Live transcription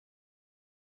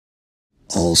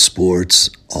All sports,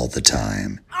 all the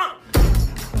time.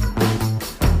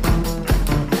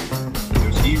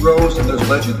 There's heroes and there's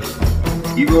legends.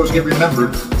 Heroes get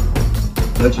remembered.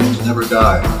 Legends never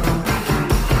die.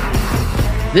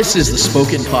 This is the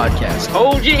Spoken Podcast.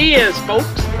 Hold your ears, folks.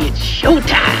 It's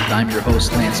showtime. I'm your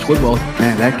host, Lance Twidwell.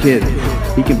 Man, that kid,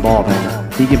 he can ball, man.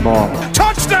 He can ball.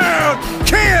 Touchdown,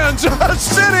 Kansas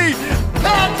City!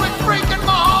 Patrick freaking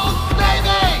Mahomes,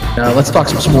 baby! Let's talk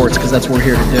some sports, because that's what we're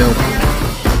here to do.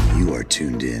 You are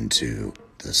tuned in to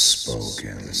The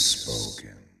Spoken.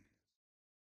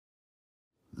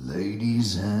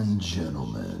 Ladies and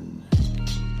gentlemen,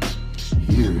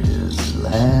 here is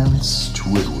Lance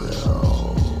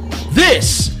Twidwell.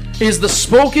 This is the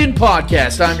Spoken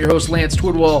Podcast. I'm your host, Lance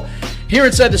Twidwell, here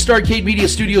inside the Starcade Media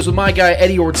Studios with my guy,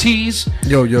 Eddie Ortiz.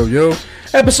 Yo.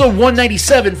 Episode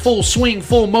 197, full swing,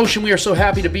 full motion. We are so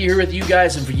happy to be here with you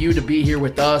guys and for you to be here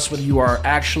with us, whether you are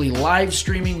actually live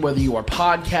streaming, whether you are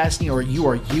podcasting, or you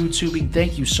are YouTubing.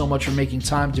 Thank you so much for making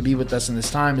time to be with us in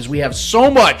this time, as we have so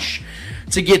much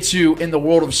to get to in the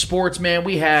world of sports, man.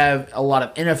 We have a lot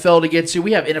of NFL to get to.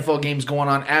 We have NFL games going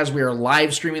on as we are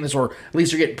live streaming this, or at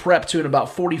least you're getting prepped to in about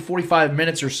 45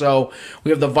 minutes or so.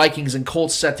 We have the Vikings and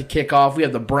Colts set to kick off. We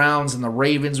have the Browns and the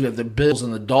Ravens. We have the Bills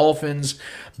and the Dolphins.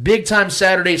 Big time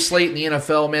Saturday slate in the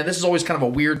NFL, man. This is always kind of a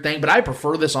weird thing, but I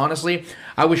prefer this, honestly.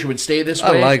 I wish it would stay this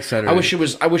way. I like Saturday.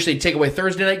 I wish they'd take away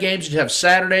Thursday night games. You'd have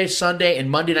Saturday, Sunday, and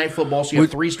Monday night football, so you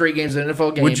have 3 straight games of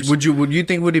NFL games. Would you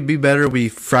think would it be better if we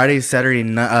Friday, Saturday,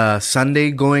 Sunday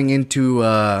going into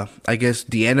I guess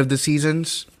the end of the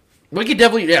seasons? We could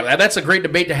definitely, yeah, that's a great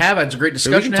debate to have. It's a great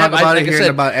discussion We can talk about it here in said,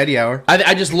 about Eddie Hour.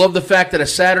 I just love the fact that a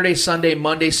Saturday, Sunday,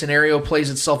 Monday scenario plays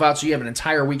itself out, so you have an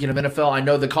entire weekend of NFL. I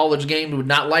know the college game would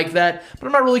not like that, but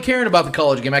I'm not really caring about the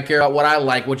college game. I care about what I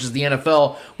like, which is the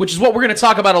NFL, which is what we're going to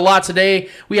talk about a lot today.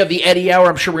 We have the Eddie Hour.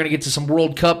 I'm sure we're going to get to some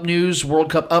World Cup news, World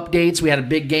Cup updates. We had a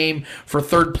big game for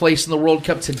third place in the World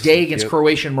Cup today against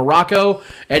Croatia and Morocco.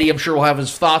 Eddie, I'm sure, will have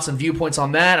his thoughts and viewpoints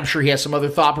on that. I'm sure he has some other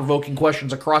thought-provoking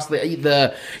questions across the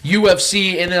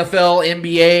UFC, NFL,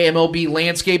 NBA, MLB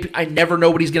landscape. I never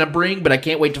know what he's going to bring, but I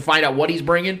can't wait to find out what he's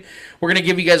bringing. We're going to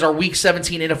give you guys our Week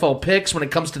 17 NFL picks when it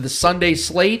comes to the Sunday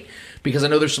slate, because I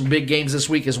know there's some big games this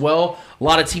week as well. A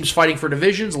lot of teams fighting for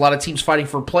divisions, a lot of teams fighting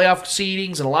for playoff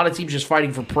seedings, and a lot of teams just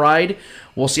fighting for pride.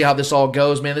 We'll see how this all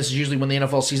goes, man. This is usually when the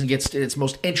NFL season gets to its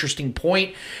most interesting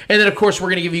point. And then, of course, we're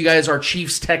going to give you guys our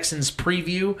Chiefs-Texans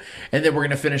preview, and then we're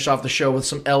going to finish off the show with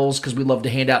some L's, because we love to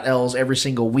hand out L's every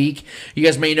single week. You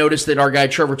guys may notice that our guy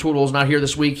Trevor Twidwell is not here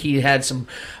this week. He had some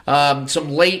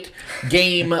late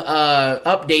game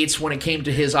updates when it came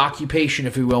to his occupation,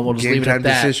 if you will. We'll just leave it at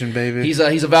that. Decision, baby. He's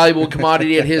a valuable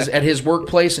commodity at his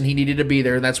workplace, and he needed to be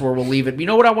there, and that's where we'll leave it. But you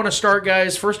know what I want to start,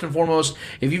 guys? First and foremost,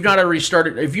 if you've not already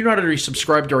subscribed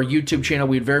to our YouTube channel,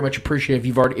 we'd very much appreciate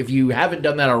if you haven't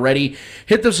done that already.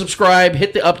 Hit the subscribe,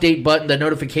 hit the update button, the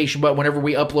notification button. Whenever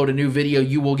we upload a new video,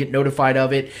 you will get notified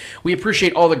of it. We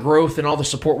appreciate all the growth and all the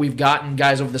support we've gotten,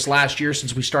 guys, over this last year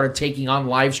since we started taking on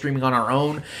live streaming on our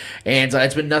own, and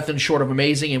it's been nothing short of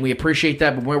amazing, and we appreciate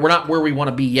that, but we're not where we want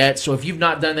to be yet. So if you've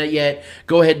not done that yet,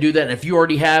 go ahead and do that, and if you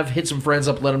already have, hit some friends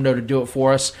up, let them know to do it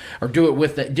for us, or do it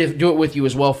with you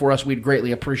as well for us. We'd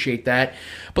greatly appreciate that.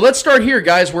 But let's start here,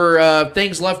 guys, where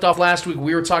things left off last week.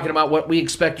 We were talking about what we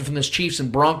expected from this Chiefs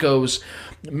and Broncos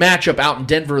matchup out in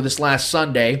Denver this last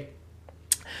Sunday.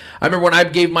 I remember when I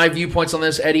gave my viewpoints on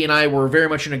this, Eddie and I were very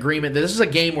much in agreement that this is a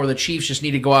game where the Chiefs just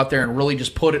need to go out there and really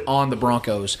just put it on the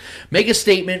Broncos. Make a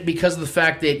statement, because of the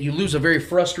fact that you lose a very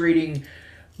frustrating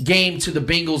game to the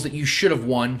Bengals that you should have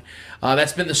won.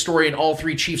 That's been the story in all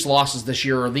 3 Chiefs losses this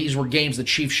year. These were games the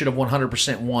Chiefs should have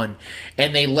 100% won,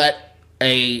 and they let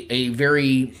a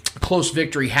very close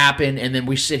victory happen, and then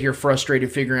we sit here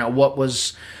frustrated figuring out what were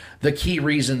the key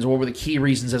reasons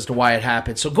as to why it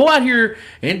happened. So go out here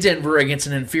in Denver against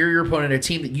an inferior opponent, a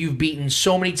team that you've beaten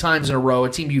so many times in a row,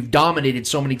 a team you've dominated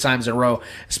so many times in a row,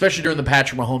 especially during the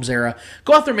Patrick Mahomes era.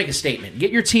 Go out there and make a statement. Get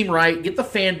your team right, get the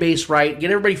fan base right, get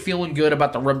everybody feeling good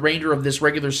about the remainder of this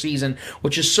regular season,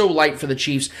 which is so light for the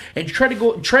Chiefs, and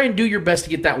try and do your best to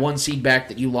get that 1 seed back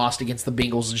that you lost against the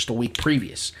Bengals just a week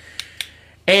previous.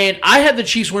 And I had the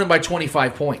Chiefs winning by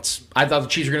 25 points. I thought the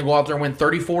Chiefs were going to go out there and win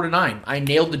 34-9. I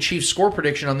nailed the Chiefs score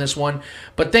prediction on this one,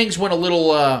 but things went a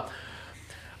little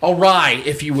awry,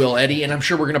 if you will, Eddie, and I'm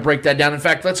sure we're going to break that down. In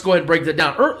fact, let's go ahead and break that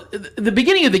down. The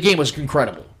beginning of the game was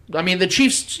incredible. I mean, the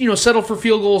Chiefs, settled for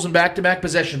field goals and back-to-back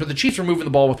possessions, but the Chiefs were moving the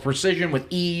ball with precision, with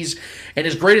ease, and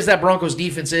as great as that Broncos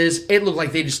defense is, it looked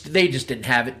like they just didn't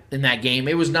have it in that game.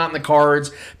 It was not in the cards.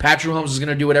 Patrick Mahomes was going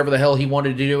to do whatever the hell he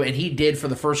wanted to do, and he did for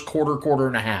the first quarter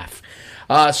and a half.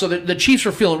 So the Chiefs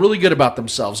are feeling really good about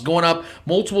themselves, going up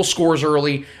multiple scores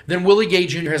early. Then Willie Gay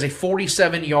Jr. has a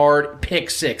 47-yard pick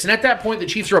six. And at that point, the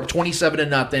Chiefs are up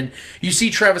 27-0. You see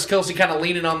Travis Kelce kind of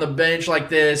leaning on the bench like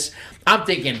this. I'm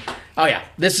thinking, oh yeah,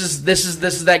 this is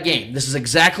that game. This is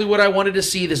exactly what I wanted to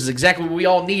see. This is exactly what we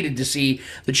all needed to see.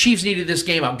 The Chiefs needed this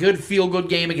game, a good feel-good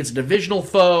game against a divisional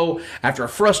foe after a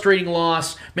frustrating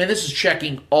loss. Man, this is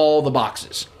checking all the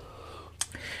boxes.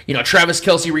 Travis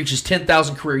Kelce reaches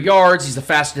 10,000 career yards. He's the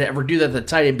fastest to ever do that at the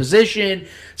tight end position.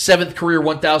 7th career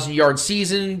 1,000-yard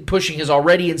season, pushing his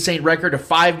already insane record to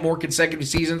 5 more consecutive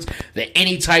seasons than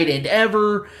any tight end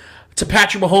ever. To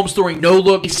Patrick Mahomes throwing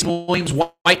no-look, Williams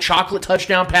white chocolate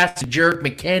touchdown pass to Jerick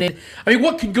McKinnon. I mean,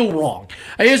 what could go wrong?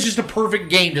 It was just a perfect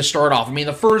game to start off. I mean,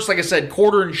 the first, like I said,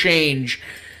 quarter and change,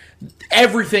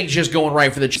 everything's just going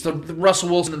right for the Russell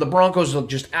Wilson and the Broncos look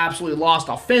just absolutely lost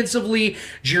offensively.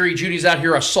 Jerry Jeudy's out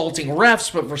here assaulting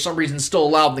refs, but for some reason still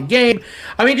allowed in the game.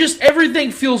 I mean, just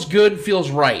everything feels good,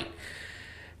 feels right.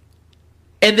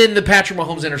 And then the Patrick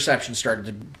Mahomes interception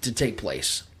started to take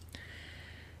place.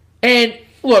 And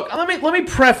look, let me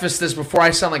preface this before I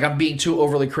sound like I'm being too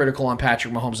overly critical on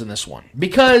Patrick Mahomes in this one.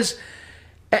 Because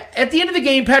at the end of the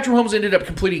game, Patrick Mahomes ended up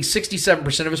completing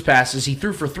 67% of his passes. He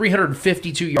threw for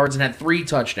 352 yards and had 3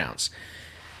 touchdowns.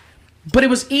 But it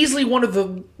was easily one of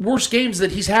the worst games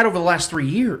that he's had over the last 3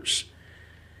 years.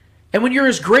 And when you're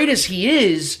as great as he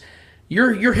is,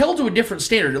 you're held to a different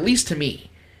standard, at least to me.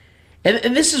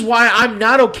 And this is why I'm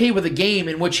not okay with a game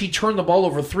in which he turned the ball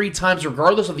over 3 times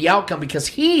regardless of the outcome, because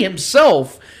he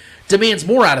himself demands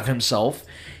more out of himself.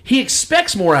 He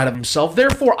expects more out of himself.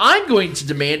 Therefore, I'm going to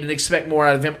demand and expect more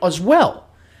out of him as well.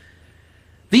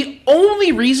 The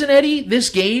only reason, Eddie, this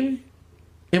game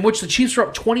in which the Chiefs were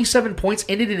up 27 points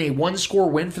ended in a 1-score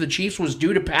win for the Chiefs was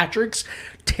due to Patrick's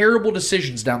terrible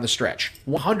decisions down the stretch.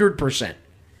 100%.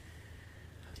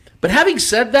 But having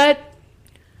said that,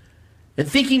 and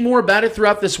thinking more about it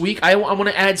throughout this week, I want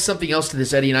to add something else to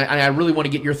this, Eddie, and I really want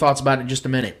to get your thoughts about it in just a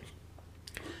minute.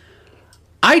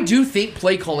 I do think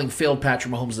play calling failed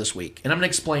Patrick Mahomes this week, and I'm going to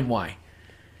explain why.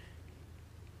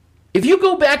 If you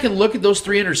go back and look at those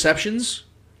 3 interceptions,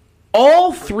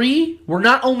 all 3 were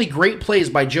not only great plays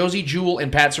by Josey Jewell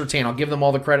and Pat Surtain. I'll give them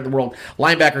all the credit in the world.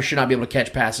 Linebackers should not be able to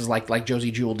catch passes like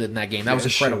Josey Jewell did in that game. That was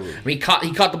incredible. Sure. I mean,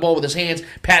 he caught the ball with his hands.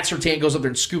 Pat Surtain goes up there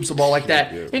and scoops the ball like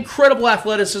that. Yeah. Incredible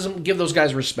athleticism. Give those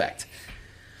guys respect.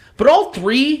 But all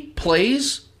 3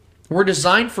 plays were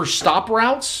designed for stop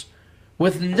routes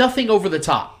with nothing over the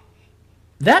top.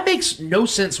 That makes no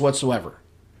sense whatsoever.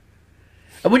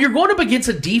 And when you're going up against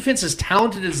a defense as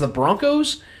talented as the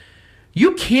Broncos,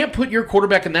 you can't put your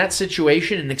quarterback in that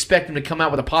situation and expect him to come out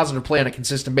with a positive play on a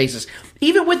consistent basis,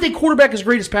 even with a quarterback as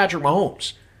great as Patrick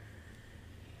Mahomes.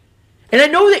 And I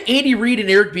know that Andy Reid and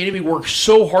Eric Bieniemy work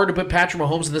so hard to put Patrick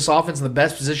Mahomes in this offense in the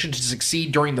best position to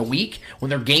succeed during the week when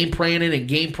they're game planning and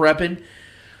game prepping.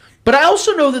 But I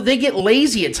also know that they get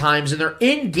lazy at times in their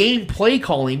in-game play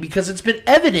calling because it's been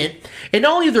evident in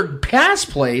not only their pass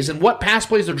plays and what pass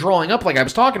plays they're drawing up, like I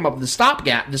was talking about with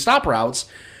the stop routes,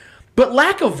 but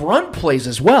lack of run plays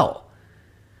as well.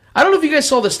 I don't know if you guys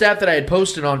saw the stat that I had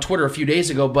posted on Twitter a few days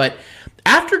ago, but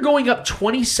after going up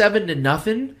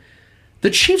 27-0, the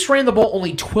Chiefs ran the ball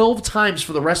only 12 times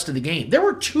for the rest of the game. There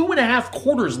were 2.5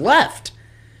 quarters left.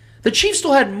 The Chiefs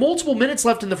still had multiple minutes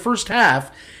left in the first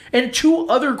half and 2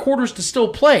 other quarters to still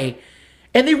play,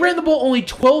 and they ran the ball only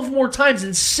 12 more times,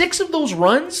 and 6 of those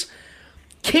runs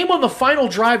came on the final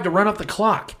drive to run up the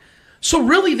clock. So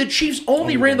really, the Chiefs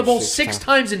only ran the ball 6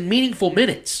 times in meaningful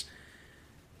minutes.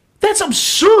 That's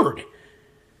absurd.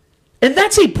 And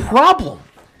that's a problem.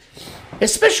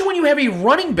 Especially when you have a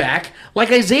running back like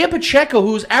Isaiah Pacheco,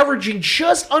 who's averaging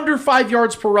just under 5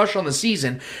 yards per rush on the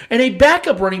season, and a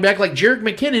backup running back like Jerick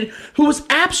McKinnon, who was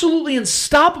absolutely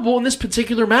unstoppable in this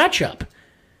particular matchup.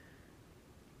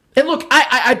 And look,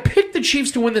 I picked the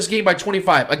Chiefs to win this game by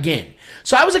 25 again.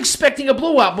 So I was expecting a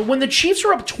blowout, but when the Chiefs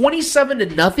are up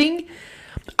 27-0,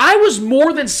 I was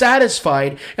more than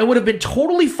satisfied and would have been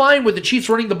totally fine with the Chiefs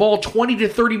running the ball 20 to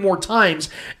 30 more times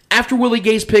after Willie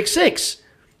Gay's pick 6.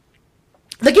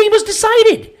 The game was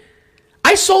decided.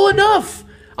 I saw enough.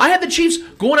 I had the Chiefs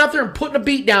going out there and putting a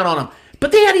beat down on them.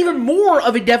 But they had even more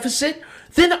of a deficit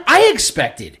than I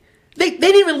expected. They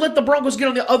didn't even let the Broncos get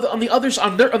on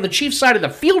the Chiefs side of the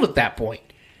field at that point.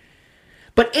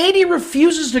 But Andy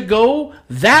refuses to go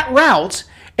that route,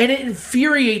 and it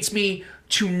infuriates me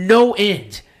to no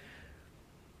end.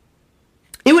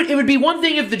 It would be one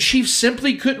thing if the Chiefs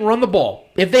simply couldn't run the ball.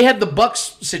 If they had the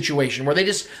Bucs situation where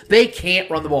they can't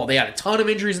run the ball. They had a ton of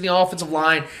injuries in the offensive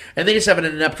line, and they just have an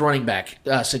inept running back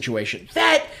situation.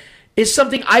 That is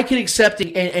something I can accept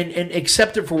and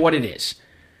accept it for what it is.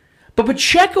 But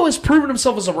Pacheco has proven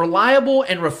himself as a reliable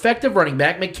and effective running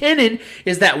back. McKinnon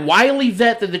is that wily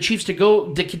vet that the Chiefs to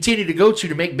continue to go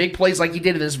to make big plays like he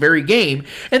did in this very game.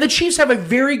 And the Chiefs have a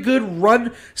very good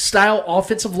run-style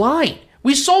offensive line.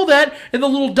 We saw that in the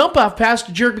little dump-off pass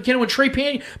to Jerick McKinnon when Trey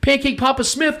Pancake Papa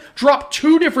Smith dropped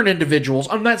 2 different individuals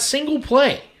on that single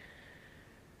play.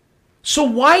 So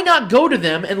why not go to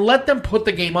them and let them put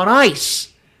the game on ice?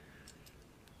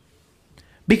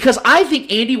 Because I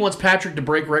think Andy wants Patrick to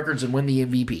break records and win the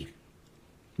MVP.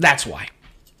 That's why.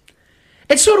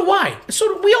 And so do I.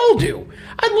 So do we all do.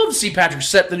 I'd love to see Patrick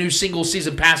set the new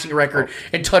single-season passing record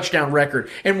and touchdown record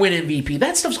and win MVP.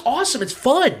 That stuff's awesome. It's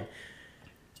fun.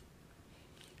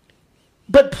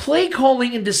 But play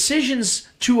calling and decisions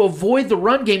to avoid the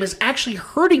run game is actually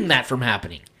hurting that from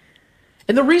happening.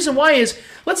 And the reason why is,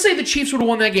 let's say the Chiefs would have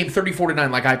won that game 34-9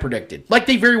 like I predicted. Like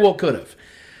they very well could have.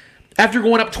 After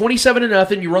going up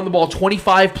 27-0, you run the ball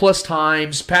 25-plus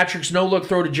times. Patrick's no-look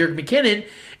throw to Jerick McKinnon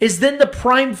is then the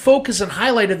prime focus and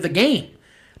highlight of the game.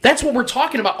 That's what we're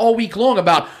talking about all week long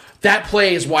about. That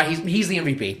play is why he's the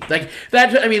MVP. Like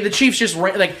that. I mean, the Chiefs just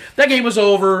ran, like that game was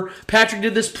over. Patrick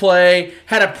did this play,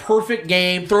 had a perfect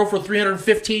game, throw for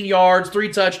 315 yards, 3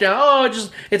 touchdowns. Oh,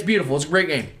 it's beautiful. It's a great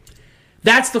game.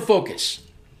 That's the focus.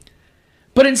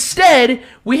 But instead,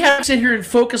 we have to sit here and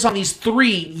focus on these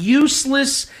 3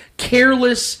 useless,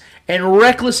 careless, and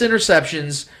reckless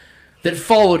interceptions that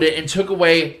followed it and took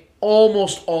away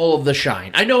almost all of the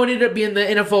shine. I know it ended up being the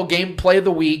NFL game play of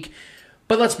the week,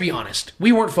 but let's be honest.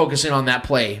 We weren't focusing on that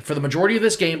play for the majority of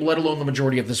this game, let alone the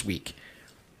majority of this week.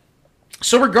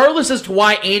 So regardless as to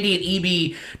why Andy and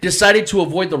EB decided to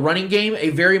avoid the running game, a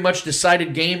very much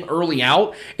decided game early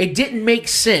out, it didn't make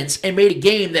sense and made a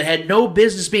game that had no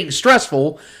business being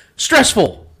stressful.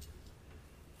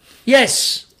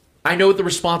 Yes, I know what the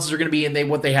responses are going to be and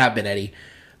what they have been, Eddie.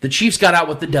 The Chiefs got out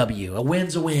with the W. A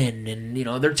win's a win, and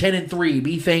they're 10-3.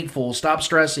 Be thankful. Stop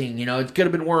stressing. It could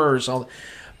have been worse.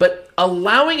 But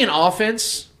allowing an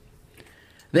offense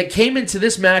that came into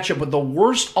this matchup with the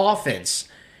worst offense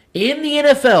in the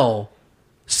NFL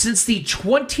since the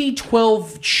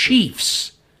 2012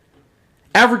 Chiefs,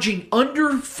 averaging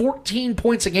under 14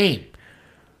 points a game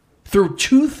through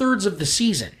 2/3 of the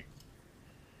season.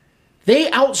 They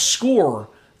outscore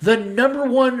the number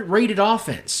 1 rated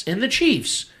offense in the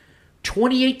Chiefs,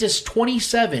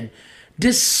 28-27,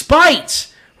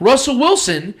 despite Russell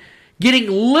Wilson getting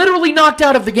literally knocked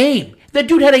out of the game. That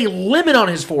dude had a lemon on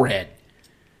his forehead.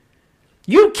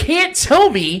 You can't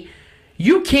sell me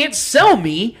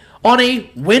on a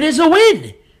win is a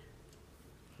win.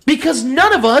 Because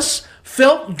none of us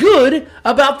felt good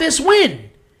about this win.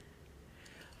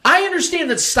 I understand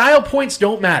that style points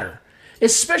don't matter,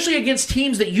 especially against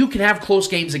teams that you can have close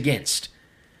games against.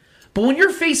 But when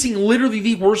you're facing literally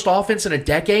the worst offense in a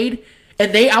decade,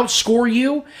 and they outscore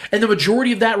you, and the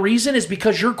majority of that reason is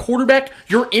because your quarterback,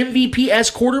 your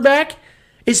MVP-esque quarterback,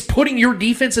 is putting your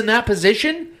defense in that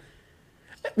position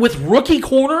with rookie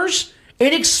corners,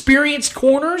 inexperienced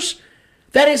corners,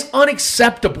 that is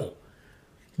unacceptable.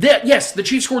 Yes, the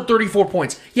Chiefs scored 34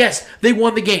 points. Yes, they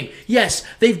won the game. Yes,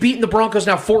 they've beaten the Broncos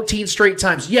now 14 straight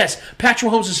times. Yes,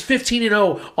 Patrick Mahomes is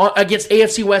 15-0 against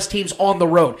AFC West teams on the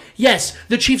road. Yes,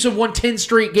 the Chiefs have won 10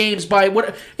 straight games by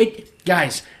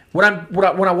guys, what I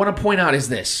want to point out is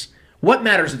this. What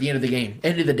matters at the end of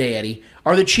the day, Eddie?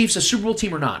 Are the Chiefs a Super Bowl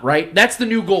team or not, right? That's the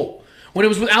new goal. When it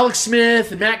was with Alex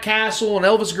Smith and Matt Castle and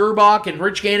Elvis Gerbach and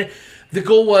Rich Gannon, the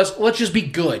goal was, let's just be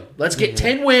good. Let's get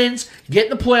 10 wins,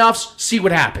 get in the playoffs, see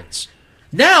what happens.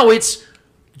 Now it's,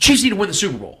 Chiefs need to win the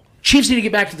Super Bowl. Chiefs need to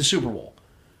get back to the Super Bowl.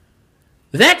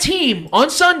 That team on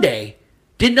Sunday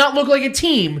did not look like a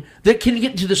team that can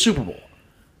get to the Super Bowl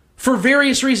for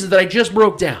various reasons that I just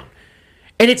broke down.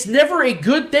 And it's never a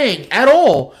good thing at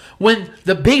all when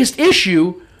the biggest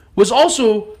issue was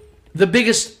also the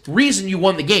biggest reason you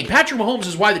won the game. Patrick Mahomes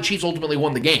is why the Chiefs ultimately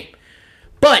won the game.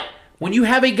 But when you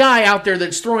have a guy out there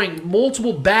that's throwing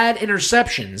multiple bad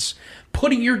interceptions,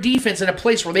 putting your defense in a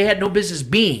place where they had no business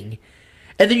being,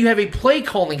 and then you have a play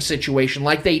calling situation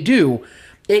like they do,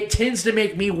 it tends to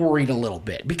make me worried a little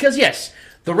bit. Because yes,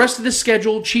 the rest of the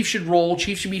schedule, Chiefs should roll,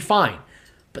 Chiefs should be fine.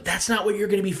 But that's not what you're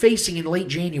going to be facing in late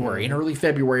January and early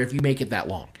February if you make it that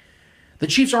long. The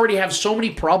Chiefs already have so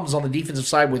many problems on the defensive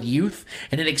side with youth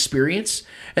and inexperience.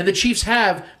 And the Chiefs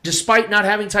have, despite not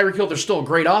having Tyreek Hill, they're still a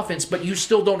great offense, but you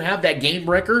still don't have that game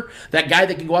breaker, that guy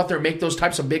that can go out there and make those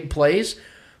types of big plays.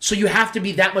 So you have to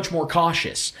be that much more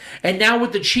cautious. And now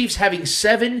with the Chiefs having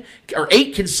 7 or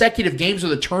 8 consecutive games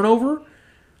with a turnover,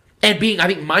 and being, I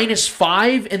think,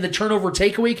 -5 in the turnover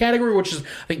takeaway category, which is,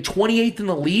 I think, 28th in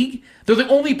the league, they're the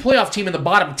only playoff team in the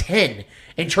bottom 10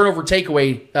 in turnover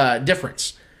takeaway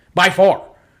difference. by far.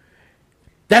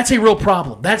 That's a real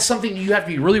problem. That's something you have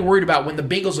to be really worried about when the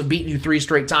Bengals have beaten you 3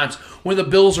 straight times, when the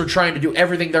Bills are trying to do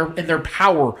everything in their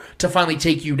power to finally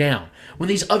take you down, when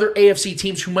these other AFC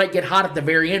teams who might get hot at the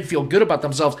very end feel good about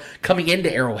themselves coming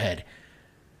into Arrowhead.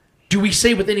 Do we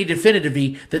say with any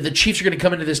definitivity that the Chiefs are going to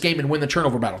come into this game and win the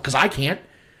turnover battle? Because I can't.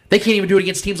 They can't even do it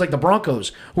against teams like the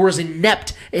Broncos, who are as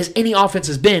inept as any offense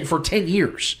has been for 10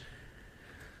 years.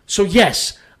 So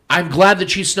yes, I'm glad the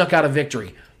Chiefs snuck out a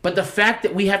victory. But the fact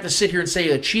that we have to sit here and say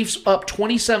the Chiefs up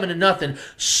 27-0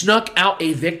 snuck out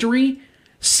a victory,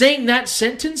 saying that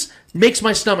sentence makes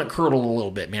my stomach curdle a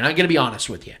little bit, man. I'm going to be honest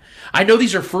with you. I know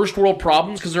these are first world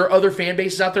problems because there are other fan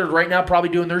bases out there right now probably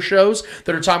doing their shows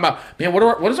that are talking about, man,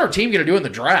 what is our team going to do in the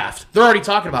draft? They're already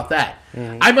talking about that.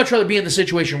 I'd much rather be in the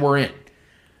situation we're in.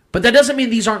 But that doesn't mean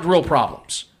these aren't real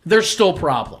problems. They're still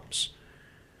problems.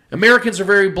 Americans are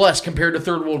very blessed compared to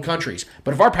third world countries.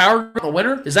 But if our power is the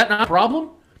winner, is that not a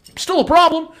problem? Still a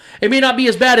problem. It may not be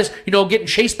as bad as, getting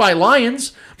chased by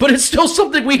lions, but it's still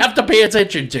something we have to pay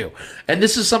attention to. And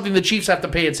this is something the Chiefs have to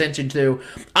pay attention to.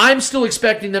 I'm still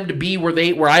expecting them to be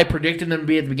where I predicted them to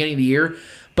be at the beginning of the year,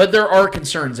 but there are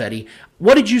concerns, Eddie.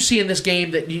 What did you see in this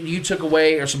game that you took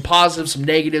away, or some positives, some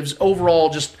negatives, overall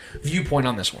just viewpoint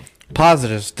on this one?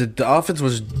 Positives. The offense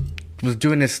was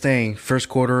doing its thing first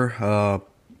quarter,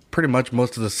 pretty much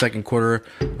most of the second quarter,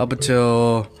 up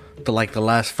until the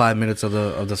last 5 minutes of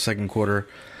the second quarter.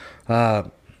 Yeah,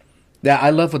 I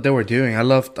love what they were doing. I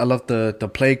love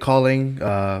the play calling.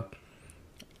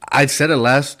 I said it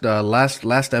last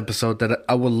episode that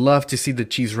I would love to see the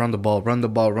Chiefs run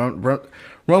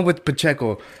with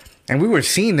Pacheco, and we were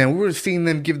seeing them. We were seeing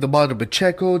them give the ball to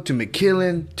Pacheco, to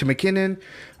McKinnon.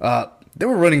 They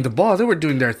were running the ball. They were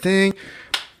doing their thing.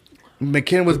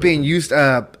 McKinnon was being used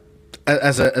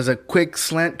as a quick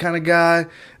slant kind of guy.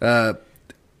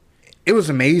 It was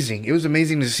amazing. It was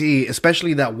amazing to see,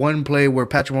 especially that one play where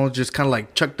Patrick Mahomes just kind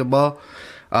of chucked the ball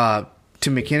to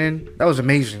McKinnon. That was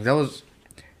amazing. It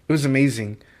was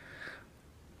amazing.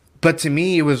 But to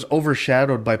me, it was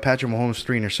overshadowed by Patrick Mahomes'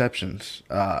 3 interceptions.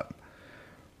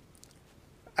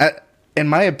 In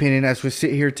my opinion, as we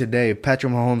sit here today,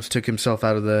 Patrick Mahomes took himself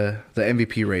out of the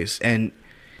MVP race, and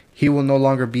he will no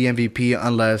longer be MVP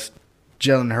unless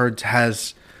Jalen Hurts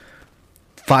has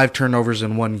 5 turnovers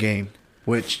in one game,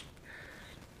 which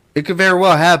it could very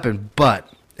well happen,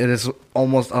 but it is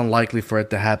almost unlikely for it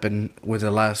to happen with the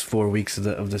last 4 weeks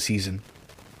of the season.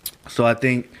 So I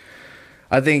think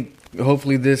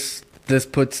hopefully this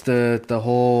puts the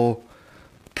whole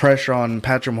pressure on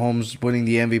Patrick Mahomes winning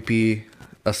the MVP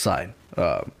aside.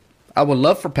 I would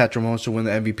love for Patrick Mahomes to win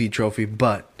the MVP trophy,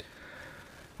 but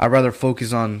I'd rather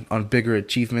focus on bigger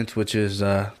achievements, which is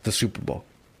the Super Bowl,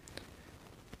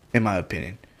 in my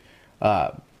opinion.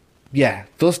 Yeah,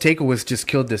 those takeaways just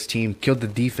killed this team, killed the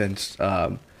defense.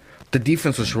 The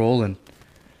defense was rolling,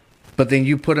 but then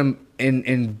you put them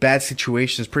in bad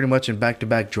situations, pretty much in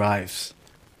back-to-back drives.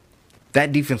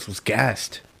 That defense was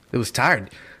gassed. It was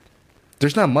tired.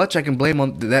 There's not much I can blame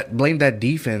that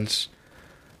defense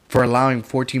for allowing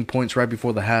 14 points right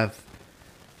before the half.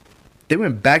 They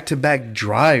went back-to-back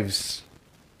drives.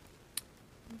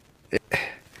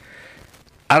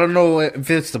 I don't know if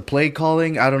it's the play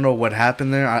calling. I don't know what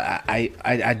happened there.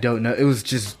 I don't know. It was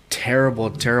just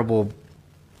terrible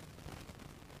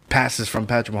passes from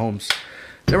Patrick Mahomes.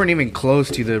 They weren't even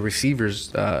close to the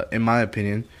receivers, in my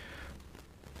opinion.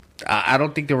 I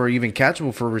don't think they were even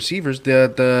catchable for receivers.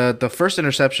 The first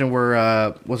interception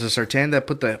where was it Surtain that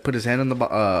put his hand on the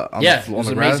it was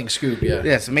an amazing scoop. Yeah,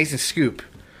 it's an amazing scoop.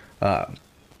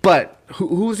 But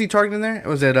who was he targeting there?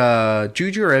 Was it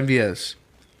Juju or MVS?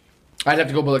 I'd have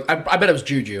to go look. I bet it was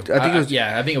Juju. I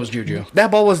think it was Juju. That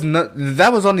ball was not.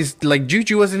 That was on his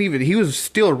Juju wasn't even. He was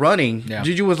still running. Yeah.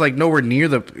 Juju was nowhere near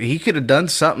the. He could have done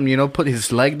something, put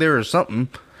his leg there or something.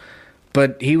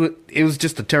 But it was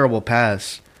just a terrible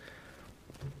pass.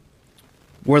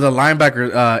 Where the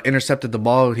linebacker intercepted the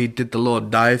ball, he did the little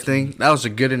dive thing. That was a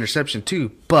good interception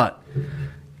too, but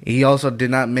he also did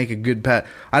not make a good pass.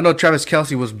 I know Travis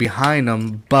Kelce was behind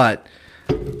him, but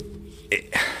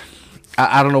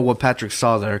I don't know what Patrick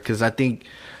saw there, because I think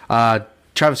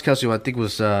Travis Kelce,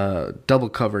 was double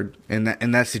covered in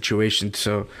that situation.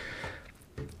 So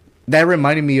that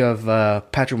reminded me of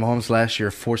Patrick Mahomes last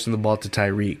year forcing the ball to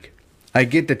Tyreek. I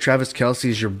get that Travis Kelce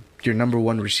is your number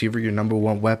one receiver, your number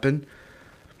one weapon.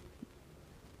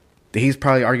 He's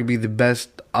probably arguably the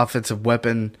best offensive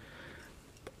weapon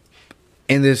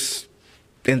in this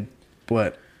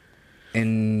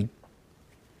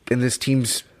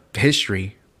team's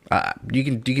history.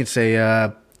 You can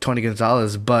say Tony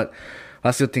Gonzalez, but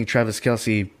I still think Travis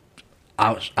Kelce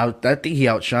I think he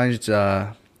outshines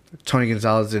Tony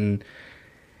Gonzalez, and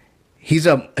he's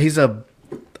a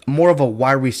more of a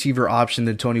wide receiver option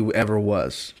than Tony ever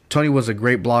was. Tony was a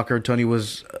great blocker. Tony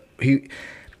was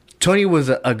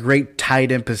a great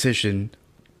tight end position.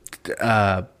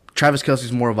 Travis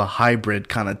Kelce's more of a hybrid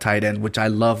kind of tight end, which I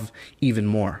love even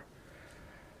more.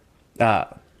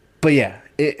 But yeah,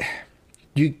 if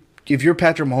you're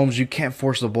Patrick Mahomes, you can't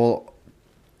force the ball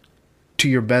to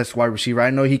your best wide receiver.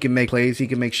 I know he can make plays, he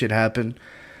can make shit happen,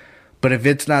 but if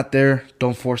it's not there,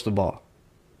 don't force the ball.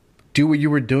 Do what you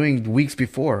were doing weeks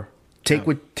before. Take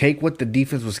what the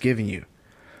defense was giving you.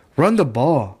 Run the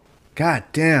ball. God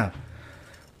damn.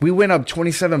 We went up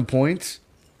 27 points,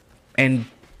 and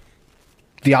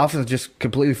the offense just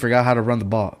completely forgot how to run the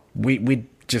ball. We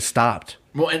just stopped.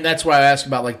 Well, and that's why I asked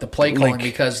about like the play calling,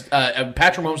 because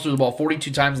Patrick Mahomes threw the ball 42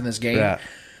 times in this game. Yeah.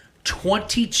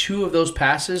 22 of those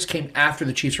passes came after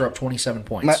the Chiefs were up 27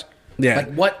 points. Yeah.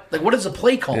 What is the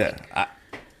play calling? Yeah.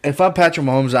 If I'm Patrick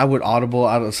Mahomes, I would audible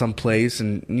out of some plays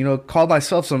and, call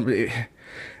myself some. If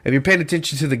you're paying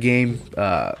attention to the game,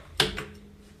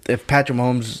 if Patrick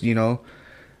Mahomes,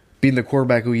 being the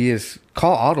quarterback who he is,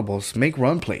 call audibles, make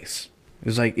run plays.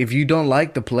 It's like, if you don't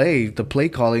like the play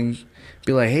calling,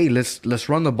 be like, hey, let's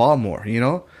run the ball more.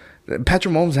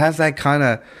 Patrick Mahomes has that kind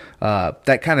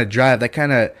of drive, that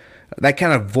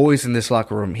kind of voice in this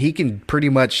locker room. He can pretty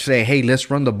much say, hey,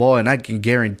 let's run the ball, and I can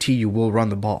guarantee you we'll run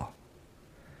the ball.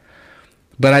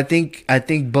 But I think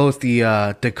both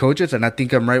the coaches, and I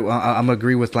think I'm right. I'm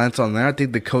agree with Lance on that. I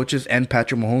think the coaches and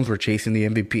Patrick Mahomes were chasing the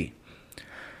MVP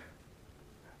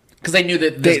because they knew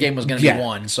that this game was going to be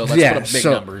won. So let's put up big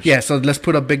numbers. Yeah, so let's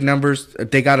put up big numbers.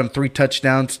 They got him 3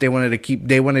 touchdowns. They wanted to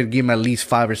give him at least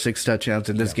 5 or 6 touchdowns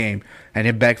in this game, and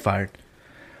it backfired.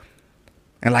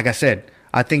 And like I said,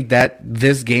 I think that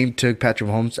this game took Patrick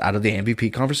Mahomes out of the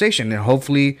MVP conversation, and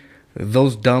hopefully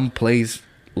those dumb plays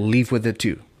leave with it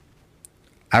too.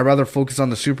 I'd rather focus on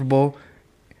the Super Bowl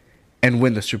and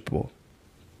win the Super Bowl.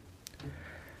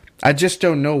 I just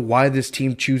don't know why this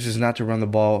team chooses not to run the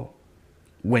ball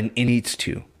when it needs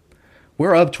to.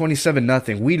 We're up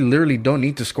 27-0. We literally don't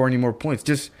need to score any more points.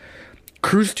 Just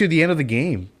cruise to the end of the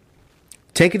game.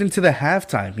 Take it into the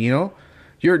halftime,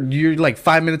 You're like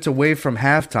 5 minutes away from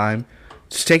halftime.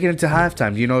 Just take it into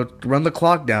halftime. Run the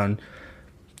clock down.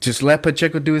 Just let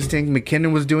Pacheco do his thing.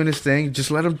 McKinnon was doing his thing.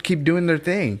 Just let them keep doing their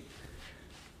thing.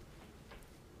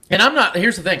 And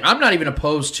here's the thing. I'm not even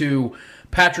opposed to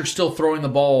Patrick still throwing the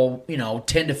ball,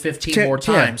 10 to 15 more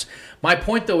times. Yeah. My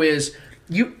point though is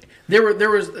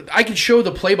I could show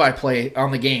the play-by-play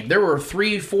on the game. There were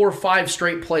 3, 4, 5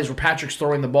 straight plays where Patrick's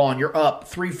throwing the ball and you're up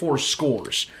 3, 4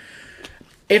 scores.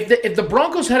 If the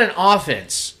Broncos had an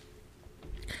offense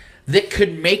that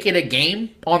could make it a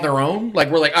game on their own, like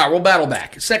we're like, all right, we'll battle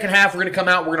back. Second half, we're going to come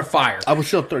out, we're going to fire. I would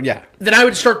still throw, yeah. Then I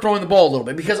would start throwing the ball a little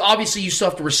bit because obviously you still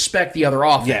have to respect the other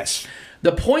offense. Yes.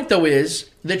 The point, though,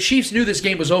 is the Chiefs knew this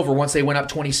game was over once they went up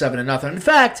 27-0. In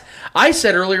fact, I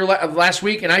said earlier last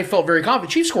week, and I felt very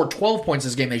confident, Chiefs scored 12 points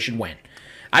this game they should win.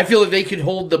 I feel that they could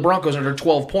hold the Broncos under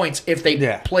 12 points if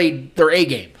they played their A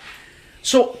game.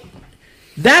 So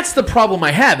that's the problem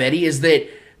I have, Eddie, is that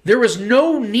there was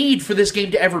no need for this game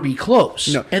to ever be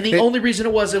close. No, and the only reason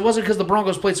it wasn't because the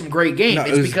Broncos played some great games. No,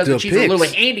 it's because the Chiefs were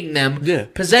literally handing them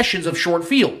possessions of short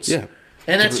fields. Yeah.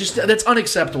 And that's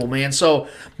unacceptable, man. So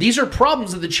these are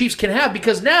problems that the Chiefs can have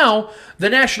because now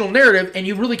the national narrative, and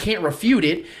you really can't refute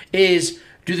it, is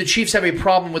do the Chiefs have a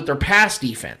problem with their pass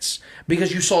defense?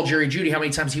 Because you saw Jerry Jeudy, how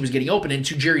many times he was getting open, and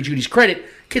to Jerry Judy's credit,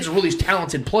 kid's a really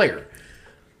talented player.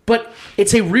 But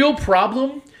it's a real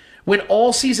problem when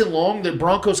all season long the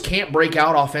Broncos can't break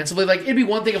out offensively. Like, it'd be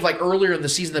one thing if, like, earlier in the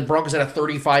season the Broncos had a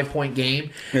 35-point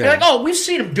game. Yeah. You're like, oh, we've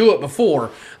seen them do it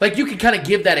before. Like, you can kind of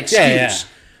give that excuse. Yeah.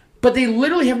 But they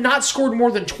literally have not scored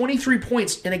more than 23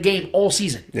 points in a game all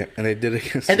season. Yeah, and they did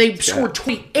it. And they scored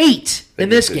 28 in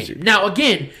this game. Now,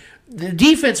 again, the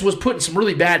defense was put in some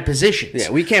really bad positions. Yeah,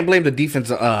 we can't blame the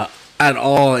defense at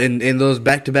all in those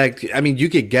back-to-back. I mean, you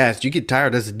get gassed. You get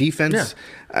tired as a defense.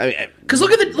 Because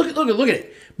look at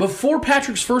it. Before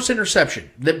Patrick's first interception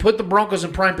that put the Broncos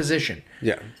in prime position,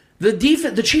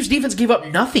 the Chiefs' defense gave up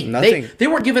nothing. They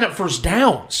weren't giving up first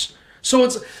downs. So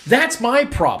that's my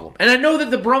problem. And I know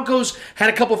that the Broncos had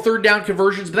a couple third down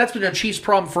conversions, but that's been a Chiefs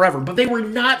problem forever. But they were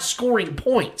not scoring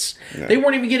points. No. They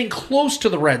weren't even getting close to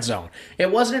the red zone.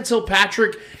 It wasn't until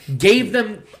Patrick gave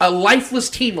them a lifeless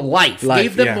team life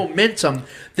gave them momentum,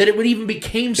 that it would even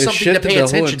became something to pay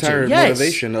attention to. The whole entire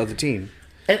motivation of the team.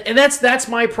 And that's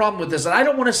my problem with this. And I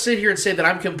don't want to sit here and say that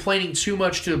I'm complaining too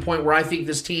much to the point where I think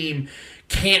this team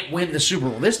can't win the Super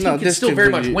Bowl. This team can still very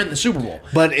much win the Super Bowl.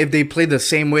 But if they play the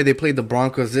same way they played the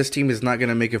Broncos, this team is not going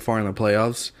to make it far in the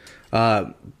playoffs.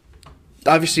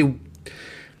 obviously,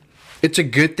 it's a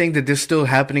good thing that this is still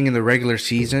happening in the regular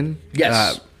season.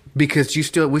 Yes. Because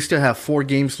we still have 4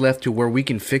 games left to where we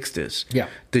can fix this. Yeah.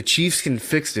 The Chiefs can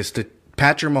fix this. The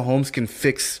Patrick Mahomes can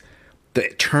fix the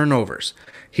turnovers.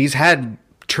 He's had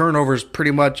turnovers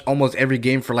pretty much almost every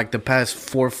game for like the past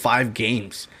 4 or 5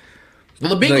 games.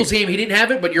 Well, the Bengals game, he didn't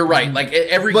have it, but you're right. Like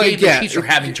every game, the Chiefs are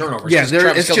having turnovers. Yeah,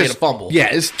 Travis Kelce had a fumble. Yeah,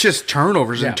 it's just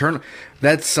turnovers and turn.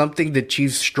 That's something the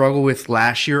Chiefs struggled with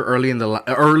last year,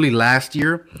 early last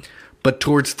year, but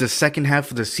towards the second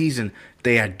half of the season,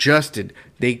 they adjusted.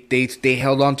 They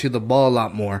held on to the ball a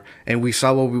lot more, and we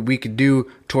saw what we could do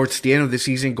towards the end of the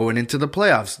season, going into the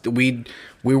playoffs. We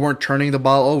weren't turning the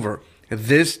ball over.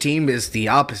 This team is the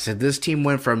opposite. This team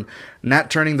went from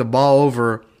not turning the ball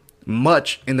over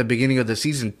much in the beginning of the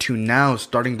season to now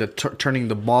starting to turning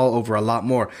the ball over a lot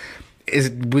more.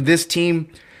 With this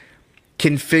team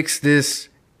can fix this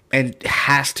and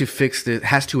has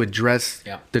to address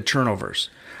the turnovers.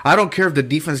 I don't care if the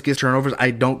defense gets turnovers. I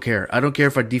don't care. I don't care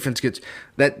if our defense gets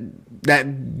that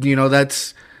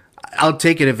that's I'll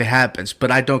take it if it happens, but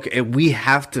I don't. We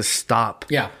have to stop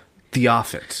the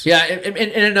offense. Yeah,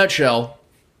 in a nutshell,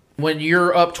 when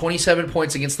you're up 27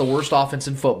 points against the worst offense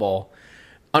in football,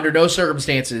 under no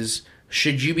circumstances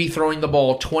should you be throwing the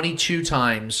ball 22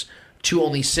 times to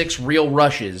only 6 real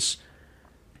rushes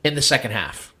in the second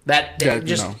half. That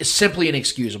is simply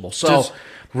inexcusable. So just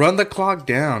run the clock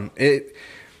down.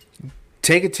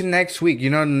 Take it to next week.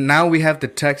 Now we have the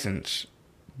Texans.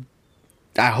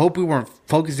 I hope we weren't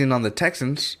focusing on the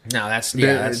Texans. No, you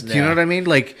know what I mean?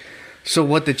 Like, so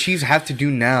what the Chiefs have to do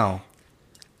now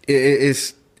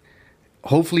is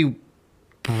hopefully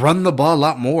run the ball a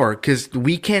lot more, because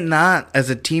we cannot, as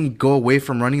a team, go away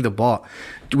from running the ball.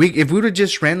 If we would have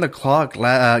just ran the clock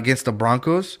against the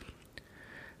Broncos,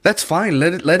 that's fine.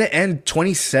 Let it end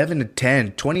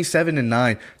 27-10,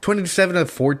 27-9,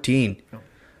 27-14.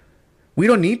 We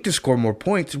don't need to score more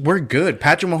points. We're good.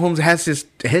 Patrick Mahomes has his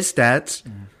stats.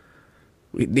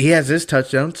 He has his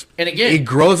touchdowns. And again, he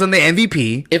grows on the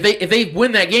MVP. If they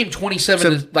win that game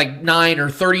 27-9 or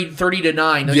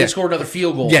 30-9, they score another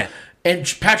field goal. Yeah. And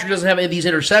Patrick doesn't have any of these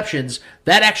interceptions,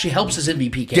 that actually helps his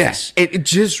MVP case. Yes, it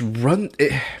just run.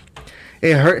 It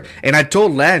hurt. And I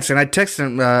told Lance, and I texted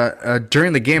him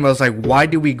during the game, I was like, why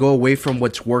do we go away from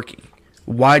what's working?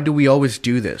 Why do we always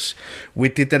do this? We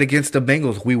did that against the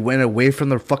Bengals. We went away from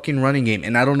the fucking running game,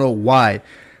 and I don't know why.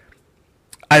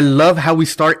 I love how we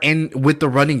start with the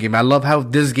running game. I love how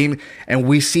this game, and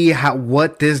we see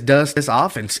what this does to this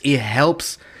offense. It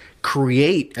helps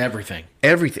create everything.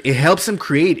 It helps them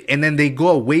create, and then they go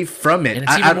away from it. And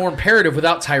it's even more imperative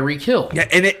without Tyreek Hill. Yeah,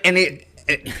 it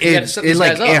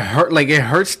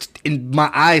hurts in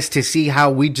my eyes to see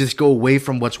how we just go away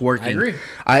from what's working. I agree.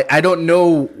 I don't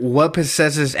know what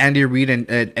possesses Andy Reid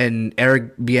and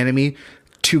Eric Bieniemy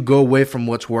to go away from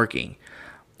what's working.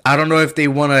 I don't know if they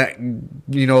want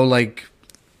to,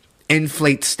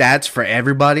 inflate stats for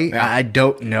everybody. Yeah. I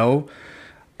don't know.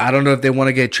 I don't know if they want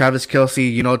to get Travis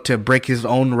Kelce, to break his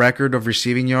own record of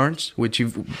receiving yards, which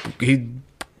he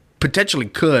potentially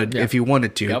could if he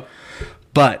wanted to. Yep.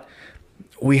 But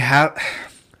we have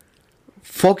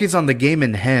focus on the game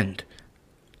in hand.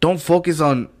 Don't focus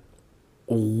on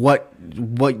what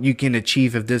you can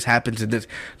achieve if this happens in this.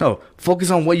 No, focus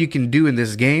on what you can do in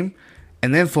this game,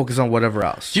 and then focus on whatever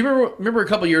else. Do you remember a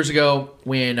couple years ago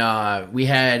when we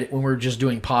were just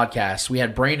doing podcasts, we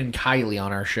had Brandon Kiley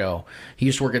on our show. He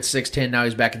used to work at 610, now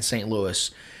he's back in St. Louis.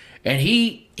 And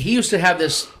he used to have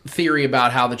this theory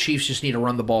about how the Chiefs just need to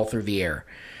run the ball through the air.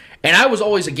 And I was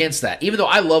always against that, even though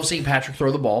I love seeing Patrick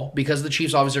throw the ball, because the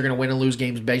Chiefs obviously are going to win and lose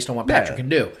games based on what Patrick can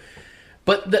do.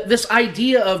 But this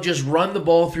idea of just run the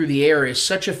ball through the air is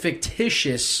such a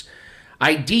fictitious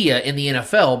idea in the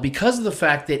NFL, because of the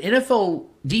fact that NFL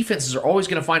defenses are always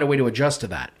going to find a way to adjust to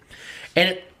that.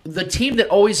 And the team that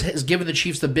always has given the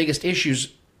Chiefs the biggest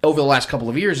issues over the last couple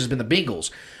of years has been the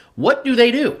Bengals. What do?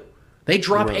 They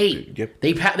drop 8. Yep.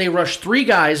 They rush 3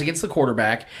 guys against the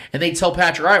quarterback, and they tell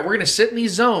Patrick, all right, we're going to sit in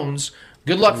these zones.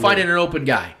 Good luck finding an open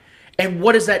guy. And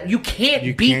what is that? You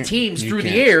can't beat teams through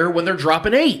the air when they're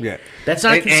dropping 8. Yeah. That's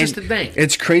not a consistent thing.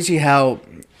 It's crazy how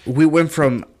we went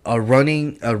from a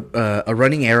running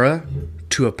era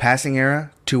to a passing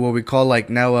era to what we call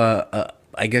now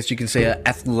I guess you can say an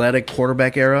athletic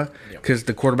quarterback era, because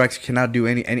the quarterbacks cannot do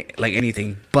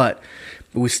anything. But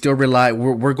we still rely.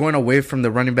 We're going away from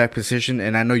the running back position,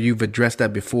 and I know you've addressed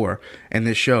that before in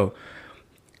this show.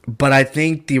 But I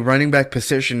think the running back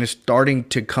position is starting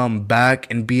to come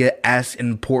back and be as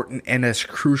important and as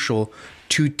crucial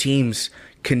to teams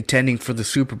contending for the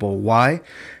Super Bowl. Why?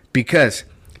 Because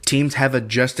teams have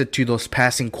adjusted to those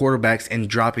passing quarterbacks and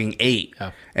dropping 8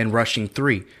 and rushing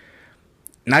 3.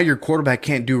 Now your quarterback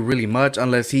can't do really much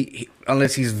unless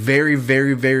he's very,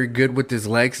 very, very good with his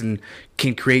legs and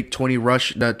can create 20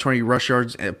 rush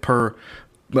yards per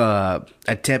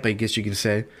attempt, I guess you can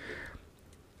say.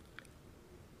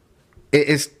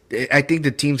 I think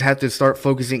the teams have to start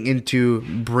focusing into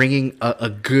bringing a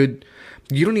good.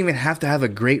 You don't even have to have a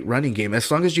great running game as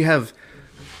long as you have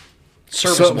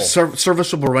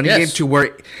serviceable running game to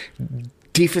where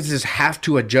defenses have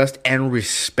to adjust and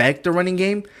respect the running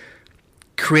game,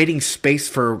 creating space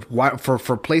for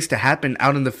plays to happen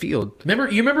out in the field.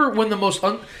 Remember when the most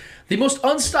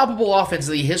unstoppable offense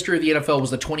in the history of the NFL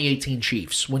was the 2018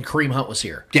 Chiefs when Kareem Hunt was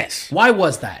here? Yes. Why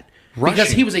was that? Rushing.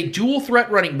 Because he was a dual threat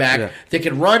running back that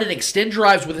could run and extend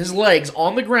drives with his legs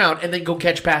on the ground and then go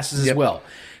catch passes as well.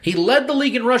 He led the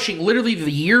league in rushing literally the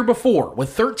year before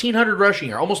with 1,300 rushing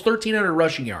yards, almost 1,300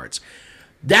 rushing yards.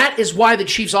 That is why the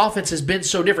Chiefs' offense has been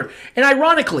so different. And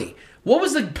ironically, what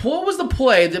was the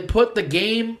play that put the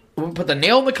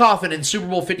nail in the coffin in Super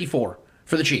Bowl 54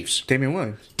 for the Chiefs? Damian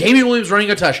Williams. Damian Williams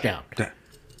running a touchdown.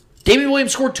 Damian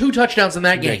Williams scored 2 touchdowns in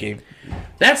that game.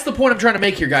 That's the point I'm trying to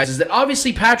make here, guys, is that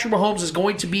obviously Patrick Mahomes is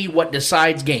going to be what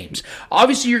decides games.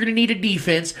 Obviously, you're going to need a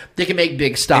defense that can make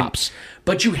big stops.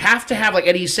 But you have to have, like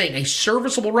Eddie's saying, a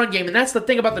serviceable run game. And that's the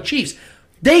thing about the Chiefs.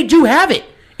 They do have it.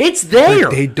 It's there.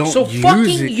 But they don't so use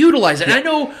fucking it. utilize it. And I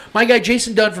know my guy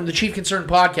Jason Dunn from the Chief Concern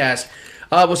podcast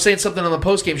was saying something on the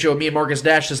postgame show with me and Marcus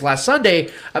Dash this last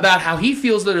Sunday about how he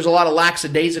feels that there's a lot of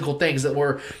lackadaisical things that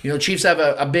were, the Chiefs have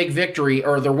a big victory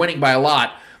or they're winning by a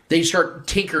lot. They start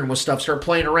tinkering with stuff, start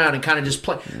playing around and kind of just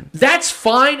play. That's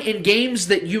fine in games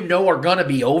that are going to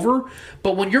be over,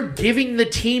 but when you're giving the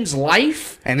teams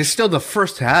life... And it's still the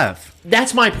first half.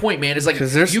 That's my point, man. It's like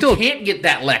you can't get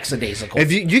that lackadaisical.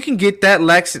 If you can get that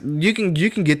you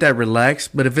can get that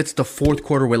relaxed, but if it's the fourth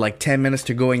quarter with like 10 minutes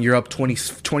to go and you're up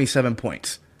 27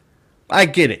 points, I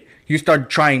get it. You start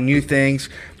trying new things,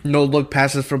 no-look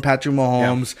passes from Patrick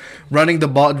Mahomes, running the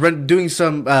ball, doing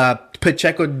some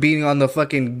Pacheco being on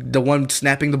the one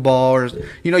snapping the ball, or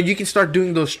you can start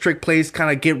doing those trick plays, kind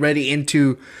of get ready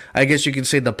into, I guess you can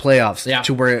say, the playoffs,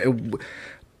 to where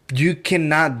you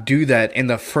cannot do that in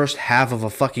the first half of a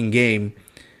fucking game.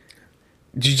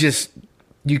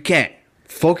 You can't.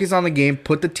 Focus on the game,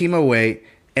 put the team away,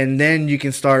 and then you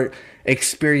can start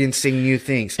experiencing new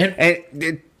things.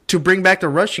 And to bring back the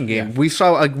rushing game, we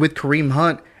saw with Kareem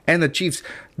Hunt and the Chiefs,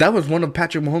 that was one of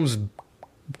Patrick Mahomes'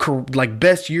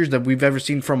 best years that we've ever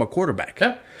seen from a quarterback.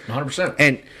 Yeah, 100%.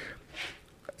 And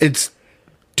it's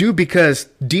due because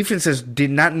defenses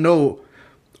did not know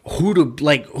who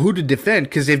to defend,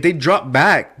 because if they drop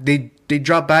back, they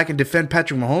drop back and defend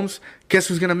Patrick Mahomes, guess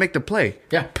who's going to make the play?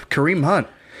 Yeah. Kareem Hunt.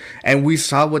 And we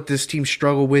saw what this team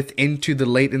struggled with into the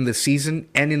late in the season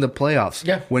and in the playoffs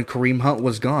when Kareem Hunt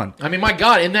was gone. I mean, my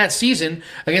God, in that season,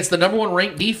 against the number 1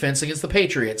 ranked defense against the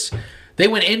Patriots, they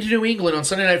went into New England on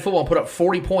Sunday Night Football and put up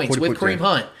 40 points with Kareem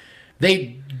Hunt.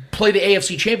 They play the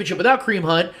AFC Championship without Kareem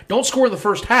Hunt, don't score in the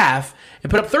first half, and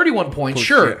put up 31 points,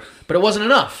 but it wasn't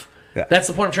enough. Yeah. That's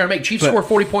the point I'm trying to make. Chiefs scored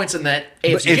 40 points in that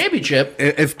AFC Championship.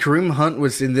 If Kareem Hunt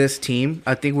was in this team,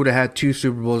 I think would have had 2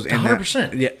 Super Bowls.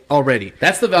 100%. Already.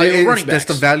 That's the value of running backs. That's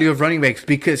the value of running backs,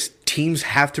 because teams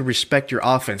have to respect your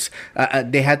offense.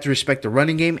 They have to respect the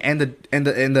running game and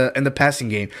the passing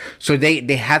game. So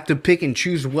they have to pick and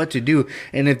choose what to do.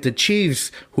 And if the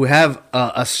Chiefs, who have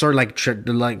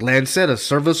like Lance said, a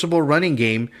serviceable running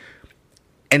game,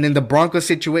 and in the Broncos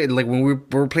situation, like when we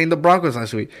were playing the Broncos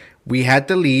last week, we had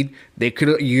the lead. They could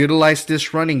have utilized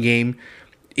this running game.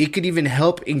 It could even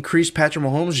help increase Patrick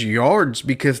Mahomes' yards,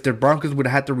 because the Broncos would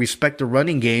have to respect the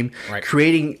running game,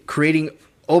 creating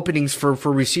openings for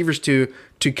receivers to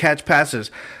catch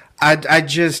passes. I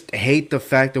just hate the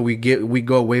fact that we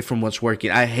go away from what's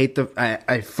working.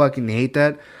 I fucking hate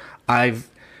that.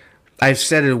 I've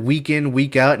said it week in,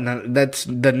 week out, and that's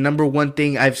the number one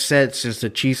thing I've said since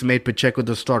the Chiefs made Pacheco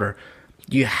the starter.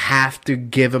 You have to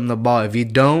give him the ball. If you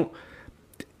don't,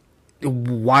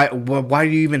 why do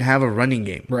you even have a running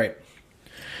game? Right.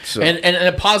 So.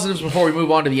 And positives before we move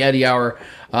on to the Eddie Hour.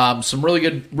 Some really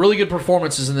good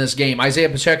performances in this game. Isaiah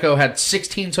Pacheco had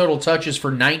 16 total touches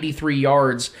for 93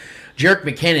 yards. Jerick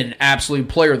McKinnon, absolute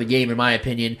player of the game in my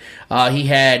opinion. He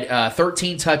had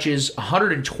 15 touches for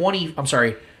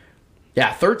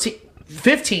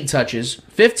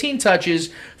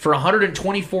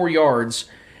 124 yards,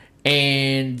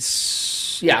 and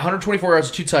 124 yards,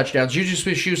 2 touchdowns. Juju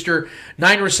Smith-Schuster,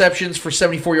 9 receptions for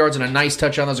 74 yards and a nice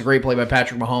touchdown. That was a great play by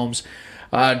Patrick Mahomes.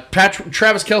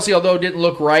 Travis Kelce, although didn't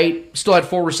look right, still had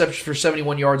 4 receptions for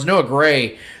 71 yards. Noah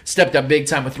Gray stepped up big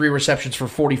time with 3 receptions for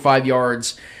 45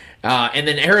 yards. And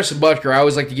then Harrison Butker, I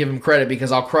always like to give him credit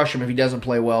because I'll crush him if he doesn't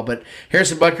play well. But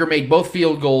Harrison Butker made both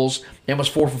field goals and was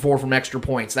 4 for 4 from extra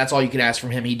points. That's all you can ask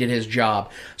from him. He did his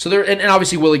job. So there, and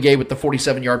obviously Willie Gay with the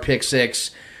 47-yard pick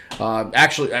six.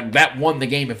 Actually, that won the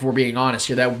game if we're being honest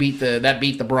here. That beat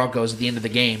the Broncos at the end of the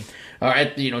game.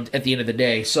 At the end of the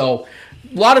day. So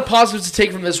a lot of positives to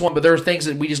take from this one, but there are things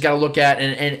that we just got to look at,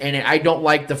 and I don't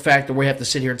like the fact that we have to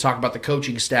sit here and talk about the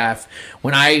coaching staff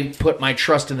when I put my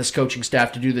trust in this coaching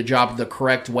staff to do the job the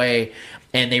correct way,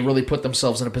 and they really put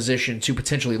themselves in a position to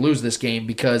potentially lose this game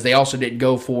because they also didn't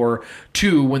go for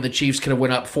 2 when the Chiefs could have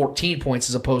went up 14 points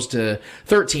as opposed to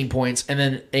 13 points, and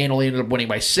then they only ended up winning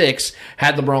by 6.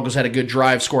 Had the Broncos had a good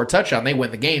drive, score a touchdown, they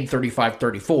win the game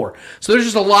 35-34. So there's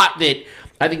just a lot that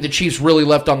I think the Chiefs really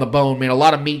left on the bone, man. A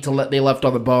lot of meat they left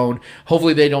on the bone.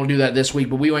 Hopefully they don't do that this week,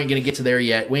 but we ain't going to get to there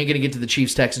yet. We ain't going to get to the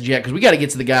Chiefs-Texans yet because we got to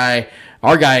get to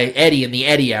our guy, Eddie, in the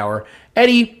Eddie Hour.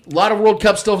 Eddie, a lot of World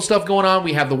Cup stuff going on.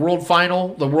 We have the World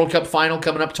Cup final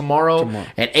coming up tomorrow.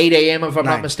 At 8 a.m., if I'm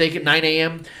not mistaken, 9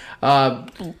 a.m. A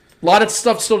lot of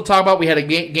stuff still to talk about. We had a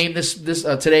game this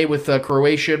today with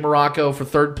Croatia and Morocco for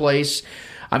 3rd place.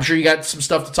 I'm sure you got some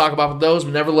stuff to talk about with those,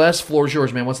 but nevertheless, floor is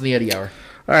yours, man. What's in the Eddie Hour?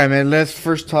 All right, man, let's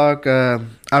first talk.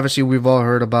 Obviously, we've all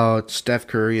heard about Steph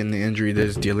Curry and the injury that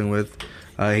he's dealing with.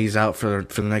 He's out for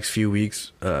the next few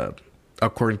weeks,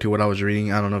 according to what I was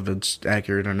reading. I don't know if it's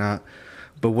accurate or not.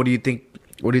 But what do you think?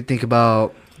 What do you think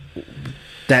about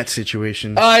that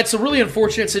situation? It's a really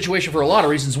unfortunate situation for a lot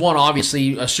of reasons. One,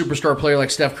 obviously, a superstar player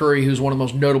like Steph Curry, who's one of the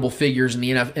most notable figures in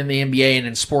the NBA and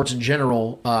in sports in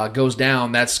general, goes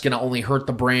down. That's going to only hurt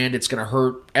the brand. It's going to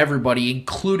hurt everybody,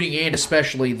 including and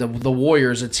especially the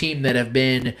Warriors, a team that have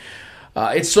been.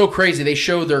 It's so crazy. They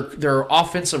show their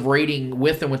offensive rating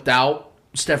with and without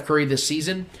Steph Curry this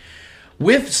season.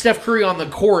 With Steph Curry on the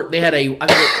court, they had I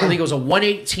think it was a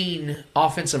 118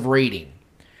 offensive rating.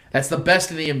 That's the best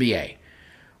in the NBA.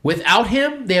 Without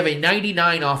him, they have a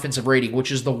 99 offensive rating,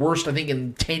 which is the worst, I think,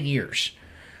 in 10 years.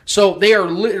 So they are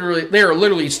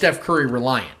literally Steph Curry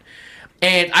reliant.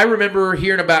 And I remember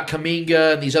hearing about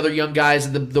Kuminga and these other young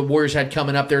guys that the Warriors had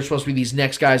coming up. They're supposed to be these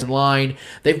next guys in line.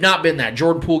 They've not been that.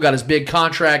 Jordan Poole got his big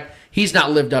contract. He's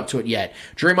not lived up to it yet.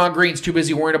 Draymond Green's too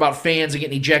busy worrying about fans and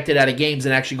getting ejected out of games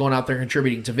and actually going out there and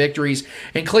contributing to victories.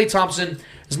 And Klay Thompson,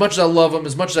 as much as I love him,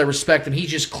 as much as I respect him, he's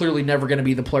just clearly never going to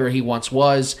be the player he once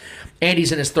was. And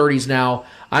he's in his 30s now.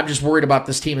 I'm just worried about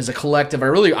this team as a collective.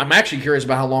 I'm actually curious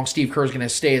about how long Steve Kerr is going to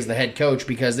stay as the head coach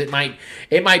because it might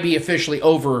be officially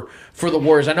over for the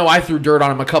Warriors. I know I threw dirt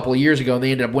on him a couple of years ago and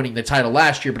they ended up winning the title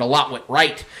last year, but a lot went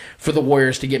right for the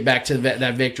Warriors to get back to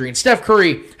that victory. And Steph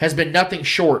Curry has been nothing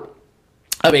short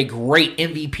of a great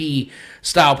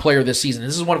MVP-style player this season.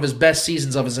 This is one of his best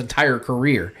seasons of his entire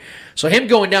career. So him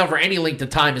going down for any length of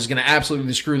time is going to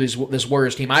absolutely screw this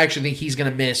Warriors team. I actually think he's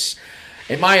going to miss,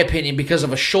 in my opinion, because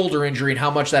of a shoulder injury and how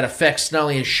much that affects not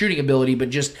only his shooting ability, but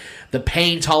just the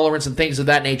pain tolerance and things of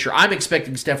that nature. I'm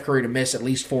expecting Steph Curry to miss at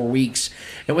least 4 weeks.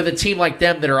 And with a team like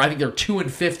them that I think they're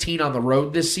 2-15 on the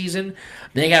road this season,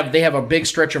 they have a big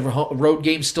stretch of road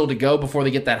games still to go before they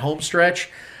get that home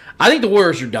stretch. I think the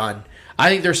Warriors are done. I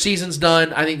think their season's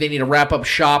done. I think they need to wrap up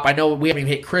shop. I know we haven't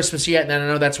even hit Christmas yet, and I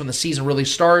know that's when the season really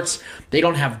starts. They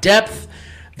don't have depth.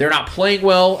 They're not playing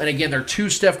well. And again, they're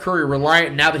too Steph Curry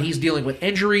reliant now that he's dealing with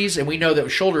injuries. And we know that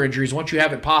with shoulder injuries, once you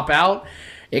have it pop out,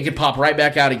 it can pop right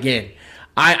back out again.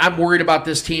 I'm worried about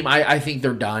this team. I think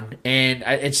they're done, and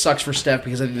it sucks for Steph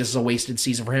because I think this is a wasted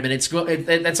season for him. And it's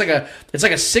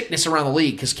like a sickness around the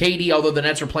league because KD, although the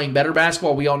Nets are playing better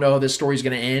basketball, we all know how this story's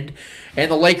going to end.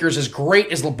 And the Lakers, as great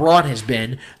as LeBron has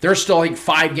been, they're still like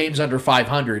 5 games under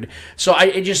 500. So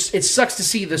it sucks to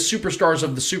see the superstars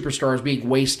of the superstars being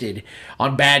wasted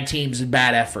on bad teams and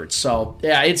bad efforts. So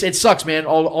yeah, it sucks, man,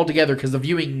 altogether because the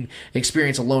viewing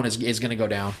experience alone is going to go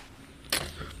down.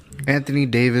 Anthony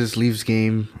Davis leaves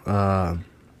game.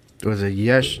 Was it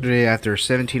yesterday after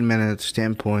 17 minutes,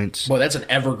 10 points? Boy, that's an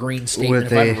evergreen statement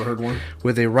if I've ever heard one.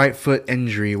 With a right foot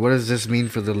injury. What does this mean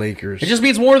for the Lakers? It just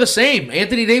means more of the same.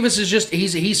 Anthony Davis is just,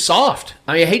 he's soft.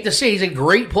 I mean, I hate to say he's a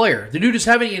great player. The dude is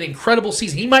having an incredible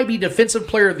season. He might be Defensive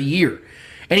Player of the Year.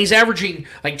 And he's averaging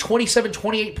like 27,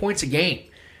 28 points a game.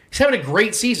 He's having a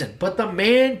great season. But the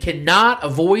man cannot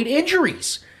avoid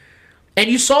injuries. And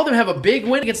you saw them have a big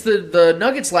win against the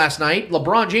Nuggets last night.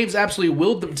 LeBron James absolutely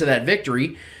willed them to that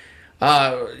victory.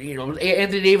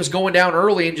 Anthony Davis going down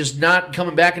early and just not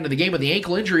coming back into the game with the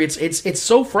ankle injury. It's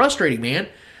so frustrating, man.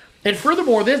 And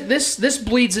furthermore, this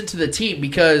bleeds into the team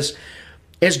because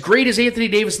as great as Anthony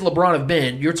Davis and LeBron have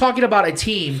been, you're talking about a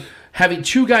team having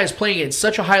two guys playing at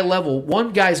such a high level,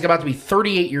 one guy's about to be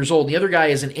 38 years old, the other guy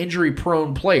is an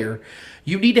injury-prone player,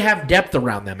 you need to have depth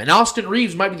around them. And Austin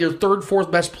Reeves might be their third,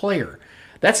 fourth best player.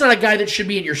 That's not a guy that should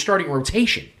be in your starting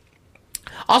rotation.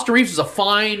 Austin Reeves is a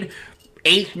fine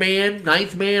 8th man,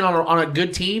 9th man on a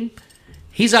good team.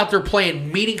 He's out there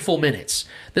playing meaningful minutes.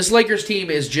 This Lakers team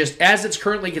is just, as it's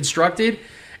currently constructed,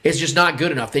 it's just not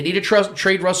good enough. They need to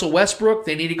trade Russell Westbrook.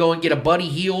 They need to go and get a Buddy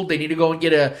Hield. They need to go and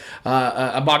get a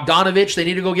Bogdanovich. They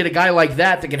need to go get a guy like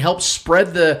that can help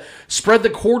spread the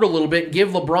court a little bit and give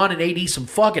LeBron and AD some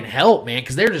fucking help, man,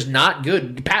 because they're just not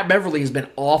good. Pat Beverly has been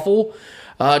awful.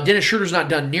 Dennis Schroeder's not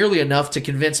done nearly enough to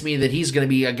convince me that he's going to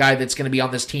be a guy that's going to be on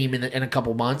this team in a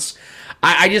couple months.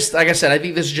 I just, like I said, I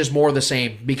think this is just more of the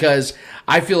same because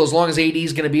I feel as long as AD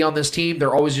is going to be on this team,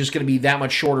 they're always just going to be that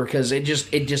much shorter because it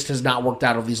just has not worked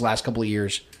out over these last couple of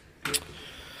years.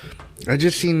 I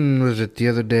just seen, was it the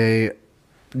other day,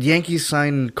 the Yankees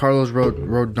signed Carlos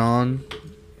Rodon.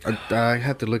 I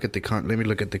have to look at let me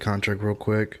look at the contract real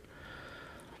quick.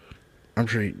 I'm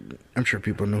sure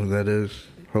people know who that is.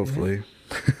 Hopefully.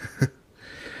 Mm-hmm.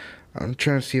 I'm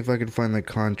trying to see if I can find the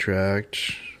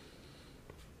contract.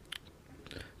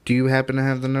 Do you happen to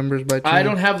have the numbers by chance? I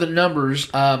don't have the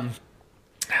numbers. Let's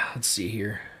see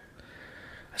here.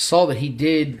 I saw that he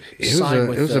did sign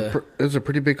with it was a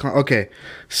pretty big okay.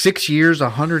 6 years,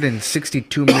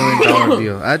 $162 million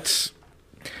deal. That's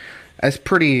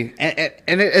pretty.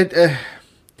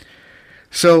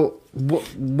 So,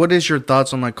 what is your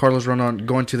thoughts on Carlos Rodon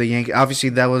going to the Yankees? Obviously,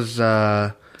 that was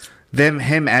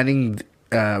him adding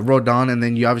Rodon, and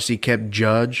then you obviously kept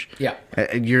Judge. Yeah,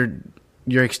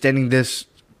 you're extending this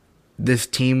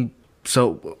team.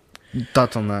 So,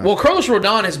 thoughts on that? Well, Carlos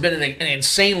Rodon has been an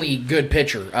insanely good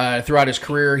pitcher throughout his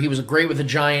career. He was great with the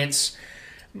Giants.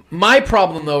 My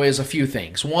problem, though, is a few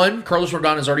things. One, Carlos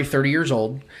Rodon is already 30 years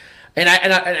old.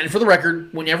 And for the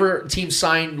record, whenever teams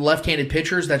sign left-handed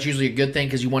pitchers, that's usually a good thing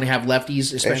because you want to have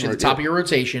lefties, especially at the top of your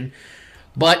rotation.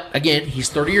 But, again, he's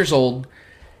 30 years old.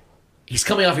 He's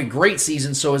coming off a great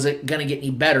season, so is it going to get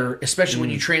any better, especially when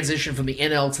you transition from the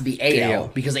NL to the AL,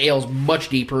 because the AL is much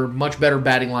deeper, much better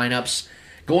batting lineups.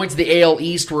 Going to the AL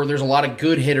East where there's a lot of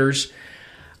good hitters.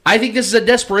 I think this is a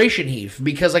desperation heave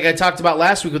because, like I talked about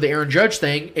last week with the Aaron Judge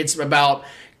thing, it's about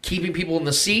keeping people in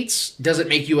the seats doesn't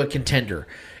make you a contender.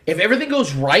 If everything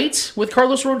goes right with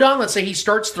Carlos Rodon, let's say he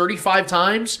starts 35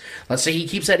 times, let's say he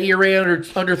keeps that ERA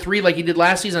under 3 like he did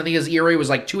last season. I think his ERA was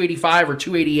like 285 or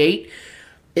 288.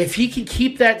 If he can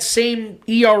keep that same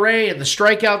ERA and the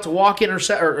strikeout to walk-in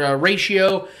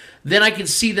ratio, then I can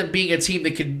see them being a team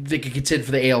that could contend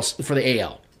for the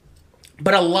AL.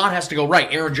 But a lot has to go right.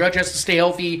 Aaron Judge has to stay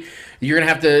healthy. You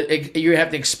have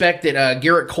to expect that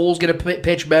Garrett Cole's going to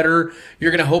pitch better.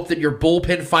 You're going to hope that your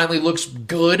bullpen finally looks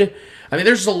good. I mean,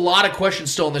 there's a lot of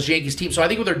questions still on this Yankees team. So I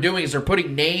think what they're doing is they're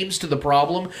putting names to the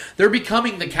problem. They're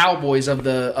becoming the Cowboys of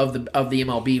the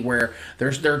MLB, where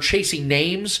they're chasing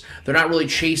names. They're not really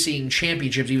chasing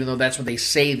championships, even though that's what they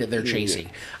say that they're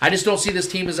chasing. I just don't see this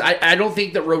team as. I don't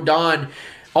think that Rodon,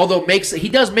 although he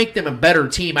does make them a better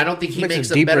team. I don't think he makes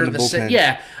them better in the sense.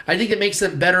 Yeah, I think it makes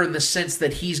them better in the sense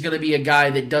that he's going to be a guy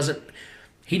that doesn't.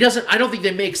 I don't think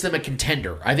that makes them a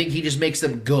contender. I think he just makes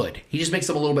them good. He just makes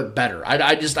them a little bit better.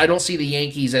 I don't see the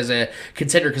Yankees as a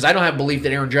contender because I don't have belief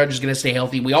that Aaron Judge is going to stay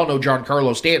healthy. We all know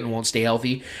Giancarlo Stanton won't stay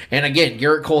healthy. And again,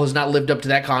 Garrett Cole has not lived up to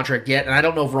that contract yet, and I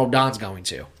don't know if Rodon's going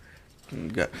to.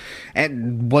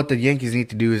 And what the Yankees need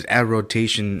to do is add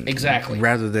rotation. Exactly.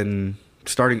 Rather than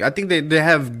starting. I think they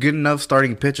have good enough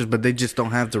starting pitchers, but they just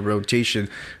don't have the rotation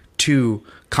to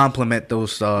complement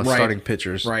those starting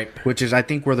pitchers. Right. Which is, I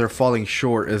think, where they're falling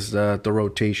short is the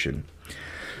rotation.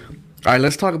 All right,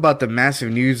 let's talk about the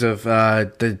massive news of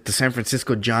the San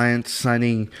Francisco Giants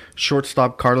signing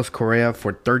shortstop Carlos Correa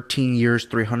for 13 years,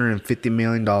 $350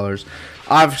 million.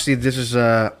 Obviously, this is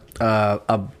a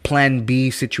plan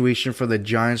B situation for the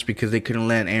Giants because they couldn't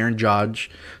land Aaron Judge,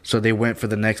 so they went for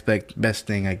the next best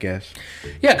thing, I guess.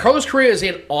 Yeah, Carlos Correa is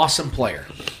an awesome player.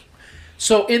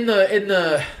 So in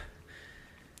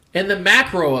the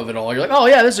macro of it all, you're like, oh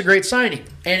yeah, this is a great signing.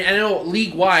 And I know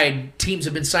league-wide, teams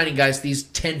have been signing guys these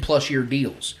 10-plus year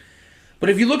deals. But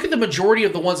if you look at the majority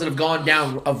of the ones that have gone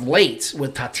down of late,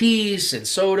 with Tatis and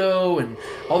Soto and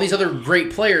all these other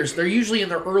great players, they're usually in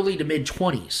their early to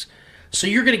mid-20s. So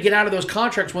you're going to get out of those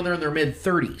contracts when they're in their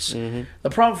mid-30s. Mm-hmm. The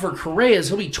problem for Correa is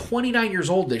he'll be 29 years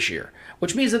old this year,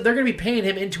 which means that they're going to be paying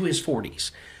him into his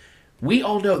 40s. We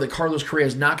all know that Carlos Correa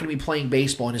is not going to be playing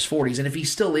baseball in his 40s, and if he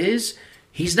still is,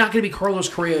 he's not going to be Carlos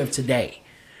Correa of today.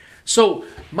 So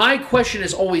my question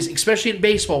is always, especially in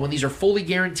baseball when these are fully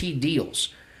guaranteed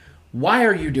deals, why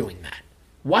are you doing that?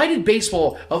 Why did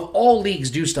baseball, of all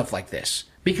leagues, do stuff like this?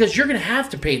 Because you're going to have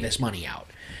to pay this money out.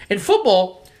 In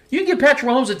football, you can give Patrick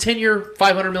Mahomes a 10-year,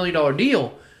 $500 million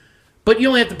deal, but you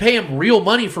only have to pay him real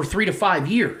money for 3 to 5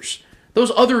 years.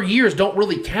 Those other years don't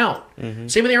really count.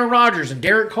 Same with Aaron Rodgers and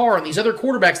Derek Carr and these other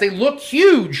quarterbacks. They look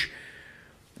huge,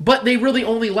 but they really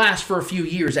only last for a few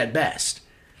years at best.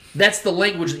 That's the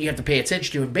language that you have to pay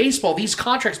attention to. In baseball, these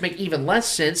contracts make even less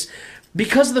sense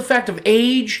because of the fact of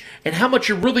age and how much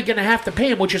you're really going to have to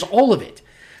pay him, which is all of it.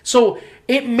 So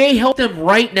it may help them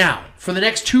right now for the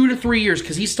next 2 to 3 years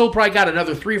because he's still probably got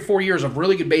another 3 or 4 years of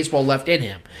really good baseball left in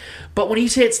him. But when he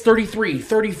hits 33,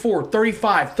 34,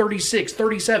 35, 36,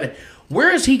 37,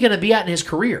 where is he going to be at in his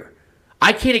career?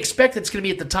 I can't expect it's going to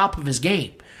be at the top of his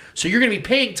game. So you're going to be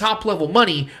paying top-level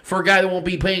money for a guy that won't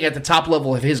be playing at the top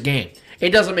level of his game. It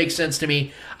doesn't make sense to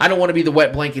me. I don't want to be the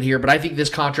wet blanket here, but I think this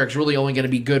contract's really only going to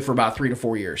be good for about 3 to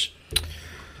 4 years.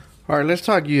 All right, let's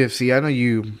talk UFC.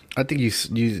 I think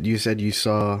you said you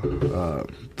saw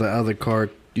the other card,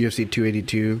 UFC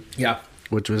 282. Yeah.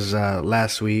 Which was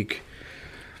last week.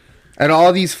 And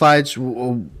all these fights,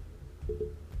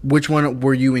 which one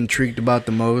were you intrigued about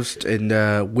the most,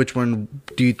 and which one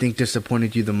do you think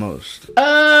disappointed you the most?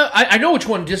 I know which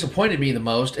one disappointed me the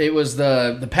most. It was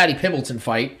the Paddy Pimblett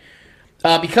fight.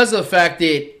 Because of the fact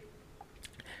that,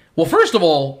 well, first of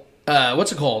all,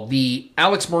 what's it called? The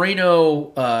Alex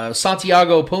Moreno,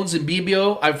 Santiago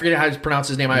Ponzinibbio. I forget how to pronounce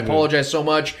his name. I apologize so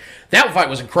much. That fight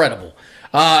was incredible.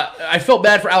 I felt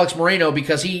bad for Alex Moreno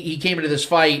because he came into this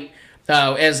fight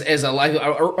as a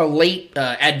late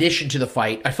addition to the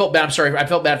fight. I felt bad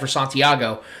for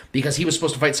Santiago because he was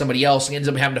supposed to fight somebody else and ends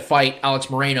up having to fight Alex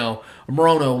Moreno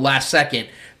last second.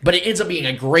 But it ends up being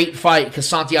a great fight because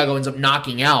Santiago ends up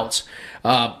knocking out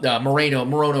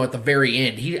Moreno at the very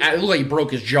end. It looked like he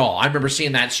broke his jaw. I remember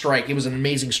seeing that strike. It was an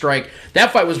amazing strike.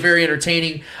 That fight was very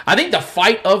entertaining. I think the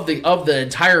fight of the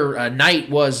entire night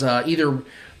was either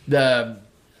the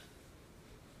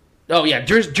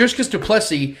Dricus Du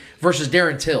Plessis versus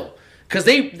Darren Till. Because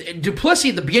Du Plessis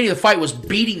at the beginning of the fight was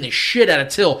beating the shit out of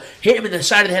Till, hit him in the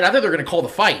side of the head. I thought they were going to call the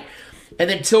fight. And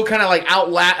then Till kind of like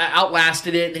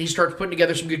outlasted it, and then he started putting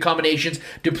together some good combinations.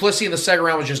 Du Plessis in the second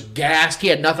round was just gassed. He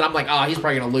had nothing. I'm like, he's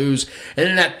probably going to lose. And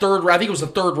then in that third round, I think it was the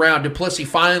third round, Du Plessis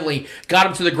finally got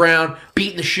him to the ground,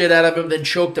 beating the shit out of him, then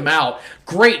choked him out.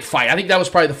 Great fight. I think that was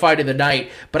probably the fight of the night.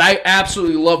 But I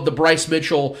absolutely loved the Bryce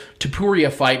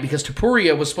Mitchell-Topuria fight because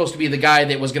Topuria was supposed to be the guy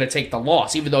that was going to take the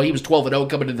loss, even though he was 12-0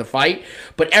 coming into the fight.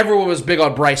 But everyone was big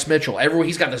on Bryce Mitchell.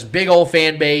 He's got this big old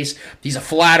fan base. He's a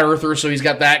flat earther, so he's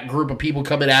got that group of people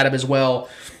coming at him as well.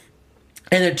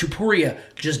 And then Topuria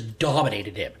just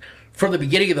dominated him. From the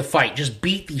beginning of the fight, just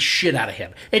beat the shit out of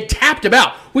him and tapped him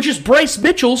out, which is Bryce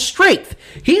Mitchell's strength.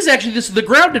 He's actually the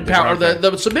grounded power,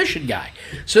 the submission guy.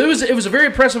 So it was a very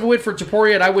impressive win for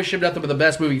Topuria, and I wish him nothing but the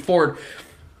best moving forward.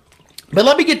 But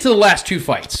let me get to the last two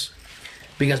fights,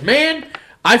 because man,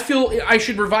 I feel I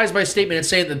should revise my statement and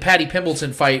say that the Paddy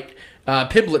Pimblett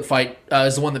fight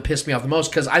is the one that pissed me off the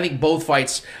most, because I think both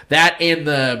fights, that and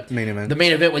the main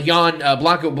event with Jan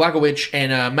Blachowicz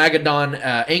and Magomed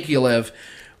Ankalaev,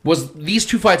 these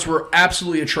two fights were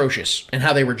absolutely atrocious in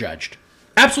how they were judged.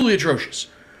 Absolutely atrocious.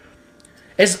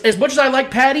 As much as I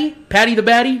like Paddy the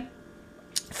Baddy,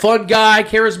 fun guy,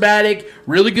 charismatic,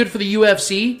 really good for the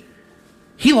UFC,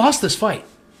 he lost this fight.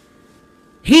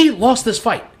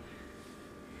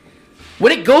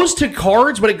 When it goes to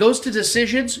cards, when it goes to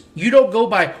decisions, you don't go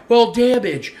by,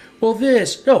 damage,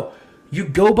 this. No, you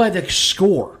go by the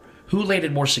score. Who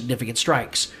landed more significant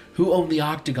strikes? Who owned the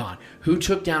octagon? Who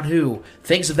took down who?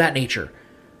 Things of that nature.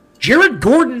 Jared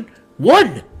Gordon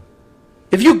won.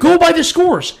 If you go by the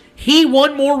scores, he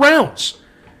won more rounds.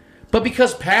 But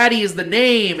because Paddy is the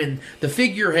name and the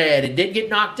figurehead and didn't get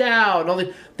knocked out, and all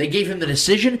that, they gave him the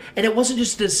decision, and it wasn't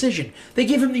just a decision. They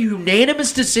gave him the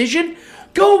unanimous decision.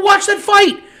 Go watch that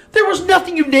fight. There was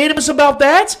nothing unanimous about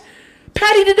that.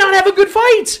 Paddy did not have a good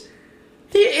fight.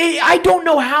 I don't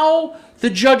know how the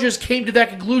judges came to that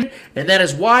conclusion, and that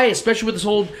is why, especially with this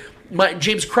whole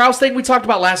James Krause thing we talked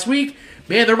about last week,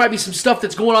 man, there might be some stuff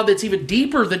that's going on that's even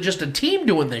deeper than just a team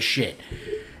doing this shit.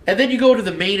 And then you go to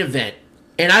the main event,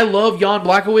 and I love Jan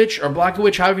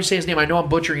Blachowicz, however you say his name. I know I'm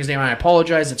butchering his name. I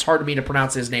apologize. It's hard for me to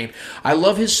pronounce his name. I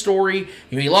love his story.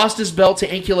 He lost his belt to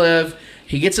Ankalaev.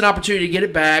 He gets an opportunity to get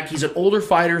it back. He's an older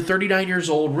fighter, 39 years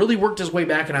old, really worked his way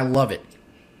back, and I love it.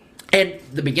 And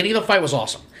the beginning of the fight was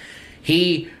awesome.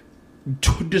 He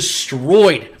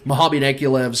destroyed Muhammad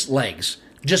Ankalaev's legs.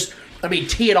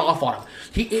 Tee it off on him.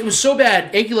 It was so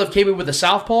bad, Ankalaev came in with a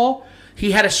southpaw.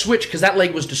 He had to switch because that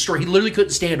leg was destroyed. He literally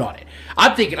couldn't stand on it.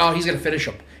 I'm thinking, he's going to finish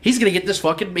him. He's going to get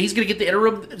the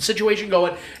interim situation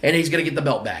going, and he's going to get the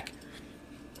belt back.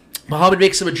 Muhammad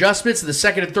makes some adjustments in the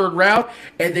second and third round,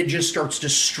 and then just starts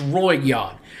destroying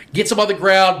Jan. Gets him on the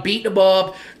ground, beating him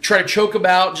up, trying to choke him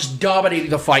out, just dominating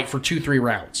the fight for 2-3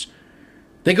 rounds.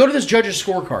 They go to this judge's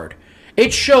scorecard.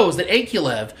 It shows that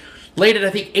Ankalaev landed, I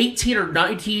think, 18 or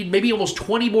 19, maybe almost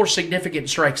 20 more significant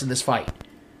strikes in this fight.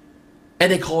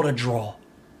 And they call it a draw.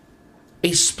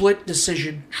 A split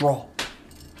decision draw.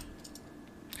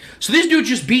 So these dudes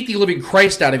just beat the living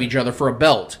Christ out of each other for a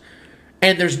belt.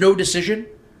 And there's no decision.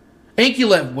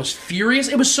 Ankalaev was furious.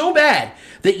 It was so bad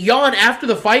that Jan, after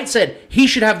the fight, said he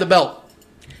should have the belt.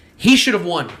 He should have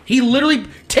won. He literally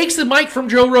takes the mic from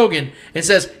Joe Rogan and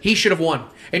says he should have won.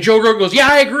 And Joe Rogan goes, yeah,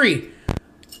 I agree.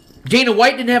 Dana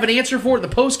White didn't have an answer for it in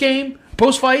the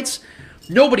post-fights.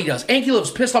 Nobody does.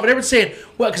 Ankalaev's pissed off. And everyone's saying,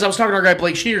 well, because I was talking to our guy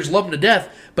Blake Schneiders, love him to death.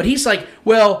 But he's like,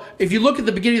 well, if you look at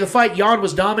the beginning of the fight, Jan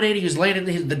was dominating. He was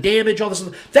landing the damage, all this.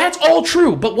 That's all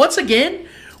true. But once again,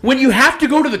 when you have to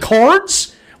go to the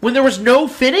cards, when there was no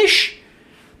finish,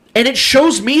 and it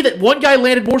shows me that one guy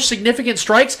landed more significant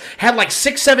strikes, had like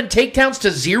 6-7 takedowns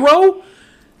to 0,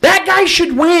 that guy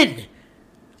should win.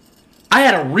 I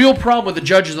had a real problem with the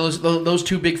judges in those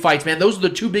two big fights, man. Those are the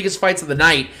two biggest fights of the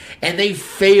night, and they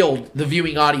failed the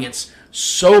viewing audience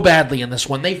so badly in this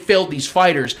one. They failed these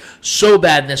fighters so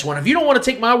bad in this one. If you don't want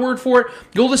to take my word for it,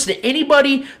 go listen to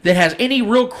anybody that has any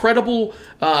real credible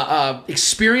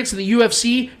experience in the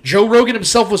UFC. Joe Rogan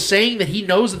himself was saying that he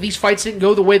knows that these fights didn't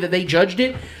go the way that they judged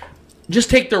it. Just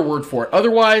take their word for it.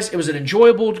 Otherwise, it was an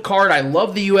enjoyable card. I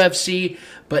love the UFC,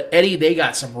 but Eddie, they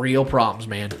got some real problems,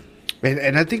 man.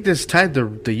 And I think this tied the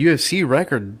UFC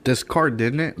record, this card,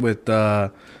 didn't it? With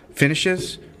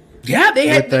finishes? Yeah, they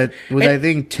had. I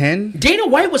think 10? Dana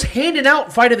White was handing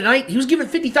out fight of the night. He was giving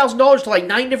 $50,000 to like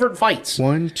 9 different fights.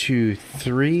 1, 2,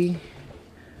 3,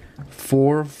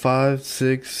 4, 5,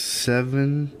 6,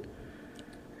 7,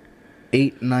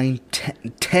 8, 9,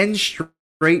 10 straight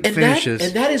finishes.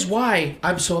 And that is why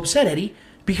I'm so upset, Eddie.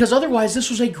 Because otherwise, this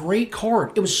was a great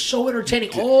card. It was so entertaining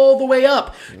all the way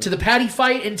up to the Patty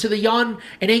fight and to the Jan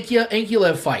and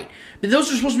Ankalaev fight. And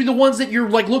those are supposed to be the ones that you're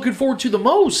like looking forward to the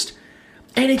most.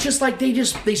 And it's just like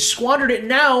they squandered it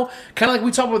now, kind of like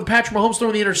we talked about with Patrick Mahomes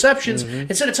throwing the interceptions.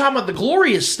 Instead of talking about the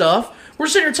glorious stuff, we're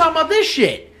sitting here talking about this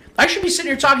shit. I should be sitting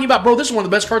here talking about, bro, this is one of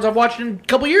the best cards I've watched in a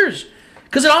couple years.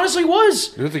 Because it honestly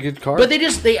was. It was a good card. But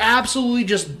they absolutely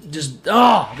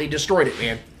they destroyed it,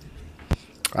 man.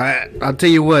 I'll tell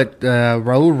you what,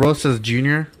 Raul Rosas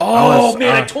Jr.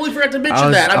 I totally forgot to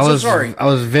mention that. I'm so sorry. I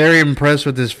was very impressed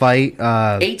with this fight.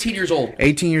 18 years old.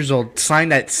 18 years old.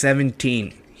 Signed at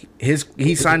 17.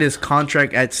 He signed his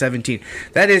contract at 17.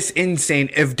 That is insane.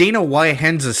 If Dana White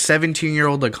hands a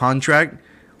 17-year-old a contract,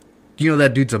 you know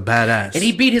that dude's a badass. And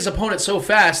he beat his opponent so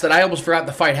fast that I almost forgot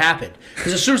the fight happened.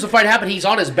 Because as soon as the fight happened, he's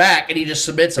on his back and he just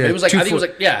submits him. Yeah, it was like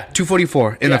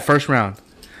 244 in the first round.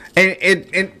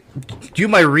 And you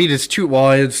might read it's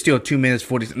it's still 2 minutes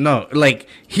 40. No, like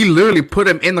he literally put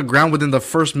him in the ground within the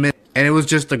first minute, and it was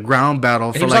just a ground battle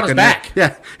and for he was like on his back.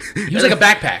 Yeah, he was like a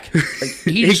backpack.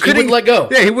 Like, he wouldn't let go.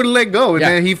 Yeah, he wouldn't let go, and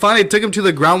then he finally took him to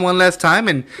the ground one last time,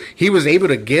 and he was able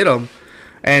to get him.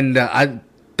 And I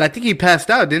think he passed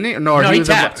out, didn't he? No, he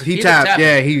tapped. He tapped.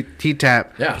 Yeah, he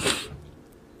tapped. Yeah.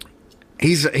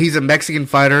 He's a Mexican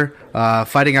fighter,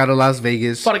 fighting out of Las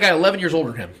Vegas. Fought a guy 11 years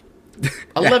older than him.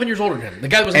 11 years older than him. The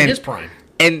guy was in his prime.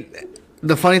 And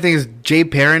the funny thing is, Jay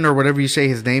Perrin, or whatever you say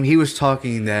his name, he was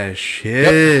talking that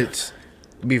shit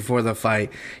before the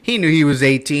fight. He knew he was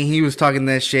 18. He was talking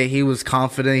that shit. He was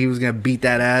confident he was going to beat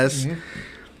that ass. Mm-hmm.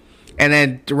 And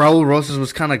then Raul Rosas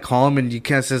was kind of calm, and you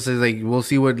kind of says, like, we'll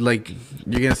see what, like,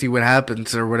 you're going to see what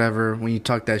happens or whatever when you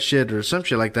talk that shit or some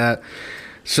shit like that.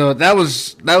 So that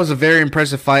was a very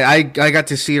impressive fight. I got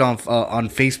to see it on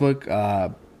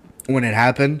Facebook when it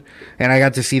happened, and I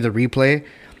got to see the replay.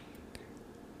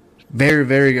 Very,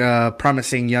 very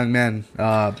promising young man.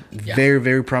 Very,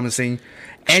 very promising.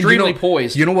 And extremely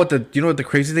poised. You know what the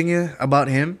crazy thing is about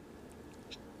him?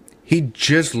 He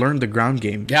just learned the ground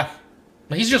game. Yeah.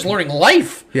 He's just learning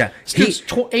life. Yeah. He's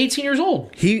 18 years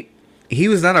old. He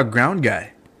was not a ground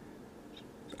guy.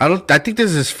 I think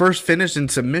this is his first finish in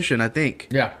submission, I think.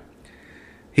 Yeah.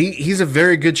 He's a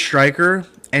very good striker,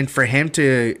 and for him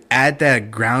to add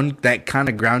that kind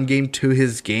of ground game to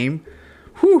his game,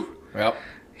 whew. Yep.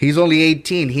 He's only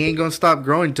 18. He ain't going to stop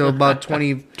growing until about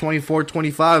 24,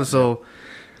 25. So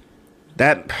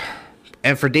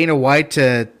and for Dana White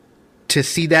to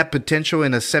see that potential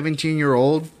in a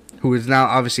 17-year-old who is now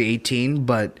obviously 18,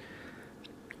 but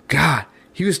God,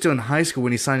 he was still in high school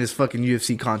when he signed his fucking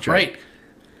UFC contract. Right.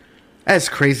 That's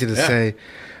crazy to say.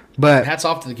 But Hats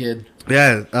off to the kid.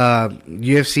 yeah,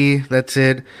 UFC. That's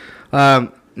it.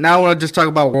 Now I want to just talk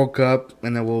about World Cup,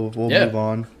 and then we'll move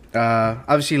on.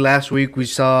 Obviously, last week we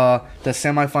saw the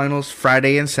semifinals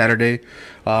Friday and Saturday.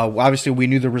 Obviously, we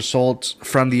knew the results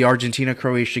from the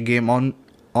Argentina-Croatia game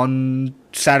on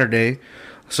Saturday,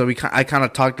 so I kind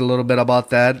of talked a little bit about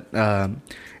that.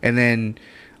 And then,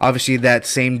 obviously, that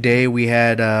same day we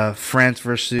had France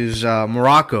versus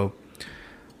Morocco.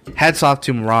 Hats off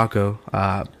to Morocco.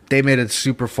 They made it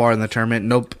super far in the tournament.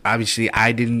 Nope, obviously,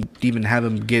 I didn't even have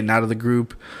them getting out of the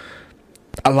group.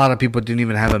 A lot of people didn't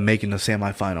even have them making the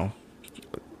semifinal.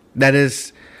 That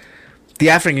is, the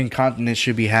African continent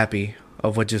should be happy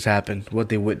of what just happened, what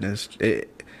they witnessed.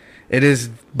 It is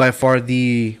by far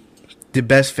the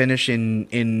best finish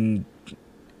in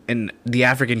the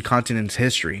African continent's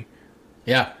history.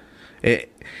 Yeah.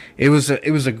 It was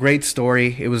a great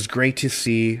story. It was great to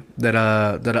see that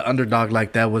an underdog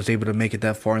like that was able to make it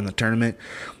that far in the tournament.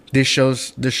 This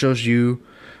shows you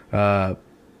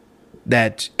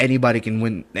that anybody can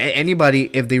win. Anybody,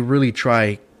 if they really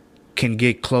try, can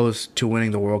get close to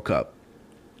winning the World Cup.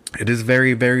 It is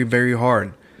very, very, very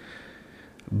hard.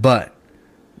 But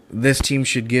this team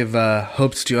should give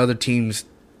hopes to other teams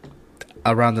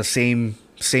around the same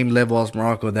level as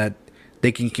Morocco that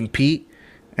they can compete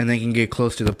and they can get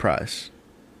close to the prize.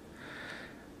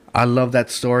 I love that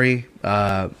story.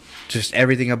 Just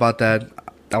everything about that.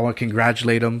 I want to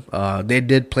congratulate them. They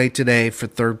did play today for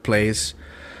third place.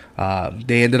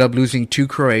 They ended up losing to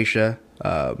Croatia.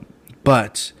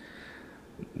 But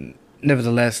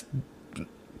nevertheless,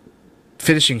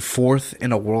 finishing fourth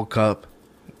in a World Cup,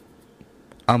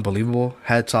 unbelievable.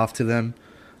 Hats off to them.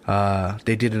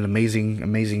 They did an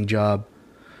amazing job.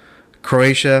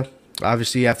 Croatia,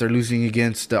 obviously, after losing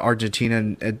against Argentina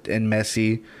and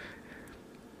Messi,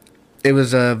 it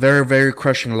was a very, very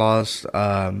crushing loss.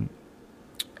 I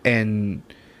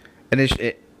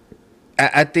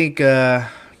think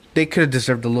they could have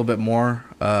deserved a little bit more.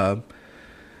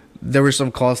 There were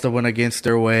some calls that went against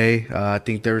their way. I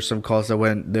think there were some calls that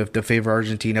went to favor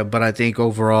Argentina, but I think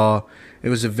overall it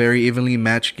was a very evenly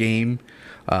matched game.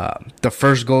 The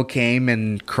first goal came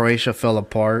and Croatia fell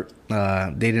apart.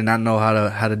 They did not know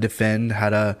how to defend, how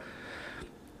to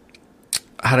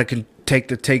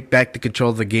take back the control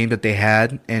of the game that they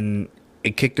had, and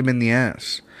it kicked them in the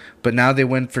ass. But now they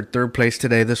went for third place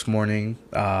today this morning.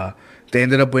 They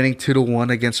ended up winning 2-1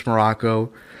 against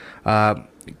Morocco.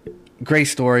 Great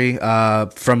story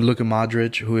from Luka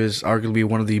Modric, who is arguably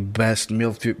one of the best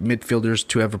midfielders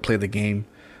to ever play the game.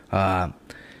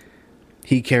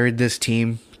 He carried this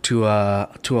team to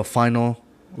a final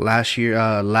last year,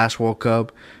 last World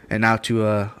Cup, and now to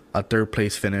a third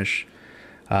place finish.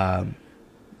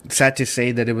 Sad to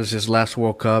say that it was his last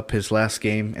World Cup, his last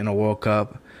game in a World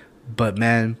Cup, but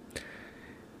man,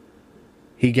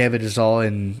 he gave it his all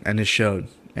and it showed.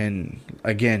 And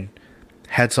again,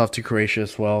 hats off to Croatia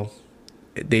as well.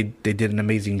 They did an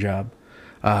amazing job.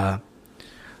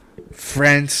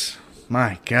 France,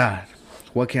 my God,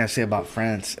 what can I say about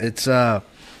France? It's they're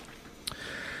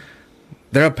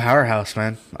a powerhouse,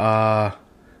 man.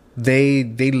 They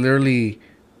literally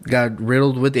got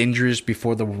riddled with injuries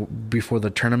before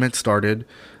the tournament started.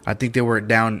 I think they were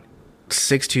down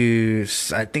 6 to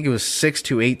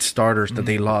 8 starters that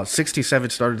they lost. 67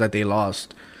 starters that they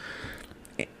lost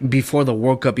before the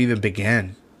World Cup even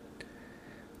began.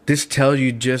 This tells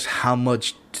you just how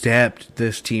much depth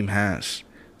this team has.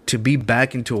 To be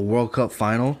back into a World Cup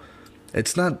final,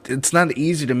 it's not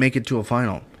easy to make it to a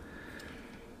final.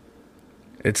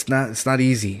 It's not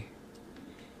easy.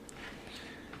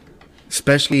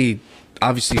 Especially,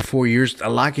 obviously, 4 years. A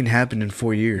lot can happen in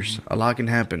 4 years. A lot can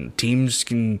happen. Teams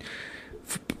can.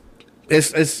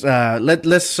 Let's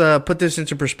put this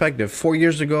into perspective. 4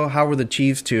 years ago, how were the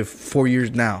Chiefs to 4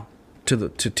 years now?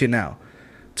 To now,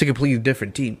 it's a completely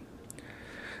different team.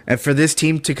 And for this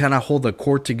team to kind of hold the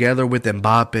court together with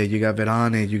Mbappe, you got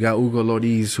Varane, you got Hugo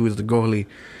Lloris, who is the goalie,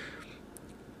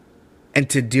 and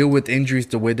to deal with injuries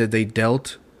the way that they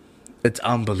dealt, it's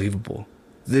unbelievable.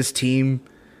 This team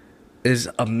is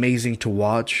amazing to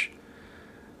watch.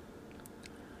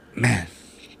 Man,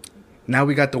 now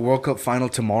we got the World Cup final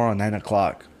tomorrow at 9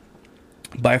 o'clock.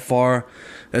 By far,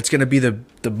 that's going to be the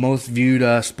most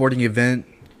viewed sporting event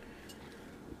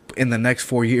in the next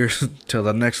 4 years till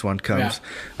the next one comes.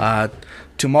 Yeah.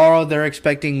 Tomorrow, they're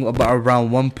expecting around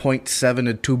 1.7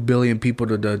 to 2 billion people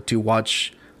to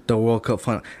watch the World Cup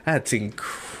final.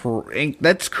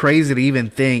 That's crazy to even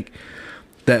think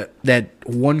that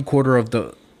 1/4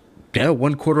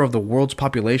 of the world's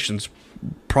population's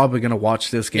probably going to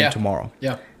watch this game tomorrow.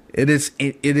 Yeah. It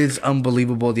is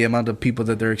unbelievable the amount of people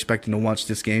that they're expecting to watch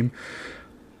this game.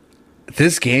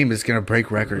 This game is gonna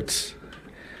break records.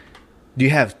 You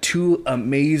have two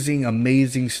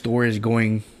amazing stories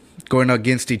going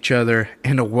against each other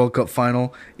in a World Cup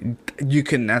final. You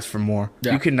couldn't ask for more.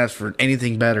 Yeah. You couldn't ask for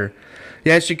anything better.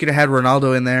 Yes, you could have had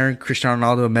Ronaldo in there, Cristiano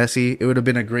Ronaldo, Messi. It would have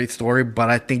been a great story, but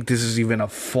I think this is even a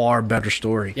far better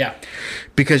story. Yeah.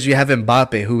 Because you have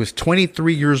Mbappe, who is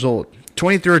 23 years old,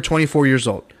 23 or 24 years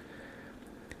old.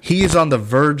 He is on the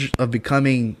verge of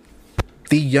becoming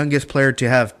the youngest player to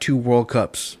have 2 World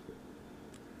Cups.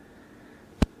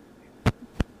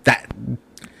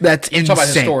 That's insane. Talk about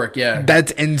historic, yeah.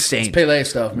 That's insane. It's Pele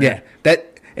stuff, man. Yeah,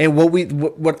 that and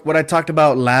what I talked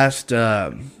about last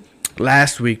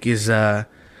week is that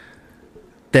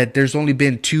there's only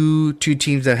been two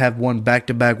teams that have won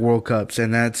back-to-back World Cups,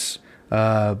 and that's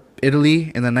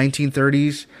Italy in the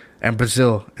 1930s and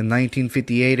Brazil in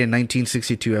 1958 and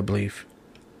 1962, I believe.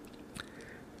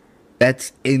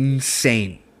 That's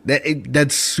insane.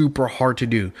 That's super hard to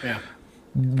do. Yeah.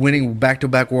 Winning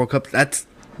back-to-back World Cups,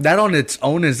 that on its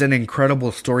own is an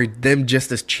incredible story. Them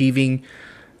just achieving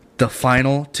the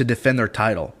final to defend their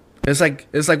title. It's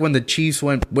like when the Chiefs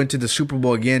went to the Super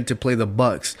Bowl again to play the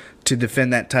Bucks to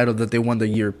defend that title that they won the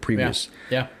year previous.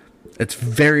 Yeah. It's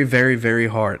very, very, very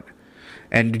hard.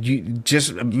 And you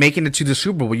just making it to the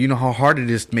Super Bowl, you know how hard it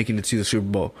is making it to the Super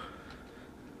Bowl.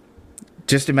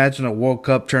 Just imagine a World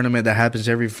Cup tournament that happens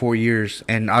every 4 years,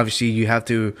 and obviously you have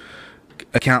to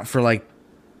account for like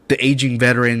the aging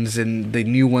veterans and the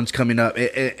new ones coming up.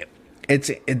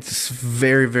 It's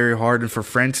very, very hard, and for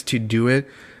France to do it,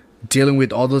 dealing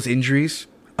with all those injuries,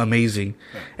 amazing.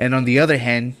 And on the other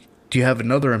hand, do you have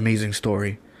another amazing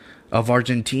story of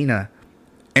Argentina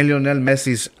and Lionel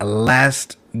Messi's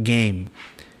last game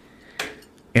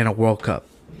in a World Cup.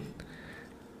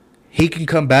 He can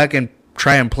come back and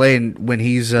try and play when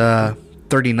he's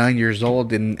 39 years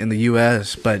old in the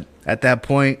U.S., but at that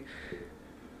point,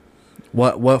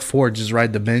 what for? Just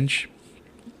ride the bench?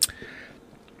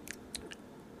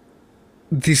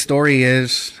 The story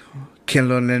is, can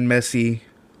Lionel Messi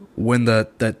win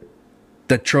the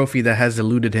trophy that has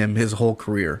eluded him his whole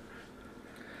career?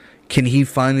 Can he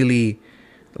finally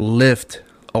lift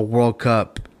a World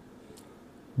Cup?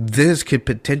 This could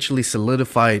potentially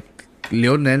solidify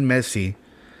Lionel Messi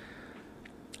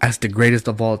as the greatest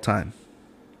of all time.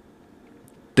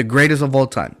 The greatest of all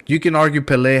time. You can argue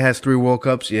Pelé has 3 World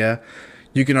Cups, yeah.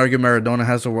 You can argue Maradona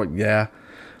has a World, yeah.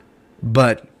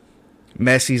 But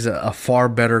Messi's a far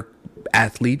better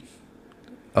athlete,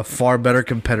 a far better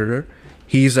competitor.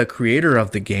 He's a creator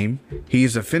of the game.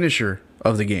 He's a finisher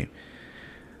of the game.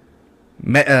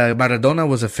 Maradona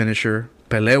was a finisher.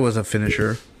 Pelé was a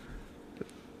finisher.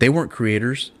 They weren't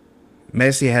creators.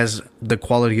 Messi has the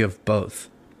quality of both.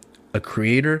 A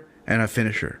creator and a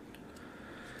finisher.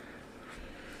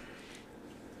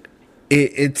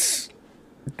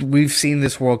 We've seen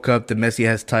this World Cup that Messi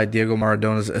has tied Diego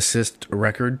Maradona's assist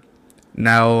record.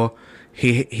 Now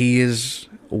he is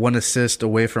 1 assist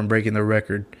away from breaking the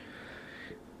record.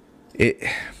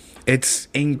 It's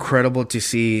incredible to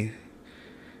see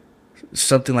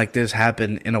something like this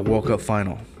happen in a World Cup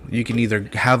final. You can either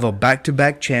have a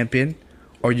back-to-back champion,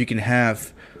 or you can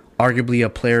have arguably a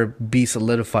player be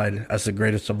solidified as the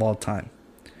greatest of all time.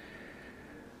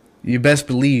 You best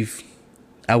believe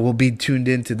I will be tuned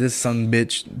into this son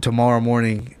bitch tomorrow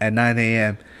morning at 9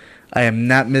 a.m. I am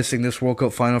not missing this World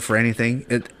Cup final for anything.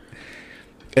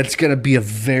 It's gonna be a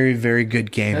very, very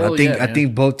good game. I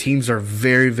think both teams are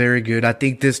very, very good. I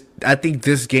think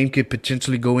this game could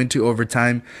potentially go into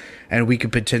overtime, and we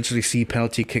could potentially see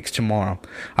penalty kicks tomorrow.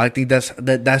 I think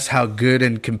that's how good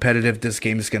and competitive this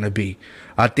game is gonna be.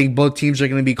 I think both teams are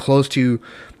gonna be close to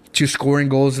scoring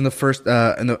goals in the first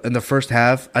in the first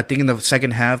half. I think in the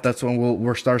second half, that's when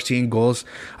we'll start seeing goals.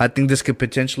 I think this could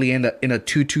potentially end in a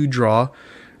 2-2 draw,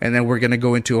 and then we're gonna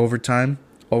go into overtime.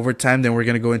 Then we're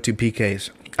gonna go into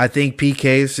PKs. I think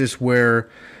PKs is where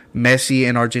Messi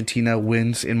and Argentina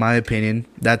wins, in my opinion.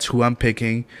 That's who I'm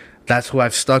picking. That's who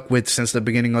I've stuck with since the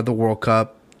beginning of the World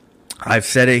Cup. I've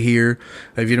said it here.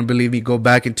 If you don't believe me, go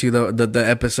back into the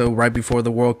episode right before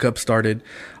the World Cup started.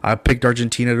 I picked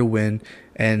Argentina to win,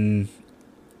 and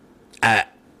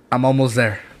I'm almost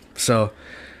there. So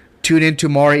tune in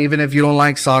tomorrow, even if you don't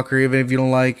like soccer, even if you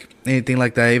don't like anything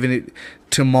like that.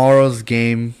 Tomorrow's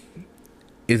game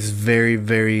is very,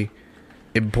 very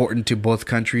important to both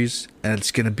countries, and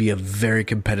it's going to be a very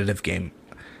competitive game.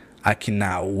 I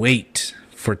cannot wait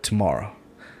for tomorrow.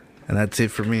 And that's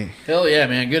it for me. Hell yeah,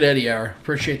 man. Good Eddie Hour.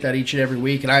 Appreciate that each and every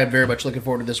week, and I am very much looking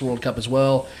forward to this World Cup as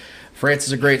well. France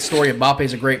is a great story. Mbappe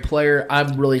is a great player.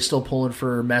 I'm really still pulling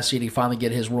for Messi to finally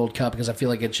get his World Cup because I feel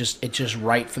like it's just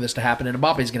right for this to happen. And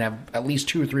Mbappe is going to have at least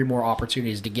 2 or 3 more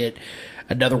opportunities to get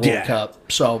another World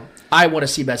Cup. So I want to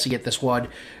see Messi get this one,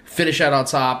 finish out on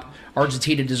top.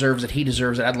 Argentina deserves it. He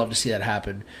deserves it. I'd love to see that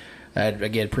happen. And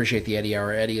again, appreciate the Eddie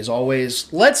Hour, Eddie, as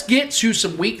always. Let's get to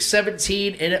some Week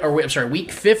 15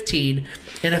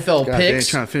 NFL God, picks.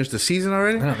 trying to finish the season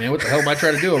already? Oh man, what the hell am I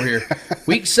trying to do over here?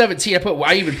 Week 17.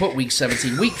 I even put Week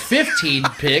 17. Week 15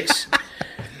 picks.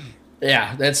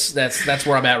 Yeah, that's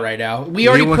where I'm at right now. We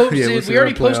already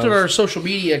posted on our social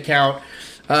media account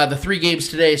the 3 games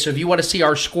today. So if you want to see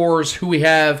our scores, who we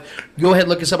have, go ahead and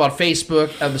look us up on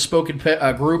Facebook, the Spoken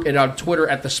group, and on Twitter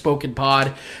at the Spoken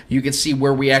Pod. You can see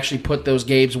where we actually put those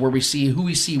games, where we see who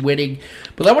we see winning.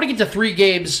 But I want to get to 3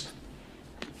 games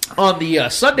on the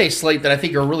Sunday slate that I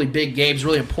think are really big games,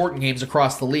 really important games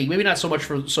across the league. Maybe not so much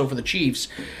for the Chiefs,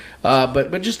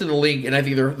 but just in the league, and I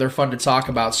think they're fun to talk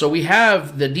about. So we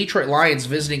have the Detroit Lions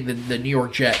visiting the New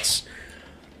York Jets.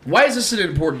 Why is this an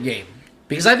important game?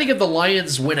 Because I think if the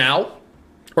Lions win out,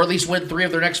 or at least win 3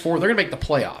 of their next 4, they're going to make the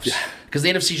playoffs. Because the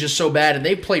NFC is just so bad, and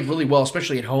they've played really well,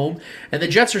 especially at home. And the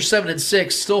Jets are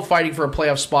 7-6, still fighting for a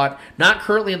playoff spot. Not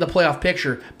currently in the playoff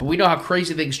picture, but we know how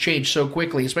crazy things change so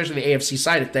quickly, especially the AFC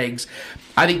side of things.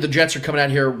 I think the Jets are coming out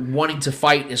here wanting to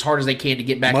fight as hard as they can to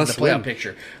get back in the playoff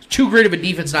picture. Too great of a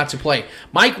defense not to play.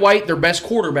 Mike White, their best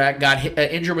quarterback, got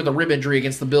injured with a rib injury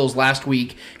against the Bills last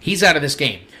week. He's out of this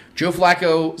game. Joe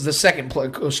Flacco is the second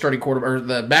starting quarterback, or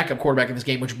the backup quarterback in this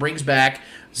game, which brings back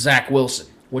Zach Wilson,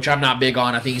 which I'm not big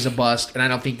on. I think he's a bust, and I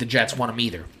don't think the Jets want him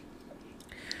either.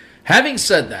 Having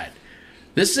said that,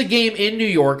 this is a game in New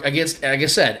York against, like I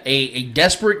said, a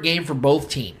desperate game for both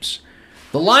teams.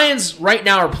 The Lions right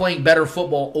now are playing better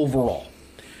football overall.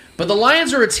 But the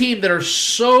Lions are a team that are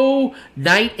so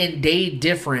night and day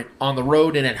different on the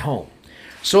road and at home.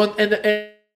 So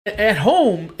at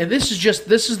home, and this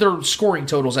is their scoring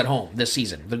totals at home this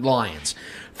season, the Lions.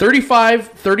 35,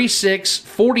 36,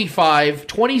 45,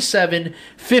 27,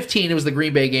 15. It was the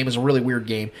Green Bay game. It was a really weird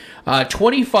game.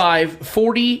 25,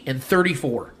 40, and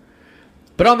 34.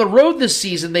 But on the road this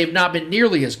season, they've not been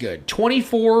nearly as good.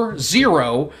 24,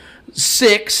 0,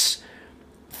 6,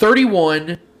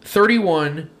 31,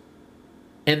 31,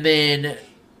 and then...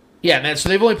 Yeah, man, so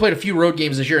they've only played a few road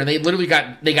games this year, and they literally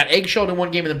got eggshelled in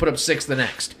one game and then put up 6 the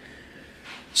next.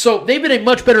 So they've been a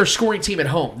much better scoring team at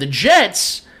home. The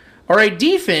Jets are a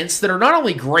defense that are not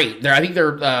only great. I think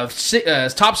they're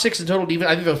top 6 in total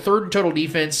defense. I think they're 3rd in total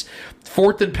defense,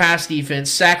 4th in pass defense,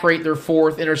 sack rate they're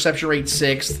 4th, interception rate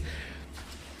 6th.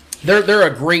 They're a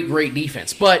great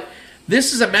defense. But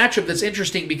this is a matchup that's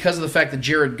interesting because of the fact that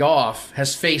Jared Goff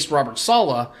has faced Robert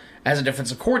Saleh as a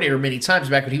defensive coordinator many times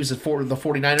back when he was at the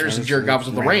 49ers and Jared Goff was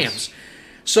with the Rams.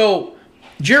 So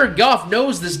Jared Goff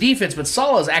knows this defense, but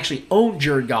Saleh has actually owned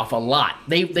Jared Goff a lot.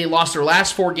 They lost their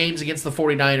last 4 games against the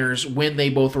 49ers when they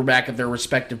both were back at their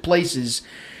respective places.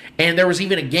 And there was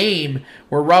even a game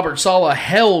where Robert Saleh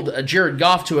held Jared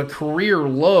Goff to a career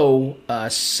low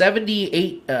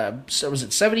 78. So was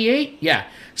it 78? Yeah,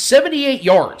 78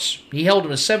 yards. He held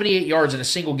him to 78 yards in a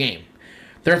single game.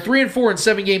 They're 3-4 in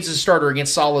 7 games as a starter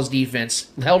against Saleh's defense.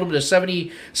 Held him to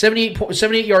 78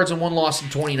 yards and 1 loss in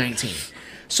 2019.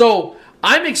 So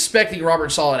I'm expecting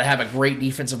Robert Saleh to have a great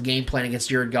defensive game plan against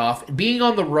Jared Goff. Being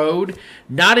on the road,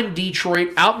 not in Detroit,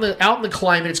 out in the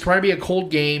climate, it's going to be a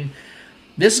cold game.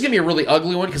 This is going to be a really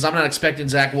ugly one because I'm not expecting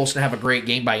Zach Wilson to have a great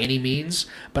game by any means.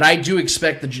 But I do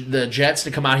expect the Jets to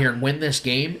come out here and win this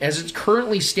game. As it's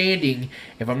currently standing,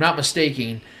 if I'm not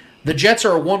mistaken, the Jets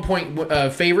are a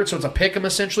 1-point favorite, so it's a pick 'em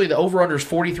essentially. The over-under is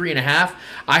 43.5.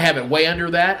 I have it way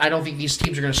under that. I don't think these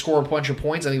teams are going to score a bunch of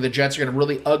points. I think the Jets are going to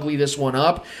really ugly this one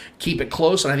up, keep it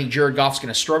close, and I think Jared Goff's going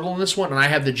to struggle in this one, and I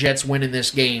have the Jets winning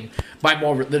this game by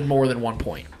more than 1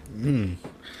 point.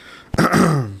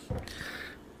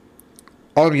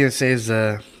 All I'm going to say is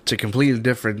it's a complete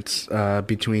difference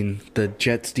between the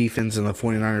Jets defense and the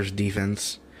 49ers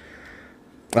defense.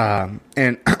 And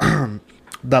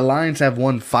the Lions have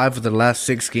won 5 of the last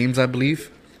 6 games, I believe.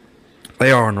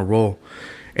 They are on a roll,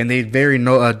 and they very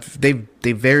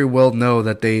well know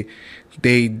that if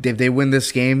they win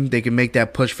this game, they can make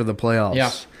that push for the playoffs.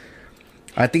 Yeah.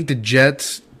 I think the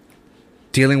Jets,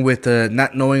 dealing with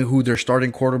not knowing who their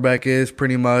starting quarterback is,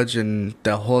 pretty much, and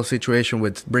the whole situation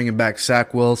with bringing back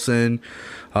Zach Wilson,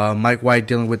 Mike White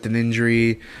dealing with an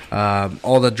injury,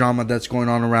 all the drama that's going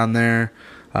on around there.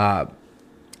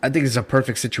 I think it's a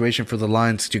perfect situation for the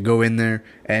Lions to go in there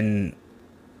and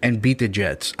beat the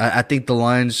Jets. I think the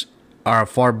Lions are a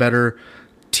far better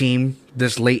team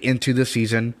this late into the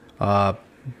season.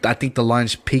 I think the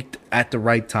Lions peaked at the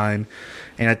right time,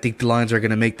 and I think the Lions are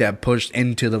going to make that push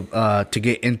into the to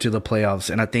get into the playoffs.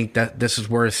 And I think that this is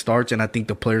where it starts. And I think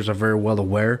the players are very well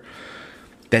aware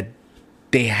that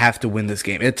they have to win this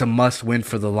game. It's a must win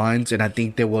for the Lions, and I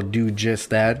think they will do just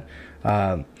that.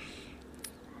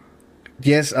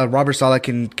 Yes, Robert Saleh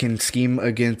can scheme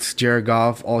against Jared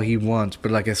Goff all he wants,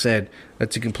 but like I said,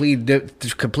 that's a complete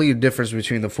difference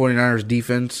between the 49ers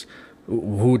defense,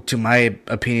 who, to my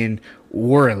opinion,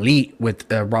 were elite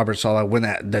with Robert Saleh when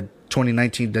the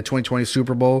 2020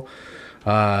 Super Bowl.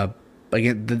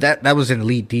 Again, that was an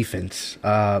elite defense.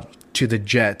 To the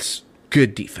Jets,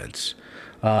 good defense.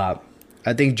 I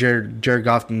think Jared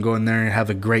Goff can go in there and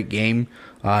have a great game,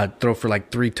 throw for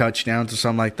like 3 touchdowns or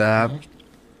something like that.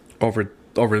 Over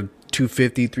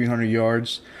 250, 300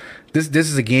 yards. This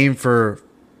is a game for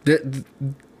this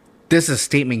is a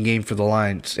statement game for the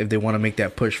Lions if they want to make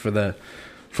that push for the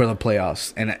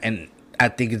playoffs. And I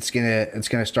think it's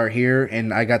gonna start here.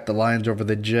 And I got the Lions over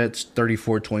the Jets,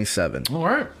 34-27. All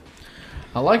right.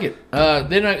 I like it.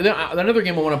 Then another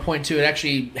game I want to point to, it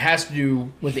actually has to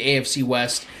do with the AFC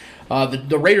West.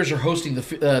 The Raiders are hosting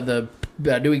the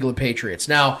New England Patriots.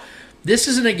 Now, this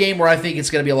isn't a game where I think it's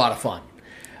going to be a lot of fun.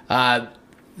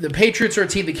 The Patriots are a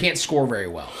team that can't score very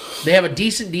well. They have a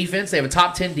decent defense. They have a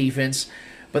top 10 defense,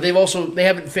 but they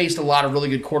haven't faced a lot of really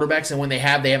good quarterbacks, and when they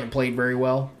haven't played very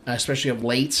well, especially of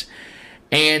late.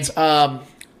 And I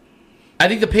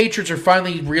think the Patriots are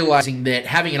finally realizing that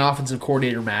having an offensive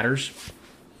coordinator matters.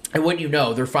 And when you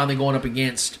know, they're finally going up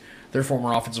against their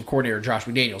former offensive coordinator, Josh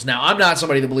McDaniels. Now, I'm not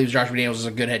somebody that believes Josh McDaniels is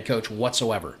a good head coach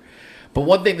whatsoever. But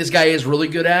one thing this guy is really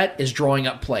good at is drawing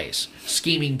up plays,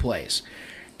 scheming plays.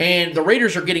 And the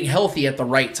Raiders are getting healthy at the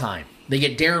right time. They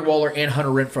get Darren Waller and Hunter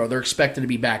Renfrow. They're expected to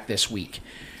be back this week.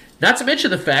 Not to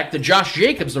mention the fact that Josh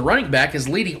Jacobs, the running back, is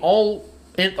leading the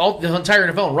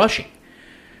entire NFL in rushing.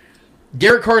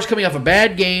 Derek Carr is coming off a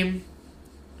bad game.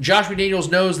 Josh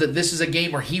McDaniels knows that this is a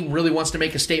game where he really wants to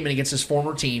make a statement against his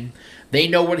former team. They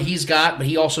know what he's got, but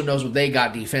he also knows what they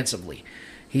got defensively.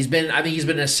 I think he's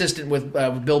been an assistant with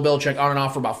Bill Belichick on and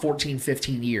off for about 14,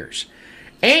 15 years.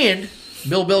 And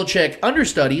Bill Belichick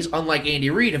understudies, unlike Andy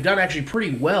Reid, have done actually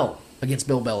pretty well against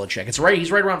Bill Belichick.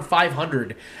 He's right around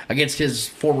 500 against his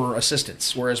former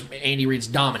assistants, whereas Andy Reid's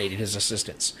dominated his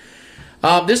assistants.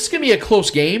 This is going to be a close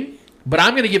game, but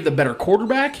I'm going to give the better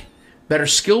quarterback, better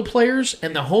skill players,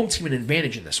 and the home team an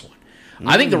advantage in this one.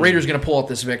 I think the Raiders are going to pull out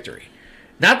this victory.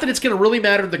 Not that it's going to really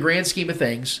matter in the grand scheme of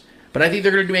things, but I think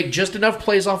they're going to make just enough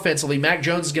plays offensively. Mac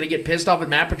Jones is going to get pissed off at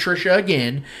Matt Patricia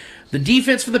again. The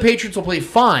defense for the Patriots will play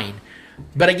fine,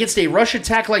 but against a rush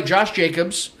attack like Josh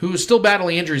Jacobs, who is still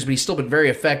battling injuries, but he's still been very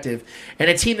effective, and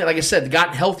a team that, like I said,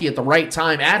 gotten healthy at the right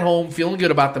time, at home, feeling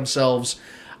good about themselves,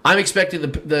 I'm expecting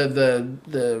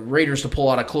the Raiders to pull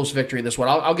out a close victory in this one.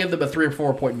 I'll give them a 3 or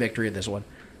 4 point victory in this one.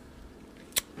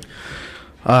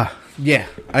 Yeah,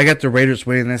 I got the Raiders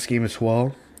winning this game as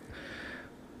well.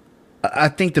 I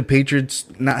think the Patriots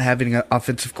not having an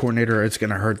offensive coordinator, it's going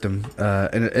to hurt them.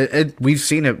 And we've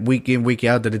seen it week in, week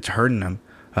out that it's hurting them.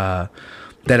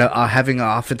 That having an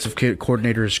offensive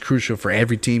coordinator is crucial for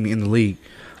every team in the league.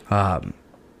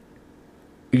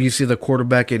 You see the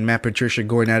quarterback and Matt Patricia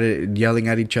going at it and yelling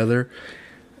at each other.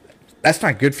 That's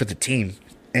not good for the team.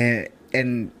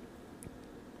 And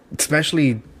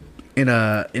especially in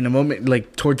a moment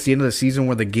like towards the end of the season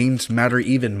where the games matter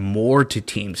even more to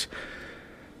teams.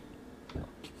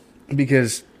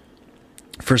 Because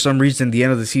for some reason, the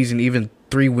end of the season, even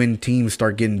 3-win teams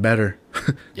start getting better.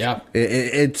 Yeah,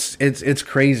 it's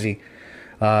crazy.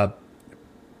 I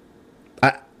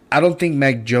don't think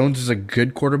Mac Jones is a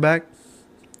good quarterback.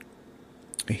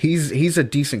 He's a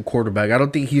decent quarterback. I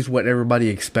don't think he's what everybody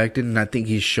expected, and I think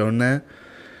he's shown that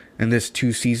in this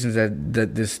 2 seasons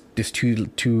that this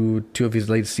two of his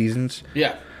late seasons.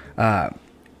 Yeah.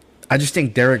 I just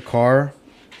think Derek Carr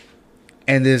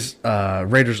and this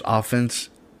Raiders offense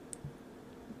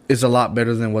is a lot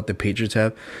better than what the Patriots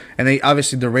have. And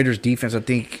obviously the Raiders defense, I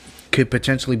think, could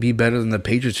potentially be better than the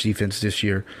Patriots defense this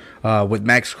year, with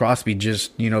Max Crosby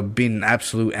just, being an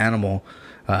absolute animal.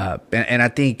 And I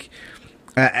think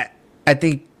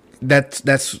that's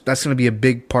going to be a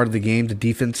big part of the game, the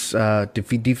defense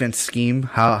scheme.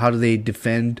 How do they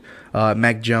defend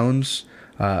Mac Jones?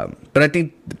 But I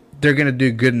think they're going to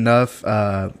do good enough.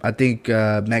 I think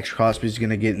Max Crosby is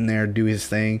going to get in there and do his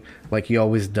thing like he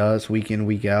always does week in,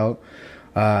 week out.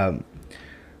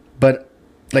 But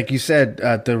like you said,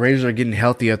 the Raiders are getting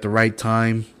healthy at the right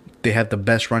time. They have the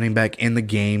best running back in the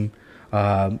game.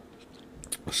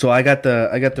 So I got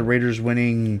the Raiders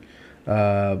winning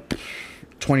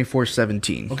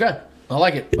 24-17. Okay. I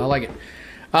like it.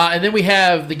 And then we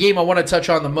have the game I want to touch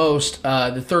on the most,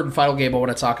 the third and final game I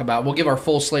want to talk about. We'll give our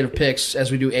full slate of picks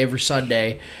as we do every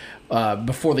Sunday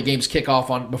before the games kick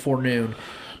off before noon.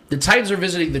 The Titans are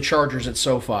visiting the Chargers at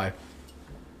SoFi.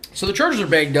 So the Chargers are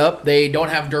banged up. They don't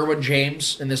have Derwin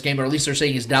James in this game, or at least they're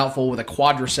saying he's doubtful with a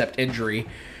quadricep injury.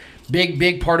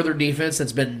 Big part of their defense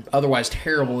that's been otherwise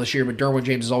terrible this year, but Derwin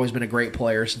James has always been a great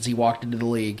player since he walked into the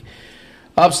league.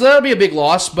 So that'll be a big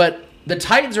loss, but the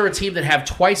Titans are a team that have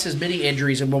twice as many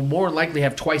injuries and will more likely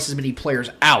have twice as many players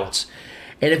out.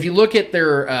 And if you look at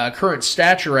their current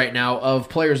stature right now of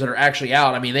players that are actually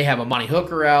out, I mean, they have Amani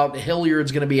Hooker out,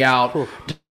 Hilliard's going to be out.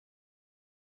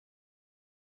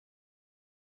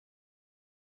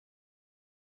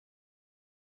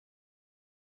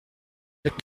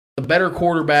 The better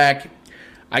quarterback.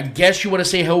 I guess you want to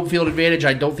say home field advantage.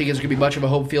 I don't think it's going to be much of a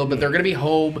home field, but they're going to be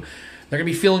home. They're going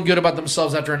to be feeling good about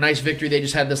themselves after a nice victory they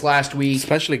just had this last week.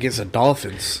 Especially against the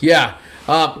Dolphins. Yeah,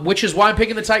 which is why I'm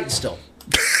picking the Titans still.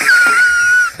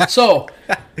 So,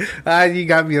 you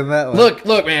got me on that one.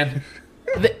 Look, man.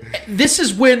 This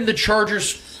is when the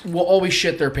Chargers will always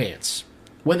shit their pants.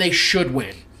 When they should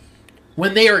win.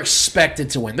 When they are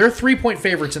expected to win. They're 3-point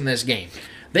favorites in this game.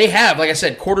 They have, like I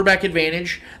said, quarterback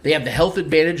advantage. They have the health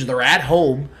advantage. They're at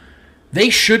home. They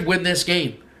should win this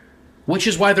game, which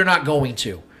is why they're not going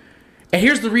to. And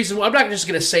here's the reason. I'm not just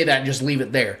going to say that and just leave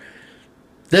it there.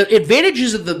 The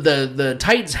advantages that the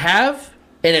Titans have,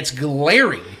 and it's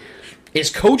glaring, is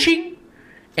coaching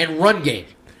and run game.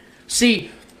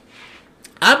 See,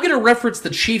 I'm going to reference the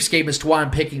Chiefs game as to why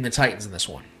I'm picking the Titans in this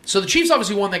one. So the Chiefs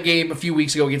obviously won that game a few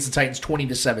weeks ago against the Titans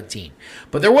 20-17.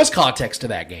 But there was context to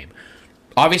that game.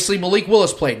 Obviously, Malik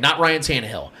Willis played, not Ryan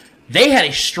Tannehill. They had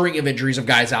a string of injuries of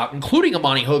guys out, including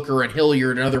Amani Hooker and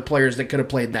Hilliard and other players that could have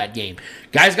played in that game.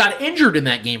 Guys got injured in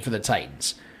that game for the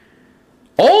Titans.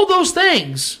 All those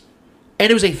things, and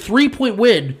it was a 3-point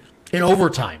win in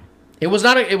overtime. It was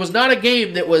not a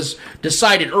game that was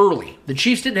decided early. The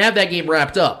Chiefs didn't have that game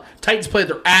wrapped up. Titans played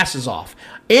their asses off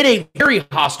in a very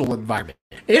hostile environment,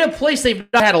 in a place they've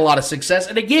not had a lot of success,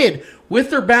 and again, with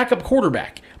their backup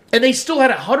quarterback. And they still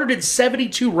had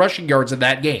 172 rushing yards in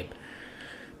that game.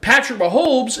 Patrick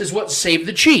Mahomes is what saved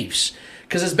the Chiefs.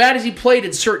 Because as bad as he played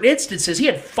in certain instances, he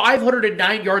had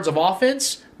 509 yards of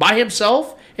offense by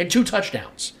himself and 2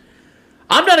 touchdowns.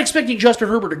 I'm not expecting Justin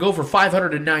Herbert to go for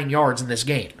 509 yards in this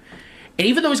game. And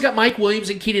even though he's got Mike Williams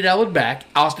and Keenan Allen back,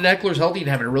 Austin Eckler's healthy and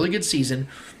having a really good season,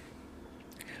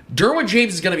 Derwin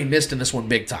James is going to be missed in this one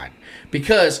big time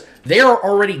because they are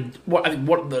already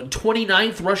the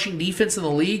 29th rushing defense in the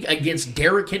league against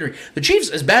Derrick Henry. The Chiefs,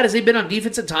 as bad as they've been on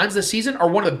defense at times this season, are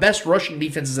one of the best rushing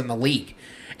defenses in the league.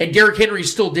 And Derrick Henry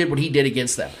still did what he did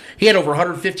against them. He had over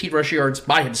 115 rushing yards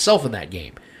by himself in that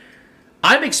game.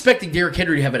 I'm expecting Derrick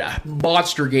Henry to have a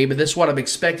monster game, and this is what I'm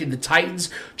expecting the Titans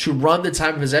to run the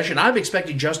time of possession. I'm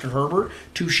expecting Justin Herbert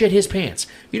to shit his pants.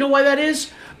 You know why that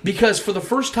is? Because for the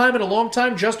first time in a long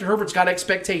time, Justin Herbert's got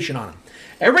expectation on him.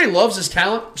 Everybody loves his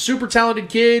talent, super talented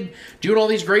kid, doing all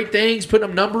these great things, putting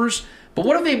up numbers. But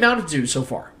what have they amounted to so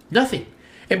far? Nothing.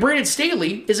 And Brandon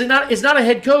Staley is not a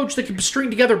head coach that can string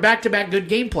together back-to-back good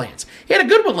game plans. He had a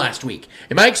good one last week.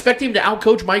 Am I expecting him to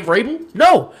outcoach Mike Vrabel?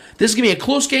 No. This is going to be a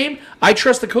close game. I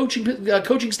trust the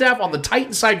coaching staff on the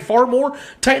Titans side far more.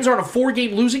 Titans are on a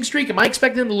 4-game losing streak. Am I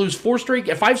expecting them to lose 5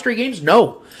 straight games?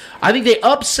 No. I think they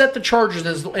upset the Chargers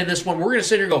in this one. We're going to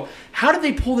sit here and go, how did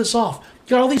they pull this off?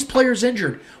 Got all these players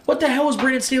injured. What the hell is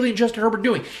Brandon Staley and Justin Herbert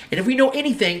doing? And if we know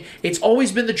anything, it's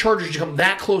always been the Chargers to come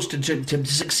that close to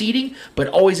succeeding, but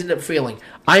always end up failing.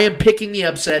 I am picking the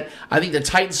upset. I think the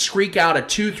Titans squeak out a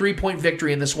 2-3-point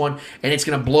victory in this one, and it's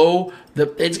going to blow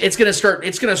the. It's going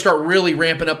to start really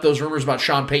ramping up those rumors about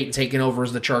Sean Payton taking over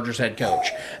as the Chargers head coach.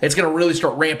 It's going to really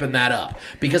start ramping that up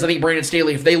because I think Brandon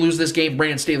Staley, if they lose this game,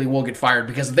 Brandon Staley will get fired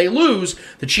because if they lose,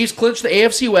 the Chiefs clinch the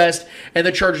AFC West, and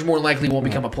the Chargers more than likely won't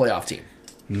become a playoff team.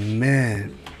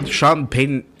 Man, Sean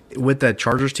Payton with that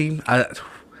Chargers team,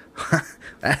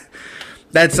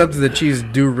 that's something the Chiefs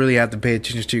do really have to pay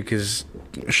attention to because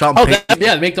Sean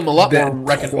Payton... make them a lot more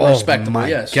respectable. Oh,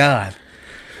 my God.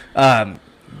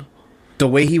 The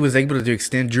way he was able to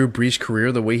extend Drew Brees'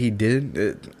 career the way he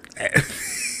did...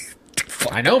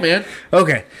 I know, man.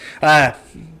 Okay.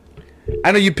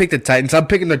 I know you picked the Titans. I'm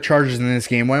picking the Chargers in this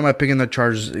game. Why am I picking the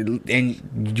Chargers?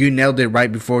 And you nailed it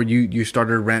right before you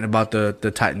started ranting about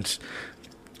the Titans.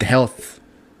 The health.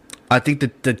 I think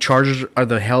that the Chargers are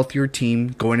the healthier team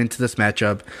going into this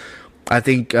matchup. I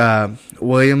think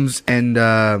Williams and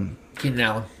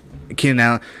Keenan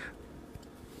Allen,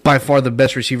 by far the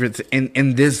best receivers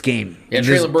in this game. Yeah,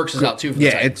 Traylon Burks is out too for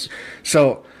the Titans.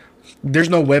 So there's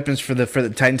no weapons for the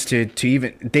Titans to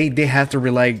even they have to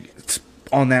rely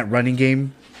on that running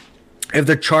game. If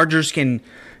the Chargers can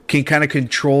kind of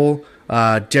control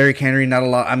Derrick Henry, not a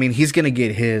lot. I mean, he's going to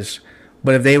get his.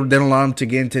 But if they don't allow him to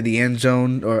get into the end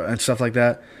zone and stuff like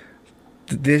that,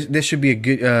 this should be a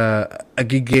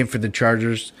good game for the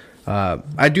Chargers.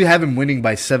 I do have him winning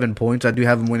by 7 points. I do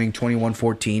have him winning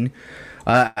 21-14.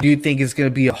 I do think it's going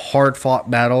to be a hard-fought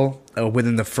battle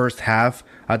within the first half.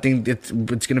 I think it's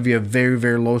going to be a very,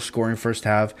 very low-scoring first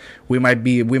half. We might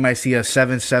see a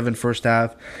 7-7 first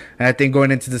half, and I think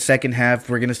going into the second half,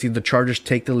 we're going to see the Chargers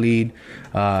take the lead,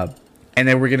 and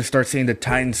then we're going to start seeing the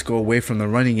Titans go away from the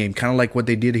running game, kind of like what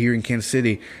they did here in Kansas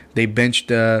City. They benched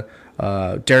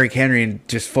Derrick Henry and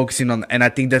just focusing on, and I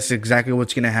think that's exactly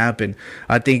what's going to happen.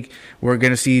 I think we're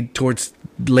going to see towards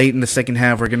late in the second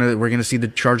half, we're gonna see the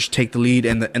Chargers take the lead,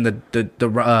 and the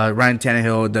Ryan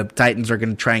Tannehill, the Titans are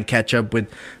going to try and catch up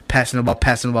with passing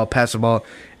the ball,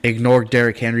 ignore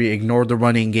Derrick Henry, ignore the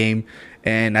running game.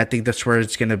 And I think that's where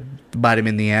it's going to bite him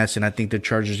in the ass, and I think the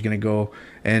Chargers are going to go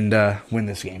and win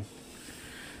this game.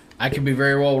 I could be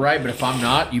very well right, but if I'm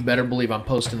not, you better believe I'm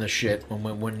posting this shit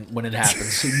when it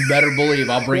happens. You better believe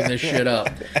I'll bring this shit up.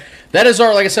 That is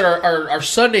like I said, our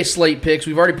Sunday slate picks.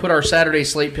 We've already put our Saturday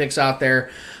slate picks out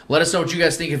there. Let us know what you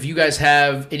guys think. If you guys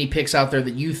have any picks out there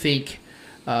that you think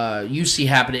you see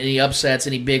happening, any upsets,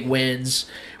 any big wins,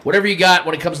 whatever you got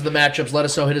when it comes to the matchups, let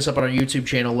us know. Hit us up on our YouTube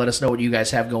channel. Let us know what you guys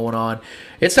have going on.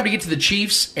 It's time to get to the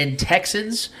Chiefs and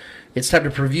Texans. It's time to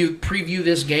preview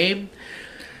this game.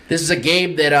 This is a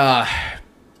game that,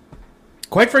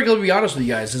 quite frankly, to be honest with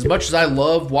you guys, as much as I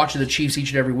love watching the Chiefs each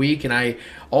and every week, and I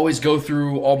always go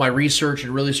through all my research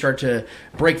and really start to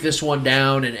break this one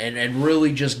down and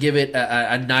really just give it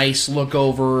a nice look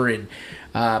over and,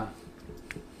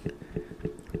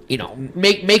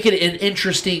 make it an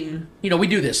interesting. We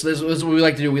do this. This is what we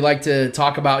like to do. We like to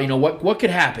talk about, what could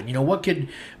happen. What could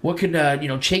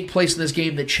take place in this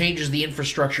game that changes the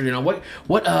infrastructure.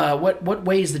 What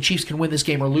ways the Chiefs can win this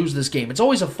game or lose this game. It's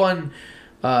always a fun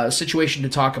situation to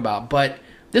talk about. But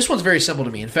this one's very simple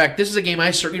to me. In fact, this is a game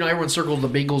everyone circled the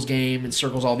Bengals game and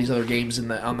circles all these other games on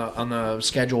the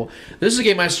schedule. This is a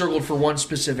game I circled for one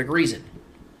specific reason.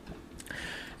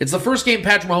 It's the first game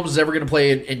Patrick Mahomes is ever going to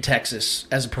play in Texas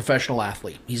as a professional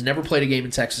athlete. He's never played a game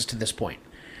in Texas to this point.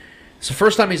 It's the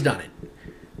first time he's done it,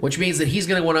 which means that he's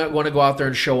going to want to go out there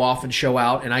and show off and show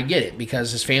out, and I get it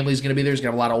because his family's going to be there. He's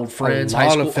going to have a lot of old friends,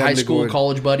 high school,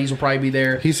 college buddies will probably be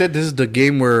there. He said this is the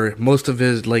game where most of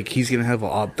his, he's going to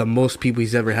have the most people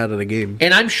he's ever had at a game.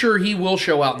 And I'm sure he will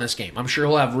show out in this game. I'm sure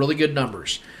he'll have really good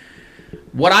numbers.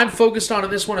 What I'm focused on in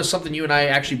this one is something you and I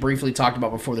actually briefly talked about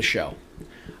before the show.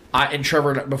 And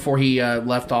Trevor, before he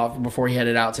left off, before he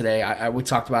headed out today, we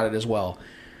talked about it as well.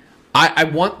 I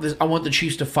want the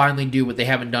Chiefs to finally do what they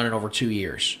haven't done in over 2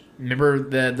 years. Remember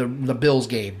the Bills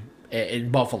game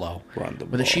in Buffalo, where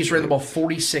the Chiefs ran the ball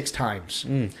 46 times.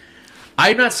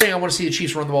 I'm not saying I want to see the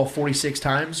Chiefs run the ball 46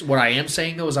 times. What I am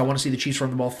saying, though, is I want to see the Chiefs run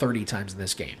the ball 30 times in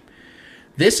this game.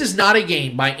 This is not a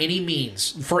game by any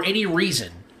means, for any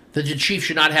reason, that the Chiefs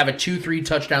should not have a 2-3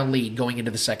 touchdown lead going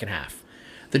into the second half.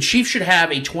 The Chiefs should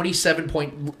have a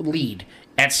 27-point lead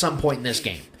at some point in this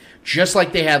game, just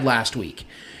like they had last week.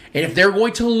 And if they're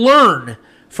going to learn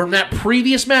from that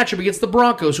previous matchup against the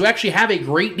Broncos, who actually have a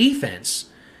great defense,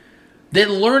 then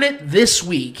learn it this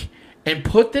week and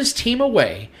put this team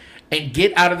away and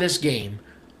get out of this game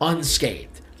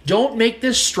unscathed. Don't make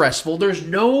this stressful. There's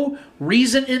no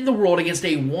reason in the world against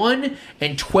a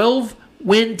 1-12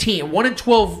 win team,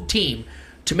 1-12 team,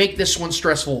 to make this one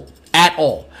stressful at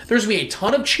all. There's going to be a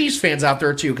ton of Chiefs fans out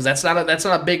there too, because that's not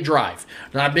a big drive,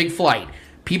 not a big flight.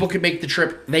 People can make the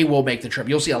trip. They will make the trip.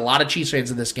 You'll see a lot of Chiefs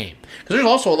fans in this game. Because there's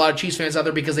also a lot of Chiefs fans out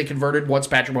there because they converted once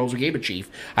Patrick Mahomes became a Chief.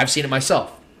 I've seen it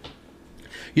myself.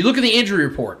 You look at the injury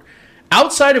report.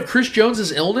 Outside of Chris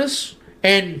Jones' illness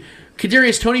and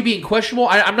Kadarius Toney being questionable,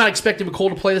 I'm not expecting McColl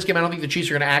to play this game. I don't think the Chiefs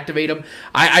are going to activate him.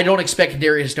 I don't expect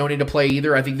Kadarius Toney to play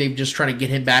either. I think they're just trying to get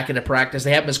him back into practice.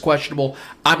 They have him as questionable.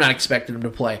 I'm not expecting him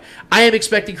to play. I am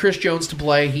expecting Chris Jones to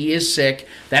play. He is sick.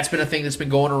 That's been a thing that's been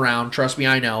going around. Trust me,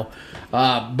 I know.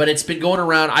 But it's been going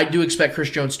around. I do expect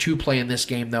Chris Jones to play in this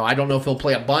game, though. I don't know if he'll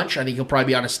play a bunch. I think he'll probably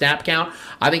be on a snap count.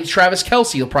 I think Travis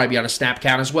Kelce will probably be on a snap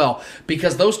count as well,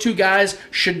 because those two guys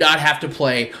should not have to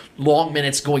play long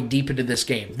minutes going deep into this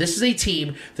game. This is a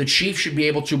team the Chiefs should be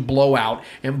able to blow out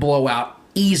and blow out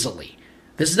easily.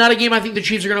 This is not a game I think the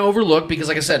Chiefs are going to overlook because,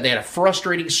 like I said, they had a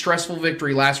frustrating, stressful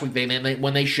victory last week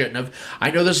when they shouldn't have.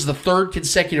 I know this is the third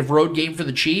consecutive road game for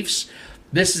the Chiefs.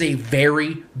 This is a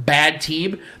very bad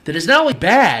team that is not only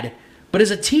bad, but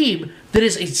is a team that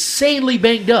is insanely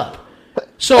banged up.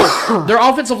 So their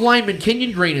offensive lineman,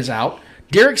 Kenyon Green, is out.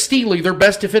 Derek Stingley, their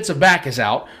best defensive back, is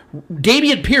out.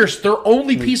 Damian Pierce, their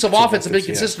only piece of offense that's been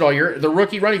consistent all year, the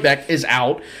rookie running back, is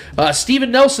out.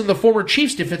 Steven Nelson, the former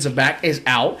Chiefs defensive back, is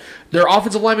out. Their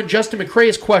offensive lineman, Justin McCray,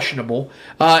 is questionable.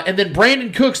 And then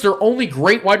Brandon Cooks, their only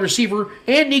great wide receiver,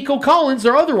 and Nico Collins,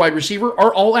 their other wide receiver,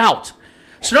 are all out.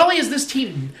 So not only is this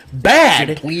team bad,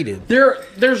 depleted.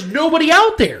 There's nobody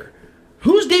out there.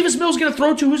 Who's Davis Mills going to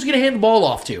throw to? Who's going to hand the ball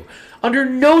off to? Under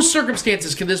no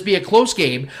circumstances can this be a close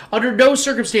game. Under no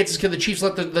circumstances can the Chiefs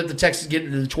let the Texans get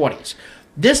into the 20s.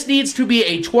 This needs to be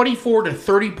a 24 to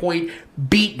 30 point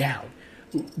beatdown.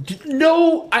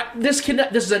 This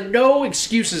is a no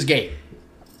excuses game.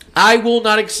 I will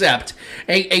not accept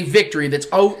a victory that's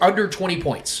under 20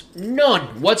 points.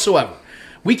 None whatsoever.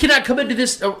 We cannot come into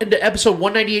episode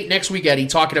 198 next week, Eddie,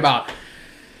 talking about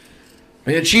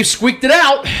the Chiefs squeaked it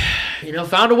out,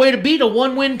 found a way to beat a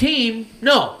one-win team.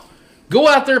 No. Go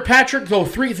out there, Patrick, throw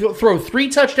three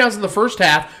touchdowns in the first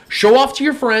half, show off to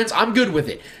your friends. I'm good with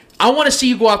it. I want to see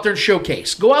you go out there and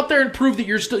showcase. Go out there and prove that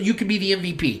you can be the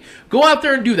MVP. Go out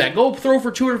there and do that. Go throw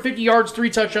for 250 yards, 3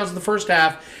 touchdowns in the first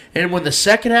half, and when the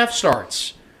second half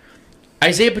starts,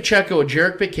 Isaiah Pacheco and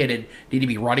Jerick McKinnon need to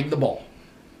be running the ball.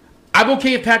 I'm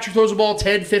okay if Patrick throws the ball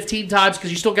 10, 15 times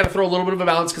because you still got to throw a little bit of a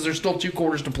balance because there's still 2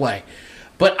 quarters to play.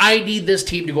 But I need this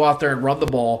team to go out there and run the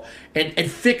ball and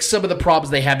fix some of the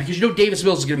problems they have because Davis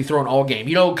Mills is going to be throwing all game.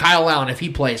 Kyle Allen, if he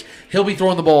plays, he'll be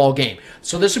throwing the ball all game.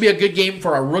 So this will be a good game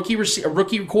for our rookie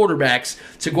quarterbacks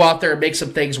to go out there and make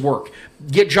some things work.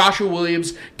 Get Joshua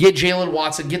Williams, get Jalen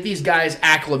Watson, get these guys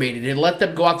acclimated and let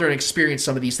them go out there and experience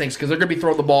some of these things because they're going to be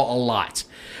throwing the ball a lot.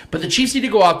 But the Chiefs need to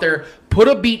go out there, put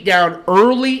a beat down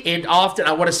early and often.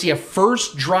 I want to see a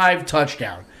first drive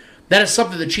touchdown. That is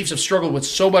something the Chiefs have struggled with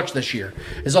so much this year,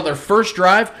 is on their first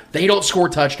drive, they don't score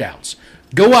touchdowns.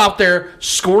 Go out there,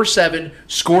 score 7,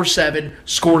 score 7,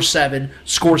 score 7,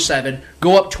 score 7,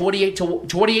 go up 28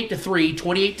 to 3,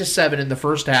 28 to 7 in the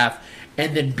first half,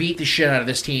 and then beat the shit out of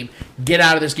this team. Get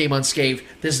out of this game unscathed.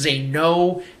 This is a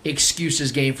no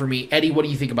excuses game for me. Eddie, what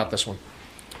do you think about this one?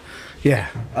 Yeah,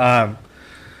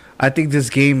 I think this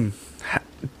game,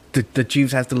 the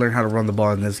Chiefs have to learn how to run the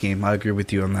ball in this game. I agree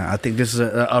with you on that. I think this is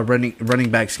a running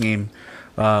backs game.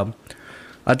 I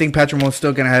think Patrick Mahomes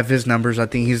still going to have his numbers. I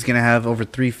think he's going to have over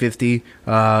 350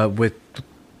 with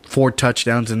 4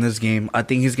 touchdowns in this game. I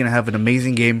think he's going to have an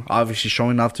amazing game, obviously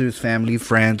showing off to his family,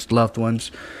 friends, loved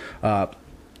ones.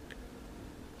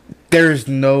 There's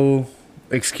no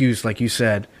excuse, like you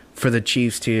said, for the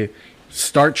Chiefs to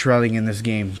start trailing in this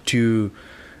game, to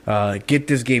get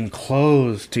this game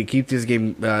closed, to keep this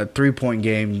game 3-point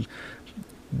game.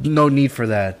 No need for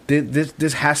that.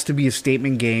 This has to be a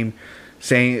statement game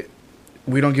saying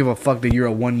we don't give a fuck that you're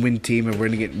a one-win team and we're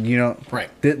going to get, Right.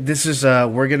 This is,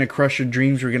 we're going to crush your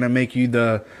dreams. We're going to make you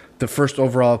the first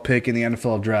overall pick in the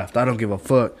NFL draft. I don't give a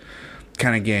fuck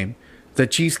kind of game. The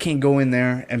Chiefs can't go in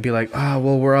there and be like,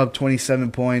 well, we're up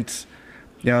 27 points.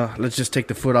 Let's just take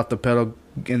the foot off the pedal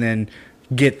and then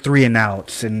get 3 and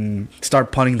outs and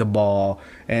start punting the ball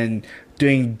and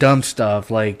doing dumb stuff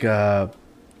like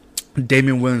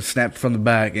Damian Williams snapped from the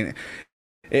back. And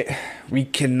we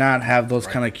cannot have those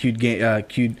kind of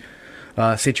cute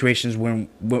situations when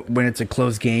it's a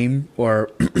close game,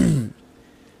 or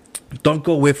don't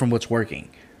go away from what's working.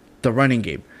 The running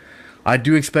game. I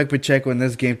do expect Pacheco in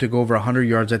this game to go over 100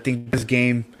 yards. I think this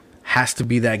game has to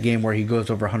be that game where he goes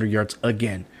over 100 yards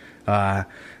again.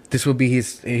 This will be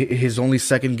his only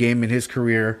second game in his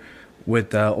career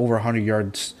with over 100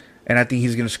 yards, and I think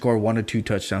he's going to score 1 or 2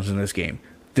 touchdowns in this game.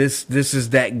 This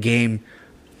is that game.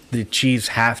 The Chiefs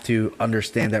have to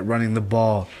understand that running the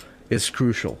ball is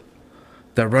crucial.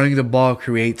 That running the ball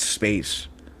creates space.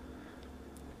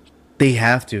 They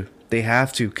have to.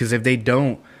 Because if they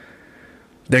don't,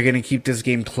 they're going to keep this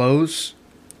game close,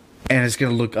 and it's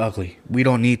going to look ugly. We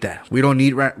don't need that. We don't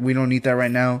need that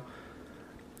right now,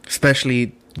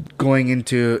 especially going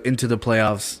into the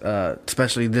playoffs,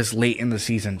 especially this late in the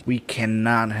season. We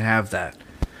cannot have that.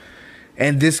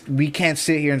 And we can't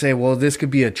sit here and say, well, this could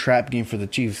be a trap game for the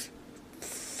Chiefs.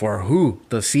 For who?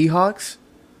 The Seahawks?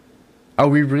 Are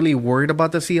we really worried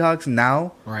about the Seahawks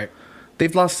now? Right.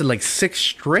 They've lost to 6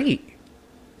 straight.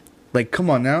 Come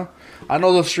on now. I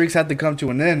know those streaks have to come to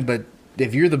an end, but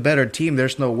if you're the better team,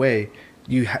 there's no way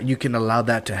you can allow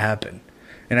that to happen.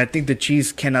 And I think the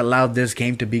Chiefs can allow this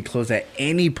game to be close at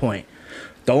any point.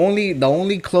 The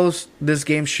only close this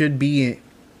game should be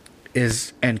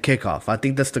is and kickoff. I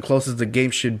think that's the closest the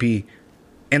game should be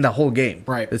in the whole game.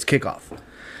 Right. It's kickoff.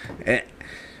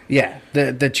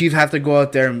 The Chiefs have to go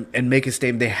out there and make a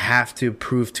statement. They have to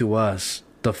prove to us,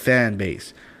 the fan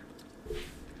base,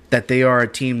 that they are a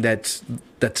team that's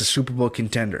a Super Bowl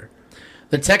contender.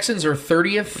 The Texans are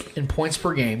 30th in points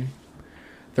per game.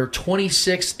 They're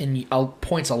 26th in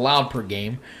points allowed per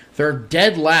game. They're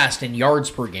dead last in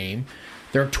yards per game.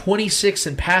 They're 26th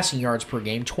in passing yards per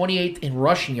game, 28th in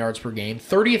rushing yards per game,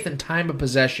 30th in time of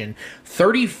possession,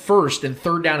 31st in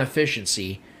third down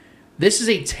efficiency. This is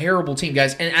a terrible team,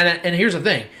 guys. And here's the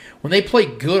thing. When they play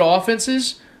good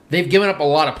offenses, they've given up a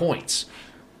lot of points.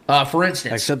 For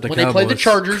instance, when they played the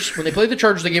Chargers,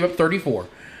 they gave up 34.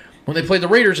 When they played the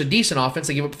Raiders, a decent offense,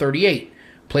 they gave up 38.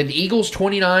 Played the Eagles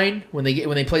 29. When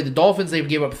they played the Dolphins, they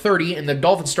gave up 30, and the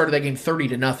Dolphins started that game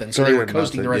 30-0. So they were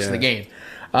coasting the rest of the game.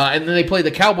 And then they played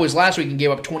the Cowboys last week and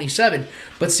gave up 27.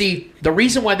 But see, the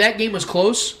reason why that game was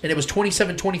close, and it was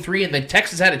 27-23, and the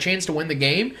Texans had a chance to win the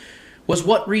game, was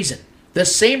what reason? The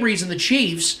same reason the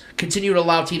Chiefs continue to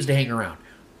allow teams to hang around.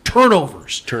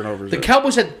 Turnovers. The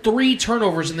Cowboys had 3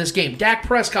 turnovers in this game. Dak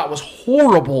Prescott was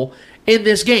horrible in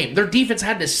this game. Their defense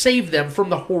had to save them from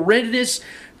the horrendous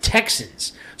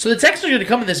Texans. So the Texans are going to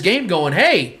come in this game going,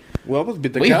 hey, we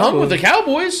hung with the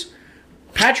Cowboys.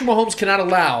 Patrick Mahomes cannot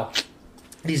allow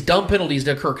these dumb penalties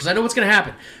to occur because I know what's going to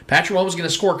happen. Patrick Mahomes is going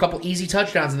to score a couple easy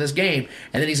touchdowns in this game,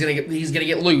 and then he's going to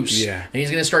get loose, and he's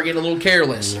going to start getting a little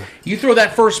careless. You throw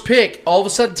that first pick, all of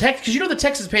a sudden, because you know the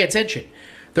Texans pay attention.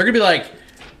 They're going to be like,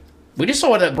 we just saw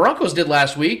what the Broncos did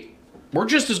last week. We're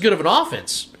just as good of an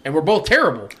offense, and we're both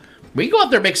terrible. We can go out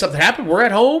there and make something happen. We're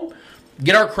at home.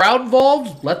 Get our crowd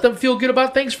involved. Let them feel good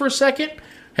about things for a second.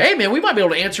 Hey, man, we might be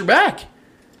able to answer back.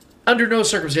 Under no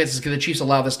circumstances can the Chiefs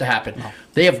allow this to happen. No.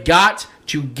 They have got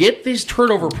to get these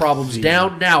turnover problems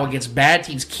down now against bad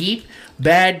teams. Keep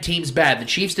bad teams bad. The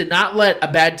Chiefs did not let a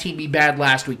bad team be bad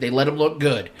last week. They let them look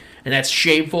good. And that's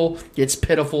shameful, it's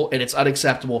pitiful, and it's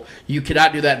unacceptable. You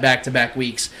cannot do that back-to-back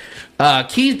weeks.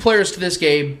 Key players to this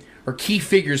game, or key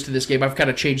figures to this game, I've kind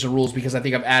of changed the rules because I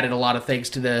think I've added a lot of things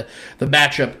to the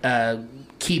matchup,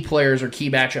 key players or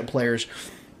key matchup players.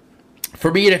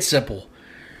 For me, it's simple.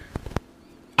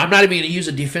 I'm not even going to use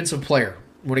a defensive player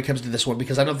when it comes to this one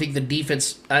because I don't think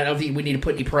we need to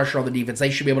put any pressure on the defense. They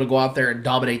should be able to go out there and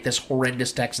dominate this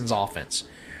horrendous Texans offense.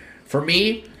 For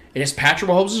me, it is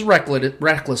Patrick Mahomes'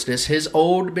 recklessness, his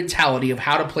own mentality of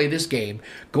how to play this game.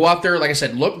 Go out there, like I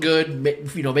said, look good, make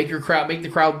the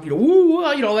crowd, woo,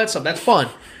 all that stuff. That's fun.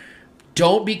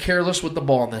 Don't be careless with the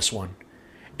ball in this one.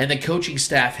 And the coaching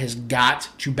staff has got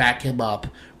to back him up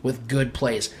with good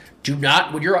plays. Do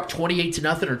not, when you're up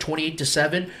 28-0 or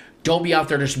 28-7, don't be out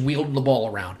there just wielding the ball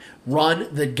around. Run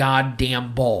the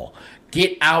goddamn ball.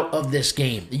 Get out of this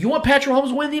game. You want Patrick Mahomes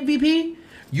to win the MVP?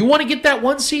 You want to get that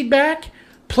 1 seed back?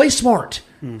 Play smart.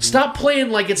 Mm-hmm. Stop playing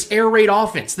like it's air raid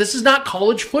offense. This is not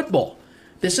college football.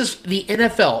 This is the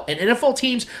NFL. And NFL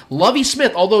teams, Lovie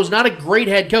Smith, although he's not a great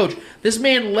head coach, this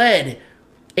man led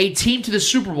a team to the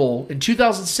Super Bowl in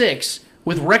 2006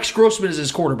 with Rex Grossman as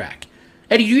his quarterback.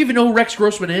 Eddie, do you even know who Rex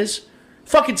Grossman is?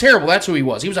 Fucking terrible. That's who he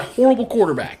was. He was a horrible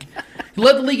quarterback. He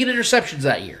led the league in interceptions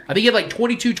that year. I think he had like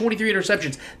 22, 23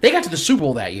 interceptions. They got to the Super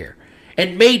Bowl that year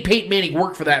and made Peyton Manning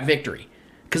work for that victory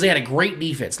because they had a great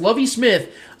defense. Lovie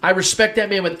Smith, I respect that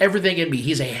man with everything in me.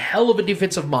 He's a hell of a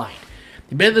defensive mind.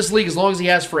 He's been in this league as long as he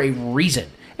has for a reason.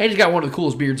 And he's got one of the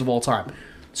coolest beards of all time.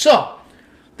 So,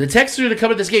 the Texans are going to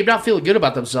come in this game not feeling good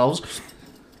about themselves.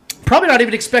 Probably not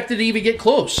even expected to even get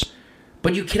close.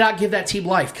 But you cannot give that team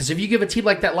life. Because if you give a team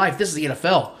like that life, this is the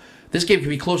NFL. This game can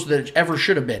be closer than it ever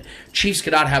should have been. Chiefs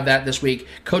cannot have that this week.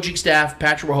 Coaching staff,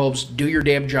 Patrick Mahomes, do your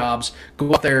damn jobs.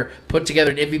 Go out there, put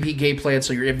together an MVP game plan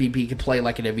so your MVP can play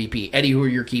like an MVP. Eddie, who are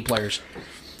your key players?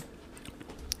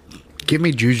 Give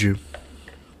me Juju.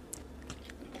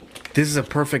 This is a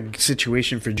perfect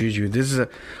situation for Juju. This is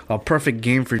a perfect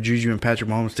game for Juju and Patrick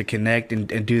Mahomes to connect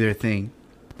and do their thing.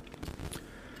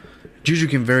 Juju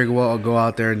can very well go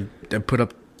out there and put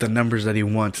up the numbers that he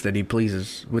wants, that he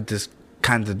pleases with this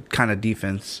kind of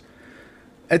defense.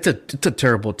 It's a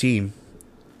terrible team.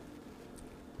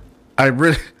 I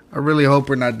really hope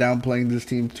we're not downplaying this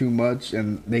team too much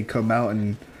and they come out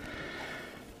and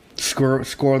score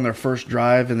on their first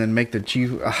drive and then make the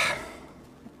Chiefs.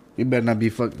 You better not be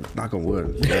fucking knock on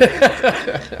wood.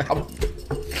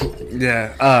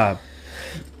 Yeah.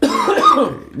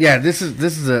 Yeah. This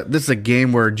is a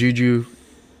game where Juju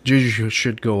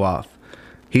should go off.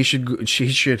 He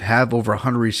should have over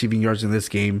 100 receiving yards in this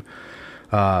game.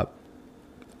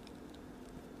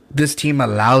 This team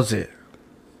allows it.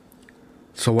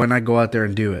 So why not go out there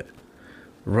and do it?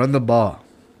 Run the ball.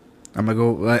 I'm going to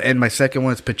go... and my second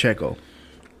one is Pacheco.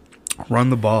 Run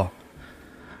the ball.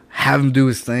 Have him do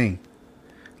his thing.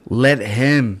 Let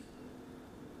him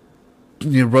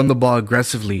run the ball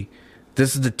aggressively.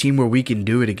 This is the team where we can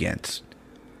do it against.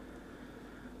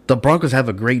 The Broncos have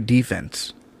a great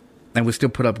defense. and we still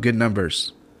put up good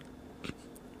numbers.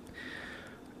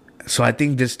 So I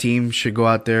think this team should go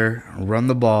out there, run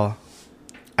the ball.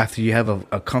 After you have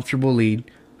a comfortable lead,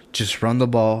 just run the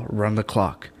ball, run the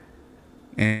clock.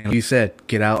 And like you said,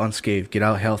 get out unscathed, get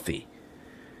out healthy.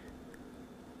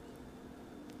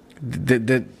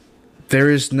 There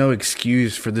is no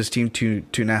excuse for this team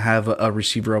to not have a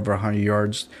receiver over 100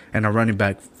 yards and a running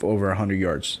back over 100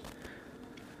 yards.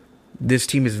 This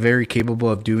team is very capable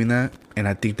of doing that, and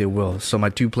I think they will. So my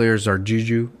two players are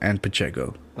Juju and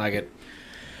Pacheco. Like it.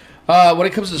 When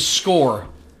it comes to score,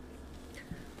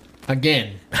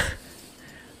 again,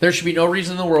 there should be no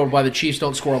reason in the world why the Chiefs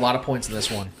don't score a lot of points in this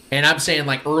one. And I'm saying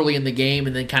like early in the game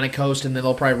and then kind of coast, and then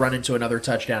they'll probably run into another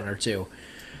touchdown or two.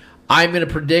 I'm going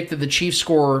to predict that the Chiefs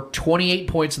score 28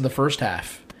 points in the first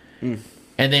half and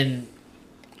then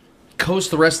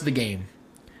coast the rest of the game.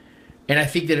 And I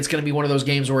think that it's going to be one of those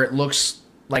games where it looks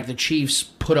like the Chiefs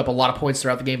put up a lot of points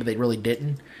throughout the game, but they really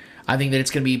didn't. I think that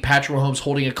it's going to be Patrick Mahomes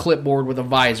holding a clipboard with a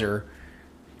visor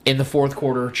in the fourth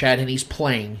quarter. Chad Henne's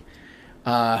playing.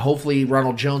 Hopefully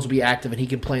Ronald Jones will be active and he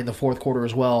can play in the fourth quarter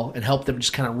as well and help them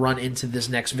just kind of run into this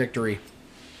next victory.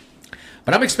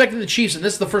 But I'm expecting the Chiefs, and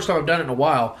this is the first time I've done it in a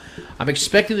while, I'm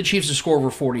expecting the Chiefs to score over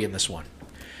 40 in this one.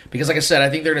 Because like I said, I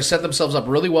think they're going to set themselves up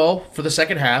really well for the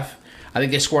second half. I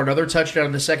think they score another touchdown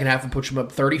in the second half and push them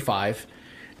up 35.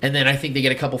 And then I think they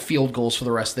get a couple field goals for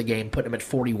the rest of the game, putting them at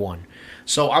 41.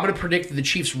 So I'm going to predict that the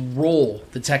Chiefs roll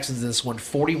the Texans in this one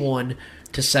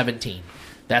 41-17.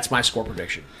 That's my score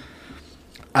prediction.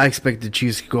 I expect the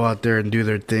Chiefs to go out there and do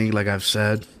their thing, like I've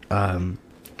said. And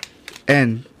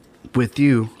with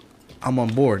you, I'm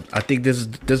on board. I think this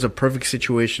is a perfect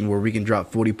situation where we can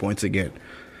drop 40 points again.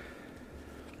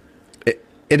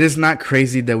 It is not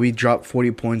crazy that we dropped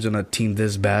 40 points on a team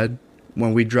this bad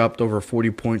when we dropped over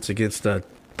 40 points against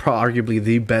arguably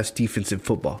the best defensive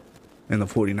football in the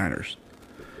 49ers.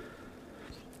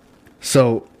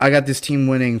 So I got this team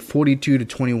winning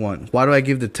 42-21. Why do I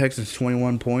give the Texans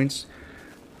 21 points?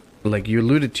 Like you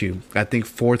alluded to, I think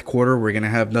fourth quarter we're gonna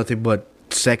have nothing but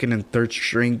second and third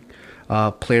string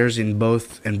players in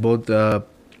both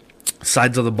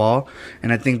sides of the ball,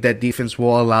 and I think that defense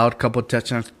will allow a couple of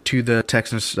touchdowns to the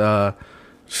Texans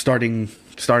starting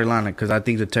lineup, because I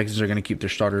think the Texans are going to keep their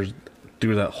starters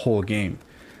through the whole game.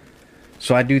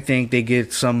 So I do think they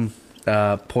get some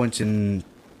points in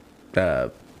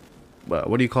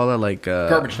what do you call that? Like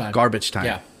garbage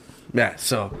time. Yeah.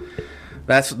 So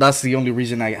that's the only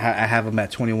reason I have them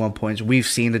at 21 points. We've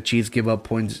seen the Chiefs give up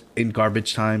points in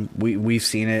garbage time. We've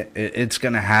seen it. It's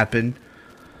gonna happen.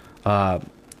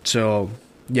 So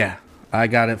yeah, I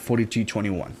got it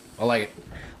 42-21. I like it.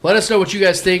 Let us know what you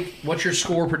guys think. What's your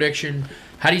score prediction?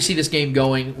 How do you see this game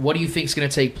going? What do you think is going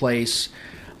to take place?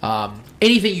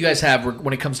 Anything you guys have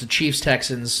when it comes to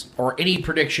Chiefs-Texans, or any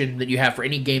prediction that you have for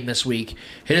any game this week,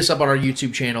 hit us up on our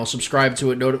YouTube channel. Subscribe to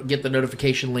it. Get the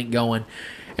notification link going.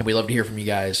 And we love to hear from you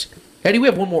guys. Eddie, we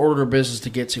have one more order of business to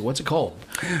get to. What's it called?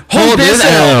 Hold this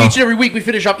L. Each and every week, we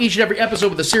finish off each and every episode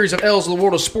with a series of L's in the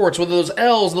world of sports. Whether those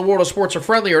L's in the world of sports are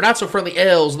friendly or not so friendly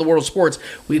L's in the world of sports,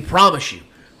 we promise you,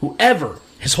 whoever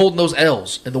is holding those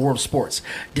L's in the world of sports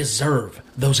deserve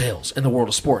those L's in the world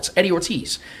of sports. Eddie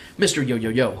Ortiz, Mr.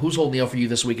 Yo, who's holding the L for you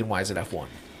this week, and why is it F1?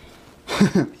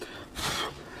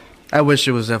 I wish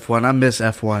it was F1. I miss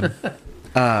F1.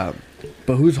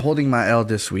 But who's holding my L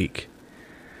this week?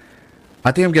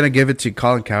 I think I'm going to give it to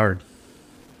Colin Cowherd.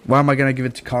 Why am I going to give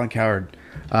it to Colin Cowherd?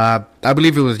 I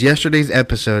believe it was yesterday's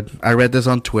episode. I read this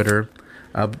on Twitter.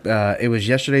 It was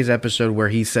yesterday's episode where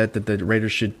he said that the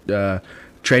Raiders should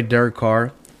trade Derek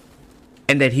Carr,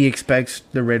 and that he expects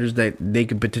the Raiders that they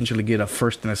could potentially get a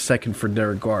first and a second for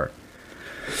Derek Carr.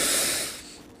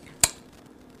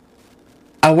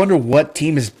 I wonder what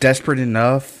team is desperate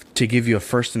enough to give you a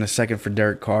first and a second for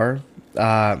Derek Carr.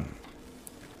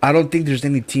 I don't think there's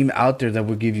any team out there that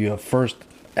would give you a first.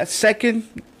 A second,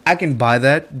 I can buy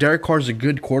that. Derek Carr's a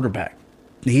good quarterback.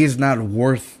 He is not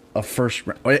worth a first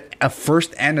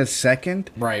and a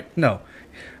second. Right. No.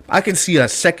 I can see a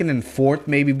second and fourth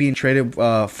maybe being traded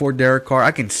for Derek Carr.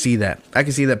 I can see that. I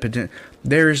can see that potential.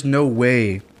 There is no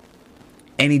way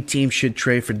any team should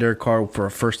trade for Derek Carr for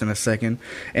a first and a second.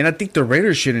 And I think the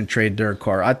Raiders shouldn't trade Derek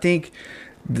Carr. I think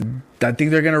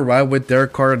they're going to ride with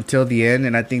Derek Carr until the end,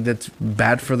 and I think that's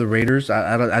bad for the Raiders.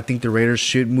 I think the Raiders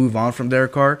should move on from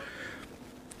Derek Carr,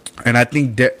 and I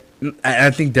think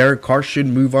Derek Carr should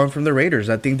move on from the Raiders.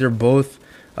 I think they're both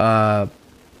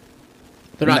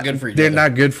they're not good for each other. They're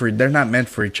not good for. They're not meant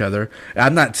for each other.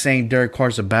 I'm not saying Derek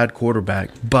Carr's a bad quarterback,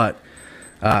 but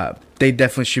they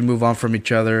definitely should move on from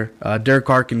each other. Derek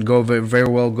Carr can very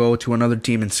well go to another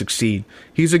team and succeed.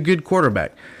 He's a good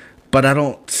quarterback. but I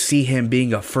don't see him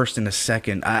being a first and a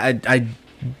second.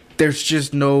 There's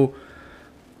just no.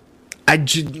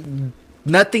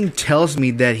 Nothing tells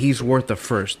me that he's worth a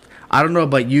first. I don't know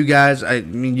about you guys. I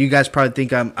mean, you guys probably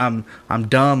think I'm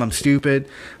dumb, I'm stupid,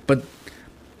 but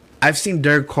I've seen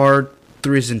Derek Carr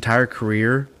through his entire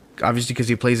career. Obviously, because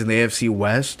he plays in the AFC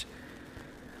West.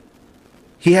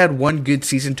 He had one good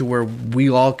season to where we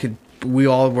all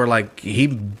were like,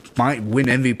 he might win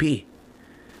MVP.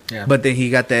 Yeah. But then he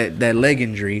got that leg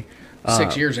injury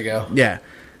 6 years ago. Yeah,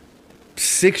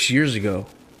 6 years ago.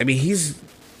 I mean,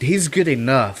 he's good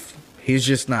enough. He's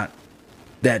just not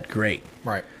that great.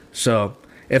 Right. So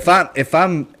if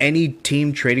I'm any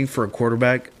team trading for a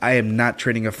quarterback, I am not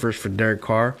trading a first for Derek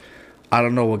Carr. I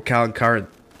don't know what Colin Carr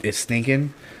is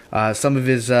thinking. Some of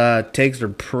his takes are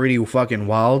pretty fucking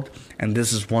wild, and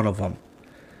this is one of them.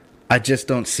 I just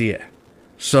don't see it.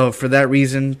 So for that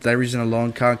reason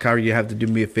alone, Colin Carr, you have to do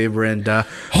me a favor and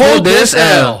hold this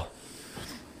L.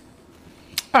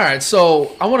 All right,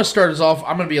 so I want to start us off.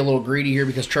 I'm going to be a little greedy here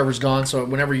because Trevor's gone. So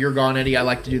whenever you're gone, Eddie, I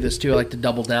like to do this too. I like to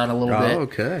double down a little bit.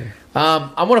 Okay.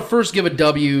 I want to first give a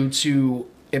W to,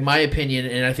 in my opinion,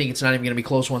 and I think it's not even going to be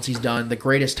close once he's done, the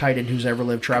greatest tight end who's ever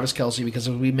lived, Travis Kelce, because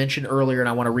as we mentioned earlier, and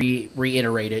I want to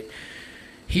reiterate it,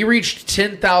 he reached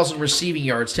 10,000 receiving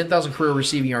yards, 10,000 career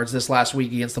receiving yards this last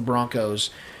week against the Broncos.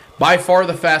 By far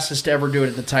the fastest to ever do it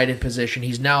at the tight end position.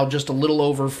 He's now just a little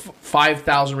over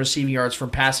 5,000 receiving yards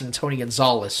from passing Tony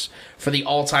Gonzalez for the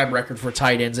all-time record for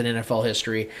tight ends in NFL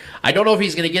history. I don't know if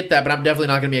he's going to get that, but I'm definitely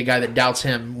not going to be a guy that doubts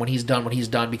him when he's done what he's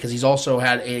done, because he's also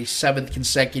had a 7th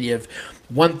consecutive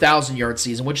 1,000-yard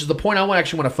season, which is the point I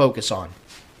actually want to focus on.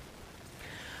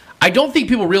 I don't think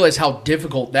people realize how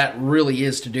difficult that really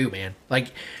is to do, man.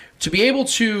 Like, to be able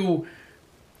to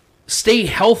stay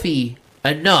healthy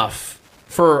enough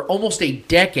for almost a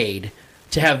decade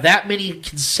to have that many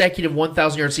consecutive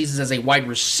 1,000-yard seasons as a wide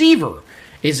receiver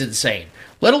is insane,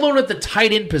 let alone at the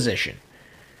tight end position.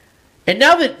 And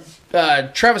now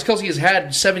that Travis Kelce has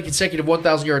had 7 consecutive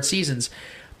 1,000-yard seasons,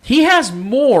 he has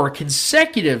more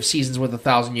consecutive seasons with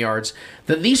 1,000 yards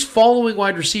than these following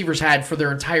wide receivers had for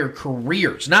their entire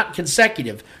careers. Not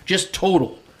consecutive, just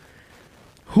total.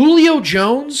 Julio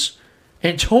Jones,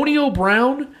 Antonio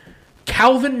Brown,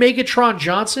 Calvin Megatron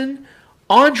Johnson,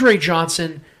 Andre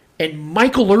Johnson, and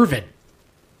Michael Irvin.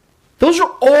 Those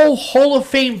are all Hall of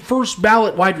Fame first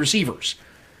ballot wide receivers.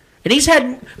 And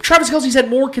Travis Kelce's had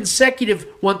more consecutive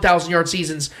 1,000-yard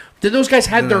seasons than those guys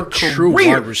had their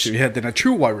careers. Than a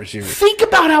true wide receiver. Think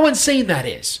about how insane that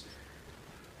is.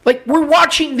 Like, we're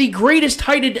watching the greatest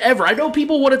tight end ever. I know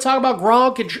people want to talk about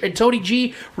Gronk and Tony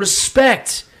G.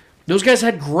 Respect. Those guys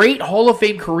had great Hall of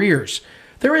Fame careers.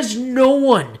 There is no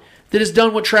one that has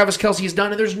done what Travis Kelce has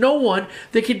done, and there's no one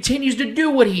that continues to do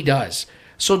what he does.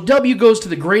 So W goes to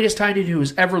the greatest tight end who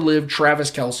has ever lived, Travis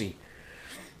Kelce.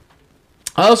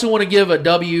 I also want to give a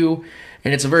W,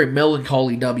 and it's a very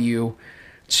melancholy W,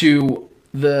 to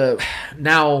the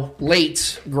now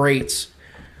late, great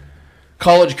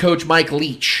college coach Mike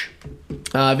Leach.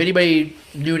 If anybody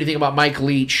knew anything about Mike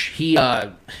Leach, he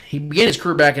began his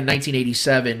career back in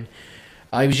 1987.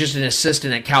 He was just an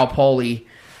assistant at Cal Poly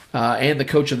and the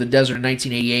coach of the Desert in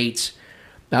 1988.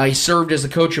 He served as the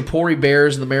coach of Pori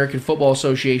Bears in the American Football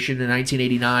Association in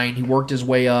 1989. He worked his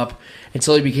way up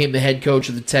until he became the head coach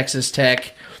of the Texas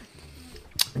Tech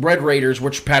Red Raiders,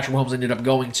 which Patrick Mahomes ended up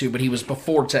going to, but he was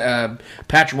before Patrick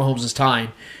Mahomes'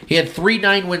 time. He had 3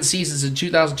 9-win seasons in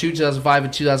 2002, 2005,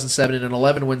 and 2007, and an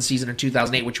 11-win season in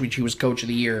 2008, which he was coach of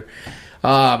the year.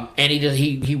 And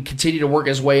he continued to work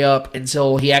his way up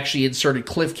until he actually inserted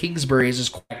Cliff Kingsbury as his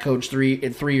coach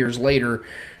 3 years later.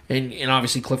 And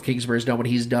obviously Cliff Kingsbury's done what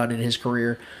he's done in his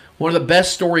career. One of the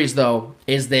best stories, though,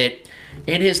 is that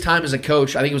in his time as a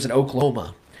coach, I think it was in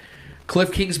Oklahoma,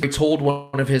 Cliff Kingsbury told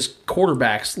one of his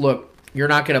quarterbacks, look, you're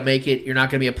not going to make it. You're not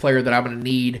going to be a player that I'm going to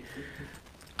need.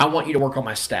 I want you to work on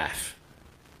my staff.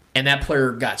 And that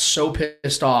player got so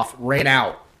pissed off, ran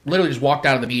out, literally just walked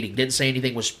out of the meeting, didn't say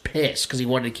anything, was pissed because he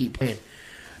wanted to keep playing.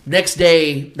 Next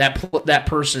day, that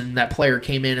player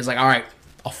came in and was like, all right,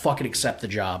 I'll fucking accept the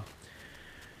job.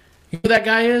 You know who that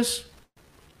guy is?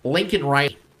 Lincoln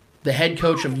Riley, the head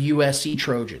coach of USC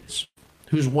Trojans,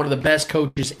 who's one of the best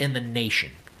coaches in the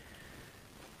nation.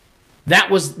 That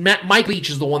was Mike Leach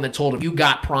is the one that told him, you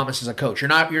got promise as a coach.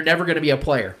 You're never going to be a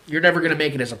player. You're never going to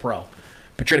make it as a pro,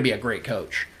 but you're going to be a great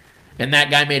coach. And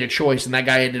that guy made a choice, and that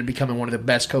guy ended up becoming one of the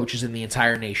best coaches in the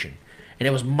entire nation. And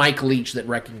it was Mike Leach that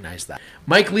recognized that.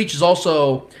 Mike Leach is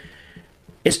also,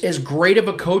 as great of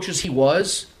a coach as he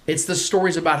was, it's the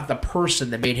stories about the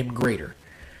person that made him greater.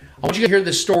 I want you to hear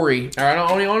this story. All right,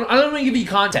 I don't want to give you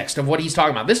context of what he's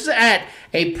talking about. This is at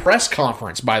a press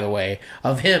conference, by the way,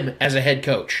 of him as a head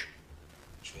coach.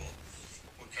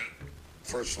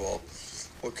 First of all,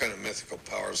 what kind of mythical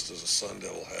powers does a Sun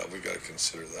Devil have? We got to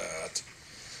consider that.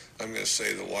 I'm going to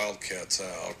say the Wildcat's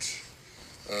out.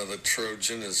 The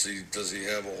Trojan, does he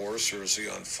have a horse or is he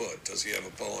on foot? Does he have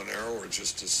a bow and arrow or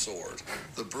just his sword?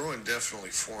 The Bruin,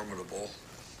 definitely formidable.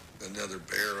 Another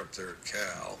bear up there at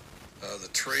Cal. The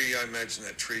tree, I imagine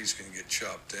that tree's going to get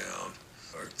chopped down.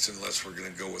 Unless we're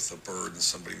going to go with a bird and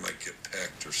somebody might get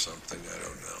pecked or something, I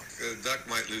don't know. The duck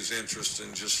might lose interest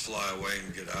and just fly away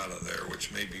and get out of there,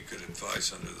 which may be good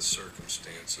advice under the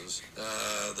circumstances.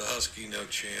 The husky, no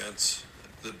chance.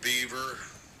 The beaver,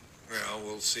 well,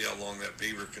 we'll see how long that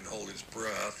beaver can hold his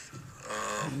breath.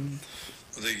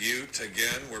 The ute,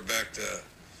 again, we're back to,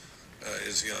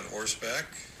 is he on horseback?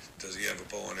 Does he have a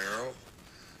bow and arrow?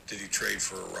 Did he trade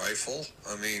for a rifle?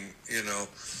 I mean,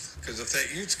 because if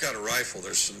that ute's got a rifle,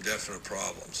 there's some definite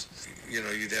problems.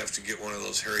 You'd have to get one of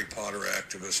those Harry Potter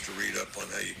activists to read up on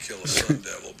how you kill a Sun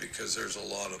Devil, because there's a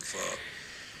lot of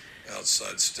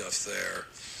outside stuff there.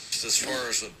 As far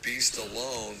as a beast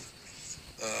alone,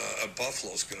 a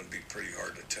buffalo's going to be pretty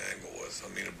hard to tangle with.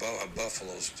 I mean, a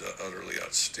buffalo's utterly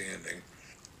outstanding.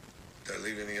 Did I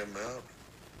leave any of them out?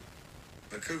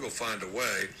 The cougar will find a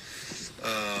way.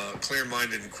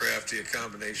 Clear-minded and crafty, a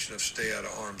combination of stay out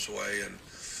of harm's way and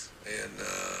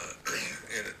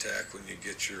attack when you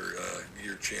get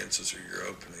your chances or your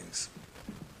openings.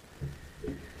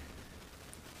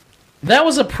 That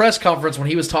was a press conference when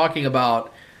he was talking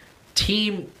about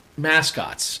team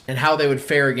mascots and how they would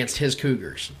fare against his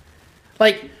Cougars.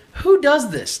 Like, who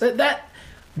does this?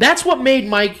 That's what made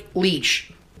Mike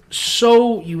Leach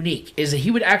so unique, is that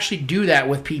he would actually do that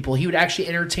with people. He would actually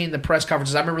entertain the press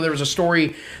conferences. I remember there was a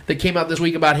story that came out this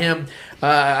week about him.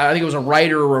 I think it was a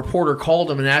writer or a reporter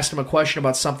called him and asked him a question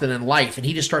about something in life, and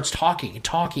he just starts talking and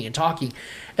talking and talking.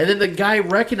 And then the guy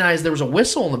recognized there was a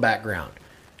whistle in the background.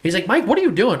 He's like, Mike, what are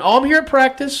you doing? Oh, I'm here at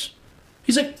practice.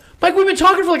 He's like, Mike, we've been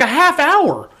talking for like a half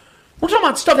hour. We're talking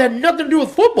about stuff that had nothing to do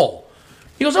with football.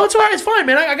 He goes, oh, it's all right, it's fine,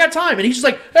 man, I got time. And he's just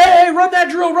like, hey, run that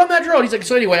drill. And he's like,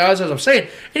 so anyway, as I was saying, and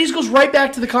he just goes right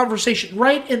back to the conversation,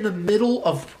 right in the middle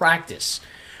of practice.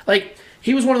 Like,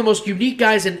 he was one of the most unique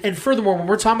guys, and furthermore, when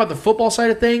we're talking about the football side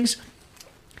of things,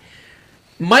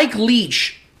 Mike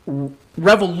Leach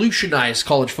revolutionized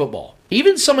college football,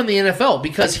 even some in the NFL,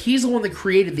 because he's the one that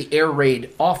created the air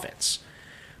raid offense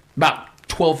about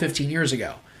 12, 15 years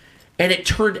ago. And it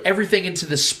turned everything into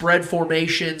the spread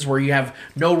formations where you have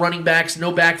no running backs,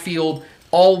 no backfield,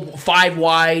 all 5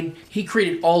 wide. He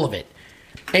created all of it.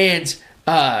 And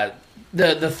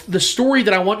the story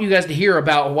that I want you guys to hear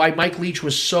about why Mike Leach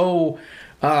was so,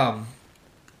 why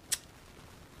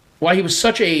he was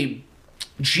such a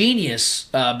genius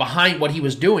behind what he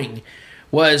was doing,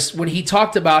 was when he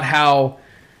talked about how.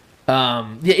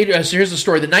 So here's the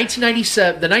story: the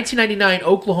 1999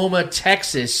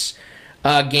 Oklahoma-Texas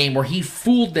game where he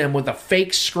fooled them with a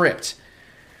fake script.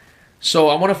 So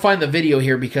I want to find the video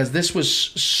here because this was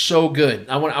so good.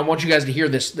 I want you guys to hear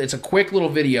this. It's a quick little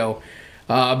video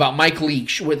about Mike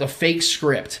Leach with a fake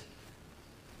script.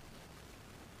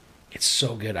 It's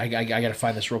so good. I got to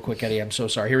find this real quick, Eddie. I'm so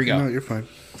sorry. Here we go. No, you're fine.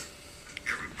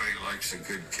 Everybody likes a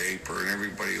good caper, and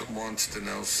everybody wants to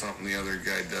know something the other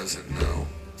guy doesn't know.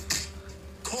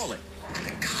 Call it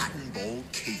the Cotton Bowl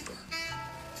Caper.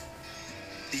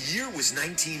 The year was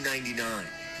 1999,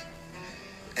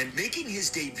 and making his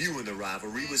debut in the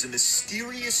rivalry was a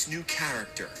mysterious new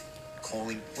character,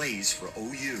 calling plays for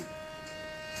OU.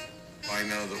 I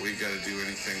know that we got to do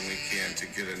anything we can to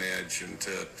get an edge and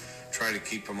to try to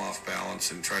keep them off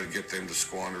balance and try to get them to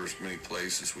squander as many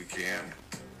plays as we can.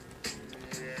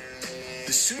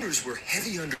 The Sooners were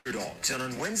heavy underdogs, and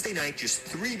on Wednesday night, just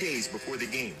 3 days before the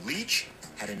game, Leach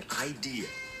had an idea.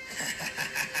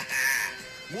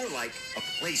 More like a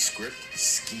play script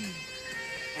scheme.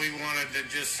 We wanted to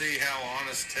just see how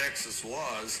honest Texas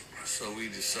was, so we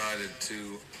decided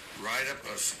to write up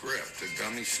a script, a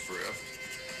dummy script.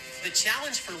 The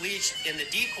challenge for Leach in the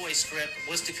decoy script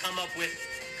was to come up with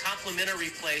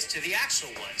complementary plays to the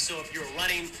actual one. So if you were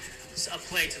running a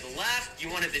play to the left, you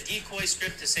wanted the decoy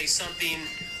script to say something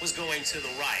was going to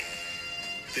the right.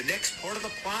 The next part of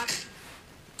the plot?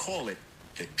 Call it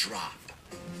the drop.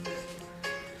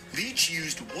 Leach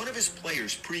used one of his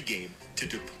players pregame to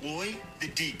deploy the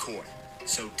decoy,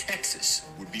 so Texas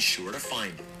would be sure to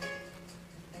find him.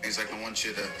 He's like, I want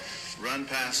you to run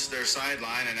past their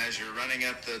sideline, and as you're running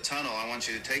up the tunnel, I want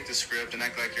you to take the script and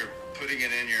act like you're putting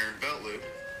it in your belt loop,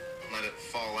 let it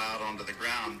fall out onto the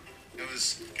ground, It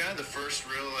was kind of the first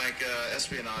real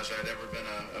espionage I'd ever been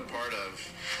a part of.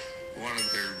 One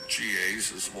of their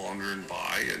GAs is wandering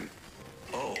by and,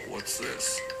 oh, what's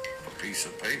this? A piece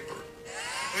of paper.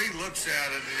 He looks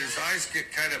at it and his eyes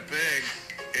get kind of big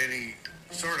and he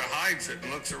sort of hides it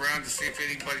and looks around to see if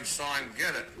anybody saw him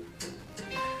get it.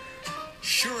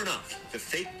 Sure enough, the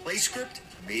fake play script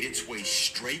made its way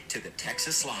straight to the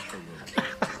Texas locker room.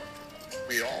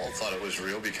 We all thought it was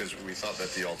real because we thought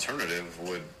that the alternative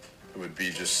would be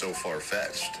just so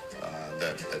far-fetched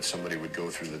that somebody would go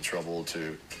through the trouble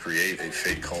to create a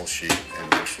fake call sheet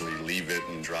and actually leave it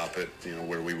and drop it,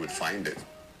 where we would find it.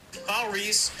 Kyle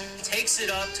Reese takes it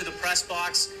up to the press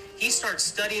box. He starts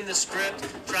studying the script,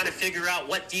 trying to figure out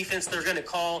what defense they're going to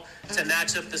call to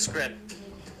match up the script.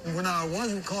 When I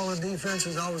wasn't calling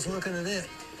defenses, I was looking at it.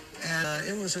 And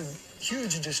it was a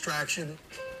huge distraction.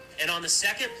 And on the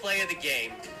second play of the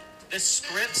game, the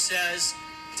script says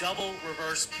double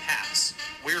reverse pass.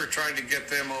 We were trying to get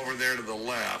them over there to the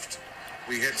left.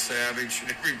 We hit Savage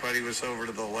and everybody was over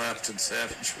to the left and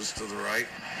Savage was to the right.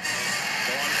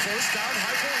 So on first down,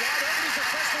 Heupel wide open. He's a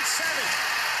freshman Savage.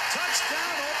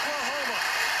 Touchdown, Oklahoma.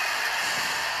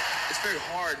 It's very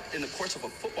hard in the course of a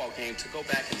football game to go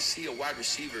back and see a wide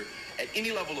receiver at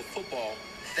any level of football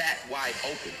that wide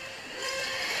open.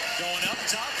 Going up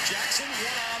top, Jackson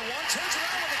one-on-one, turns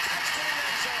around with a catch to the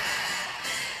end zone.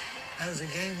 As the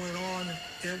game went on,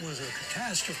 it was a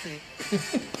catastrophe.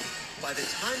 By the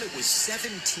time it was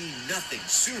 17-0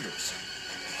 Sooners,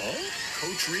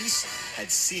 Coach Reese had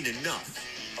seen enough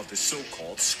of the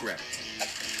so-called script.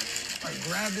 I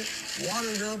grabbed it,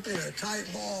 wadded up in a tight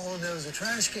ball, and there was a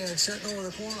trash can sitting over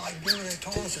the corner. I gave it a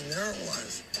toss, and there it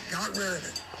was. Got rid of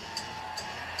it.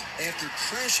 After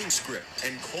trashing script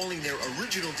and calling their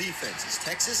original defenses,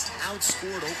 Texas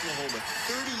outscored Oklahoma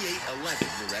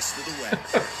 38-11 the rest of the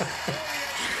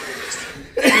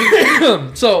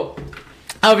way. So,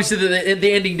 obviously,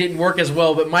 the ending didn't work as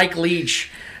well, but Mike Leach,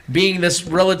 being this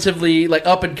relatively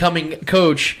up-and-coming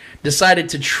coach, decided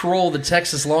to troll the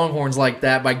Texas Longhorns like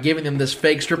that by giving them this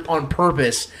fake strip on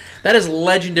purpose. That is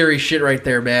legendary shit right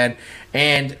there, man.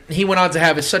 And he went on to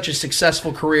have such a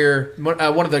successful career,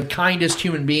 one of the kindest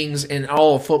human beings in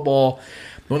all of football,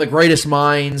 one of the greatest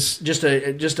minds,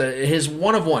 his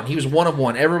one of one. He was one of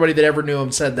one. Everybody that ever knew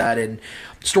him said that, and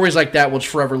stories like that will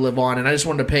forever live on. And I just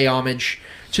wanted to pay homage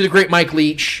to the great Mike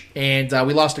Leach, and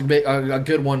we lost a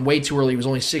good one way too early. He was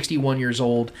only 61 years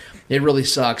old. It really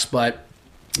sucks, but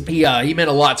he meant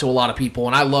a lot to a lot of people,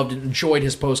 and I loved and enjoyed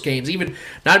his post games. Even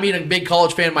not being a big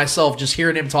college fan myself, just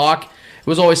hearing him talk, it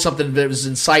was always something that was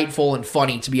insightful and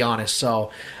funny, to be honest.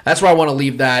 So that's where I want to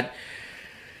leave that.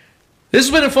 This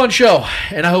has been a fun show,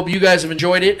 and I hope you guys have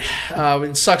enjoyed it.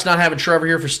 It sucks not having Trevor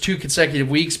here for 2 consecutive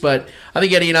weeks, but I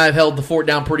think Eddie and I have held the fort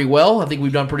down pretty well. I think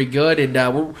we've done pretty good, and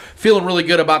we're feeling really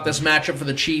good about this matchup for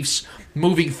the Chiefs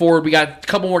moving forward. We got a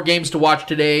couple more games to watch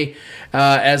today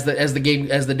as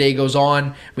the day goes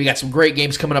on. We got some great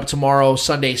games coming up tomorrow,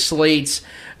 Sunday slates.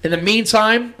 In the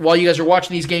meantime, while you guys are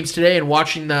watching these games today and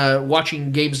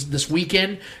watching games this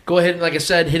weekend, go ahead and, like I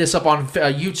said, hit us up on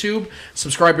YouTube.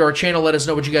 Subscribe to our channel. Let us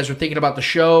know what you guys are thinking about the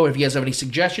show. If you guys have any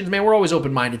suggestions, man, we're always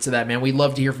open-minded to that, man. We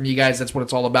love to hear from you guys. That's what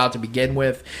it's all about to begin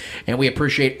with. And we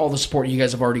appreciate all the support you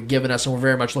guys have already given us, and we're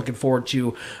very much looking forward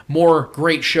to more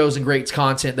great shows and great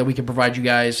content that we can provide you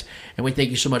guys. And we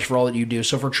thank you so much for all that you do.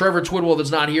 So for Trevor Twidwell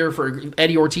that's not here, for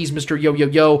Eddie Ortiz, Mr.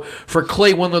 Yo-Yo-Yo, for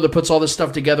Clay Windler that puts all this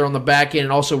stuff together on the back end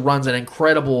and also runs an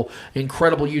incredible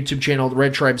YouTube channel,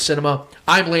 Red Tribe Cinema.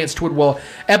 I'm Lance Twidwell.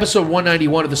 Episode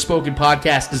 191 of the Spoken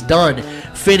Podcast is done,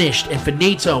 finished, and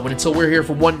finito. And until we're here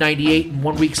for 198 in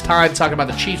 1 week's time, talking about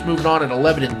the Chiefs moving on at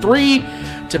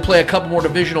 11-3 to play a couple more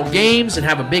divisional games and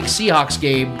have a big Seahawks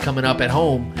game coming up at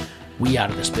home, we out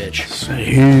of this bitch.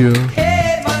 See ya.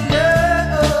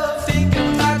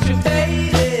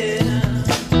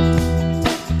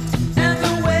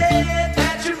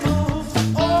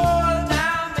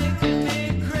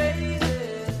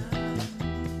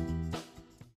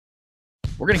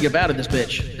 We're going to get out of this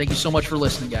bitch. Thank you so much for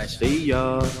listening, guys. See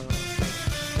ya.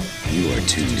 You are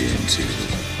tuned into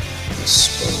The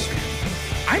Spoken.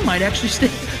 I might actually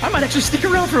stick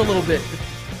around for a little bit.